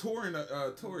didn't have a turret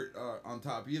on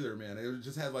top either, man. It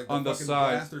just had like the on fucking the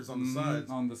sides. blasters on the sides.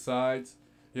 On the sides.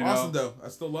 Awesome though. I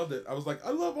still loved it. I was like, I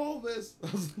love all this.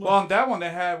 Well, on that one they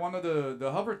had one of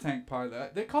the hover tank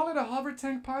pilot. They call it a hover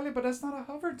tank pilot, but that's not a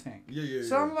hover tank. Yeah.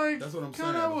 So I'm like, that's what I'm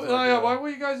saying. Why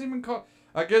would you guys even call?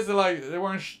 I guess they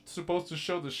weren't supposed to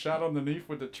show the shot underneath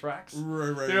with the tracks.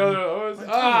 Right.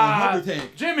 Hover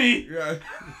tank. Jimmy. Yeah.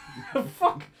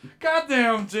 Fuck.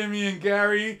 Goddamn, Jimmy and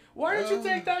Gary. Why didn't you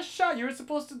take that shot? You were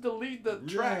supposed to delete the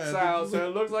tracks out so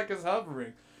it looks like it's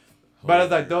hovering. But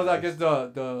it's like those. I guess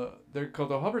they're called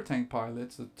the hover tank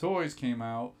pilots. The toys came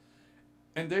out,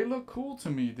 and they look cool to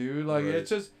me, dude. Like it's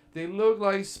just they look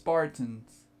like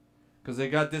Spartans. Cause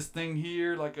they got this thing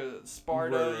here, like a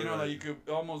Sparta, like you could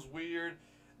almost weird.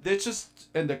 They just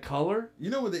and the color.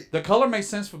 The color makes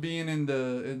sense for being in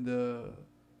the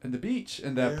beach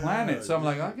and that planet. So I'm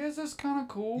like, I guess that's kind of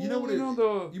cool.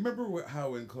 You remember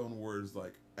how in Clone Wars,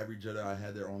 like every Jedi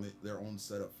had their own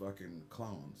set of fucking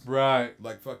clones. Right.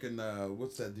 Like fucking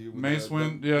what's that dude? Mace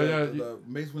Windu. The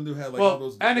Mace Windu had like all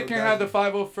those. Anakin had the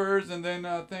 501st, and then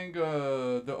I think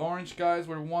the orange guys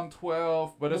were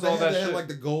 112. But it's all that shit. They had like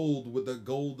the gold with the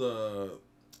gold. The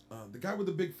guy with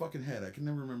the big fucking head. I can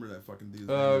never remember that fucking dude's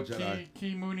name. Jedi.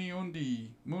 Ki Mooney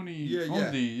Undi.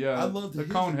 I loved the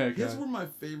cone head guy. His were my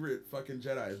favorite fucking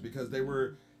Jedis because they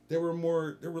were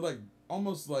like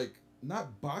almost like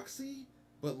not boxy,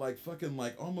 but like fucking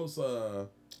like almost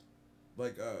what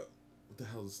the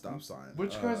hell is a stop sign?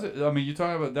 Which guy's it? I mean, you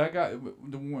talking about that guy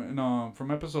the one from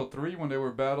episode 3 when they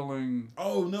were battling?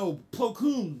 Oh no, Plo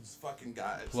Koon's fucking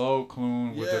guys. Plo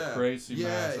Koon with the crazy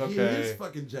mask. Okay. His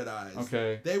fucking Jedis.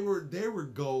 Okay. They were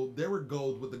gold. They were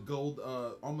gold with the gold,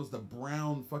 almost a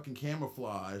brown fucking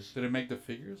camouflage. Did they make the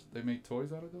figures? They make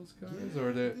toys out of those guys,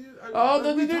 or they? Dude,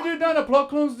 The Plo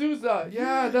Koon's do that.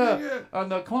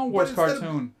 The Clone Wars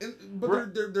cartoon.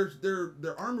 But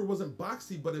their armor wasn't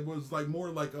boxy, but it was like more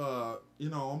like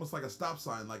almost like a stop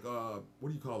sign, like what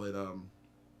do you call it?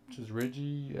 Just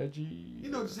ridgy, edgy.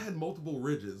 Just had multiple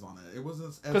ridges on it. It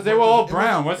wasn't because they were all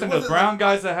brown. Wasn't the brown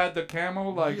guys that had the camo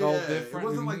all different? It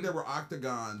wasn't like they were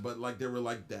octagon, but like they were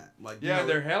like that. Like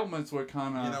their helmets were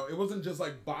kind of. It wasn't just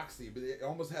like boxy, but it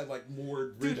almost had like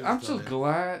more ridges. Dude, I'm just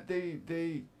glad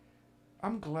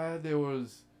I'm glad there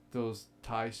was those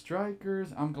TIE Strikers.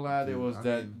 I'm glad there was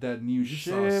that new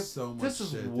ship. So much this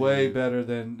is shit, way dude. better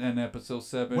than episode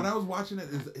 7. When I was watching it,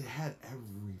 it had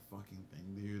every fucking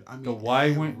thing, dude. I mean, the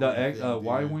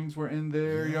Y-wings were in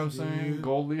there. You know what I'm saying?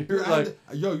 Gold leader.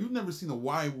 You've never seen a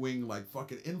Y-wing like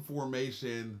fucking in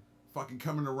formation, fucking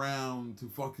coming around to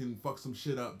fucking fuck some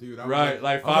shit up, dude.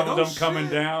 Like 5 of them coming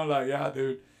down. Like, yeah,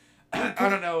 dude. I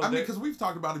don't know. I mean, because we've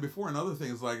talked about it before and other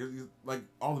things, like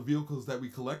all the vehicles that we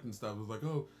collect and stuff. It was like,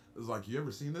 it's like, you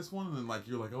ever seen this one? And then like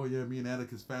you're like, oh yeah, me and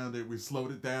Atticus found it. We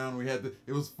slowed it down.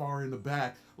 It was far in the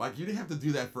back. Like you didn't have to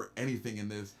do that for anything in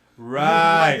this.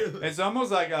 Right. It's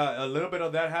almost like a little bit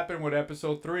of that happened with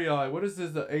episode 3. Like, what is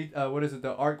this?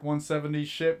 The Arc 170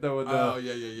 ship that was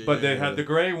But they had the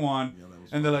gray one. Yeah,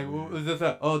 and they're like, what was this?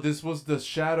 This was the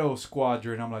Shadow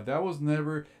Squadron. I'm like, that was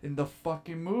never in the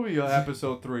fucking movie of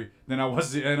episode 3. Then I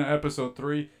watched the end of episode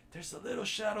 3. There's a little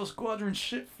Shadow Squadron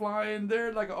shit flying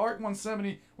there, like an Arc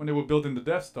 170 when they were building the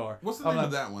Death Star. What's the name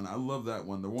of that one? I love that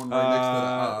one. The one right next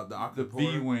to the Octoporter. The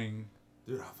V-Wing.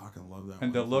 Dude, I fucking love that one.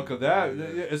 And the look of that,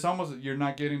 it's almost, you're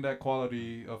not getting that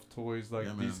quality of toys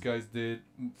like these guys did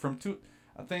from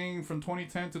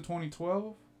 2010 to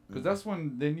 2012. Because that's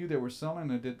when they knew they were selling.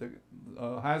 They did the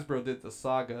Hasbro did the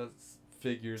Saga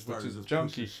figures, which is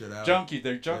junky.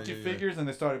 They're junky figures, and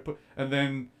they started and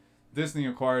then Disney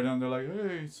acquired them. They're like,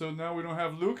 hey, so now we don't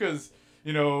have Lucas,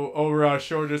 over our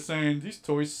shoulder saying these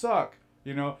toys suck.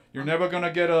 You're never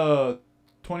gonna get a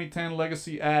 2010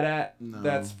 Legacy AT-AT. No.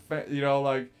 That's like if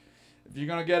you're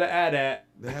gonna get an AT-AT.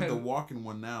 They have the walking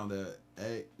one now. The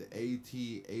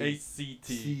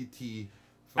ACT.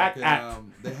 Fucking,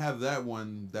 they have that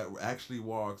one that actually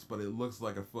walks, but it looks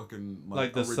like a fucking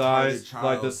like the size, child.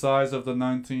 Like the size of the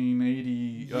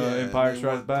 1980 Empire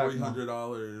Strikes Back.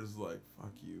 $300, like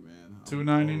fuck you, man.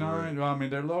 $299. Well, I mean,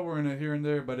 they're lowering it here and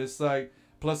there, but it's like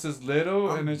plus it's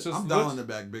little and it's just. I'm dialing it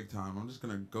back big time. I'm just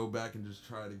gonna go back and just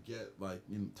try to get like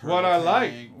what I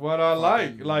like,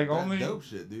 like only dope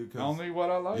shit, dude. Only what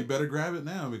I like. You better grab it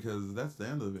now because that's the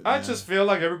end of it. I just feel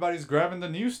like everybody's grabbing the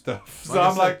new stuff, so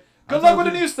I'm like. Good luck with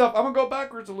the new stuff. I'm going to go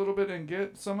backwards a little bit and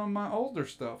get some of my older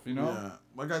stuff, Yeah.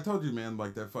 Like I told you, man,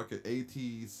 like that fucking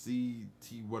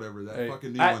ATCT whatever, that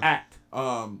fucking new one.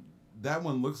 That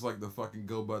one looks like the fucking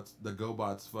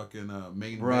GoBots fucking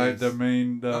main right, base. The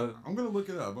main... I'm going to look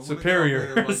it up.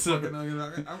 Superior. I'm going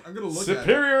to look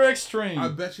Superior at it. Extreme. I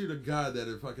bet you to God that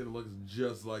it fucking looks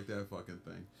just like that fucking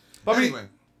thing. But anyway,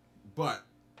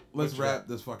 let's wrap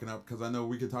this fucking up because I know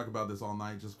we could talk about this all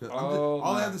night. Just because all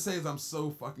I have to say is I'm so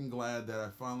fucking glad that I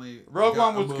finally Rogue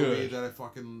got One was a movie good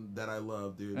that I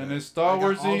love, dude. And it's Star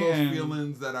Warsy all those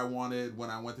feelings that I wanted when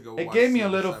I went to go. It watch gave me a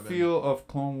little feel of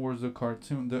Clone Wars, the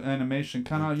cartoon, the animation,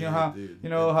 kind of how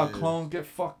clones get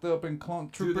fucked up and clone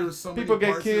troopers, people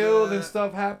get killed and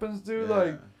stuff happens, dude. Yeah.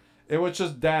 Like it was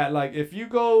just that. Like if you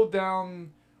go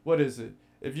down, what is it?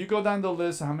 If you go down the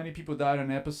list of how many people died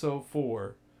in Episode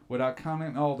 4 without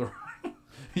counting Alderaan.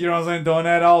 You know what I'm saying? Don't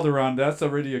add Alderaan. That's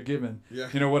already a given.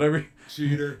 Yeah. Whatever.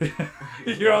 Cheater.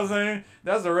 You know what I'm saying?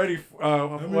 That's already.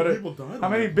 How many people died? How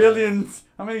many billions?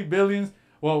 How many billions?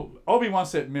 Well, Obi-Wan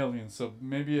said millions, so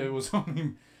maybe it was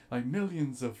only like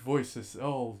millions of voices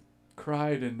all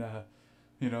cried and,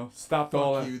 stopped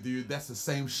all that. Fuck you, dude. That's the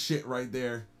same shit right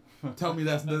there. Tell me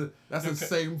that's the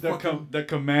same fucking the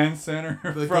command center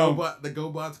the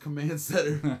GoBots command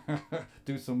center.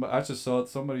 Dude, I just saw it.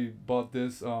 Somebody bought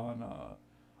this on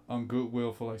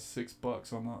Goodwill for like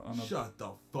 $6 on a. Shut the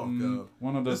fuck up.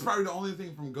 One of That's probably the only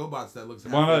thing from GoBots that looks.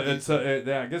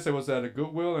 I guess it was at a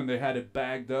Goodwill and they had it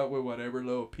bagged up with whatever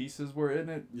little pieces were in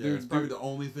it. Yeah, it's probably the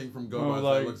only thing from GoBots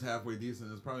that looks halfway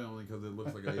decent. It's probably only because it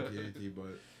looks like an AT-AT,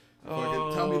 but.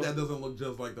 Tell me that doesn't look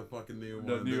just like the fucking new one.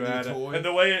 The new toy. And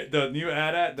the way the new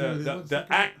AT-AT,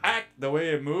 the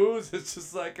way it moves, it's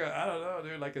just like I don't know,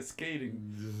 dude, like a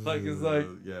skating. Like it's like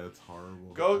it's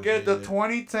horrible. Go get the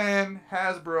 2010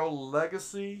 Hasbro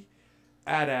Legacy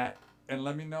AT-AT and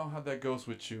let me know how that goes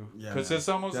with you. Because it's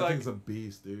almost that like thing's a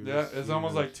beast, dude. Yeah, it's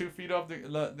almost like 2 feet off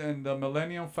the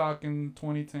Millennium Falcon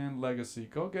 2010 Legacy.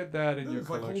 Go get that in your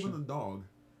collection. It's like holding a dog.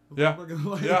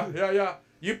 Yeah.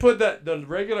 You put the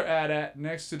regular AT-AT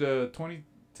next to the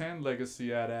 2010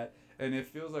 Legacy AT-AT, and it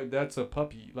feels like that's a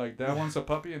puppy. Like that one's a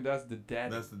puppy, and that's the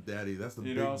daddy. That's the daddy. That's the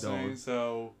big dog. You know what I'm saying?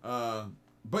 So.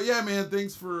 But yeah, man.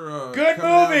 Thanks for good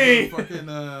movie.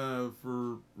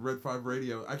 For Red 5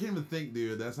 Radio. I can't even think,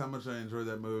 dude. That's how much I enjoyed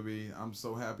that movie. I'm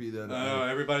so happy that. I know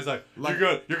everybody's like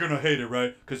you're gonna hate it,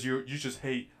 right? Because you just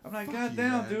hate. I'm like,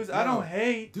 goddamn, dudes. I don't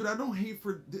hate. Dude, I don't hate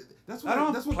for. That's what. I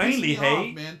don't that's what plainly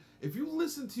hate, off, man. If you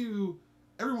listen to.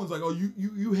 Everyone's like, oh,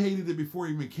 you hated it before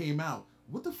it even came out.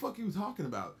 What the fuck are you talking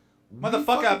about?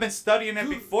 Motherfucker, I've been studying it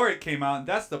before it came out, and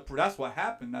that's what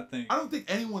happened, I think. I don't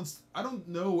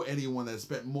know anyone that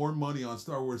spent more money on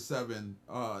Star Wars 7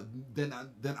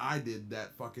 than I did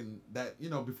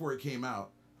before it came out.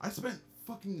 I spent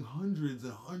fucking hundreds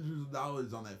and hundreds of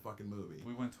dollars on that fucking movie.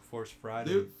 We went to Force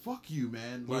Friday. Dude, fuck you,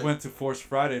 man. We went to Force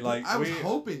Friday. Like I was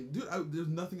hoping, dude. There's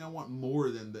nothing I want more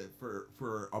than that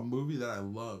for a movie that I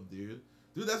love, dude.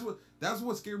 Dude, that's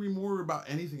what scared me more about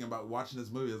anything about watching this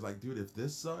movie. It's like, dude, if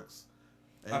this sucks,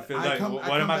 I feel like,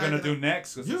 what am I gonna do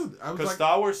next? Because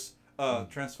Star Wars,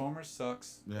 Transformers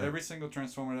sucks. Yeah. Every single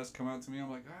Transformer that's come out to me,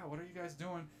 I'm like, what are you guys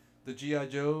doing? The G.I.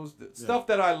 Joes, stuff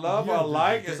that I love, I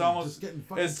like, is almost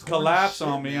it's collapsed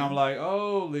on me. Man. I'm like,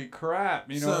 holy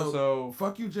crap, So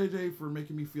fuck you, JJ, for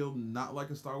making me feel not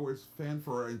like a Star Wars fan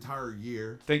for an entire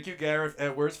year. Thank you, Gareth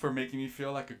Edwards, for making me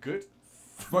feel like a good.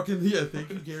 Thank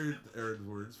you, Gareth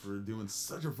Edwards, for doing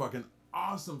such a fucking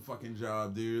awesome fucking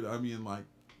job, dude. I mean, like,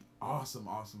 awesome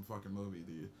fucking movie,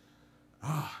 dude.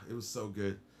 It was so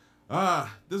good.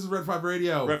 This is Red 5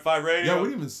 Radio. Red 5 Radio. Yeah, we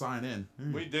didn't even sign in.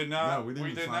 We did not. No, we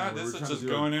did not. This is just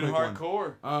going in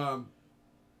hardcore.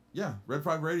 Yeah, Red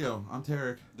 5 Radio. I'm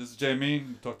Tarik. This is Jamie.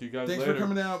 Talk to you guys later. Thanks for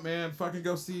coming out, man. Fucking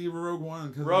go see Rogue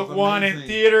One. Rogue One in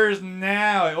theaters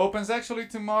now. It opens actually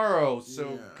tomorrow.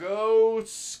 So go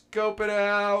scope it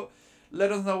out.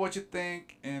 Let us know what you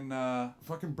think. And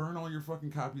fucking burn all your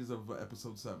fucking copies of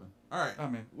episode 7. All right. I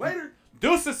mean, later.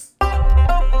 Deuces.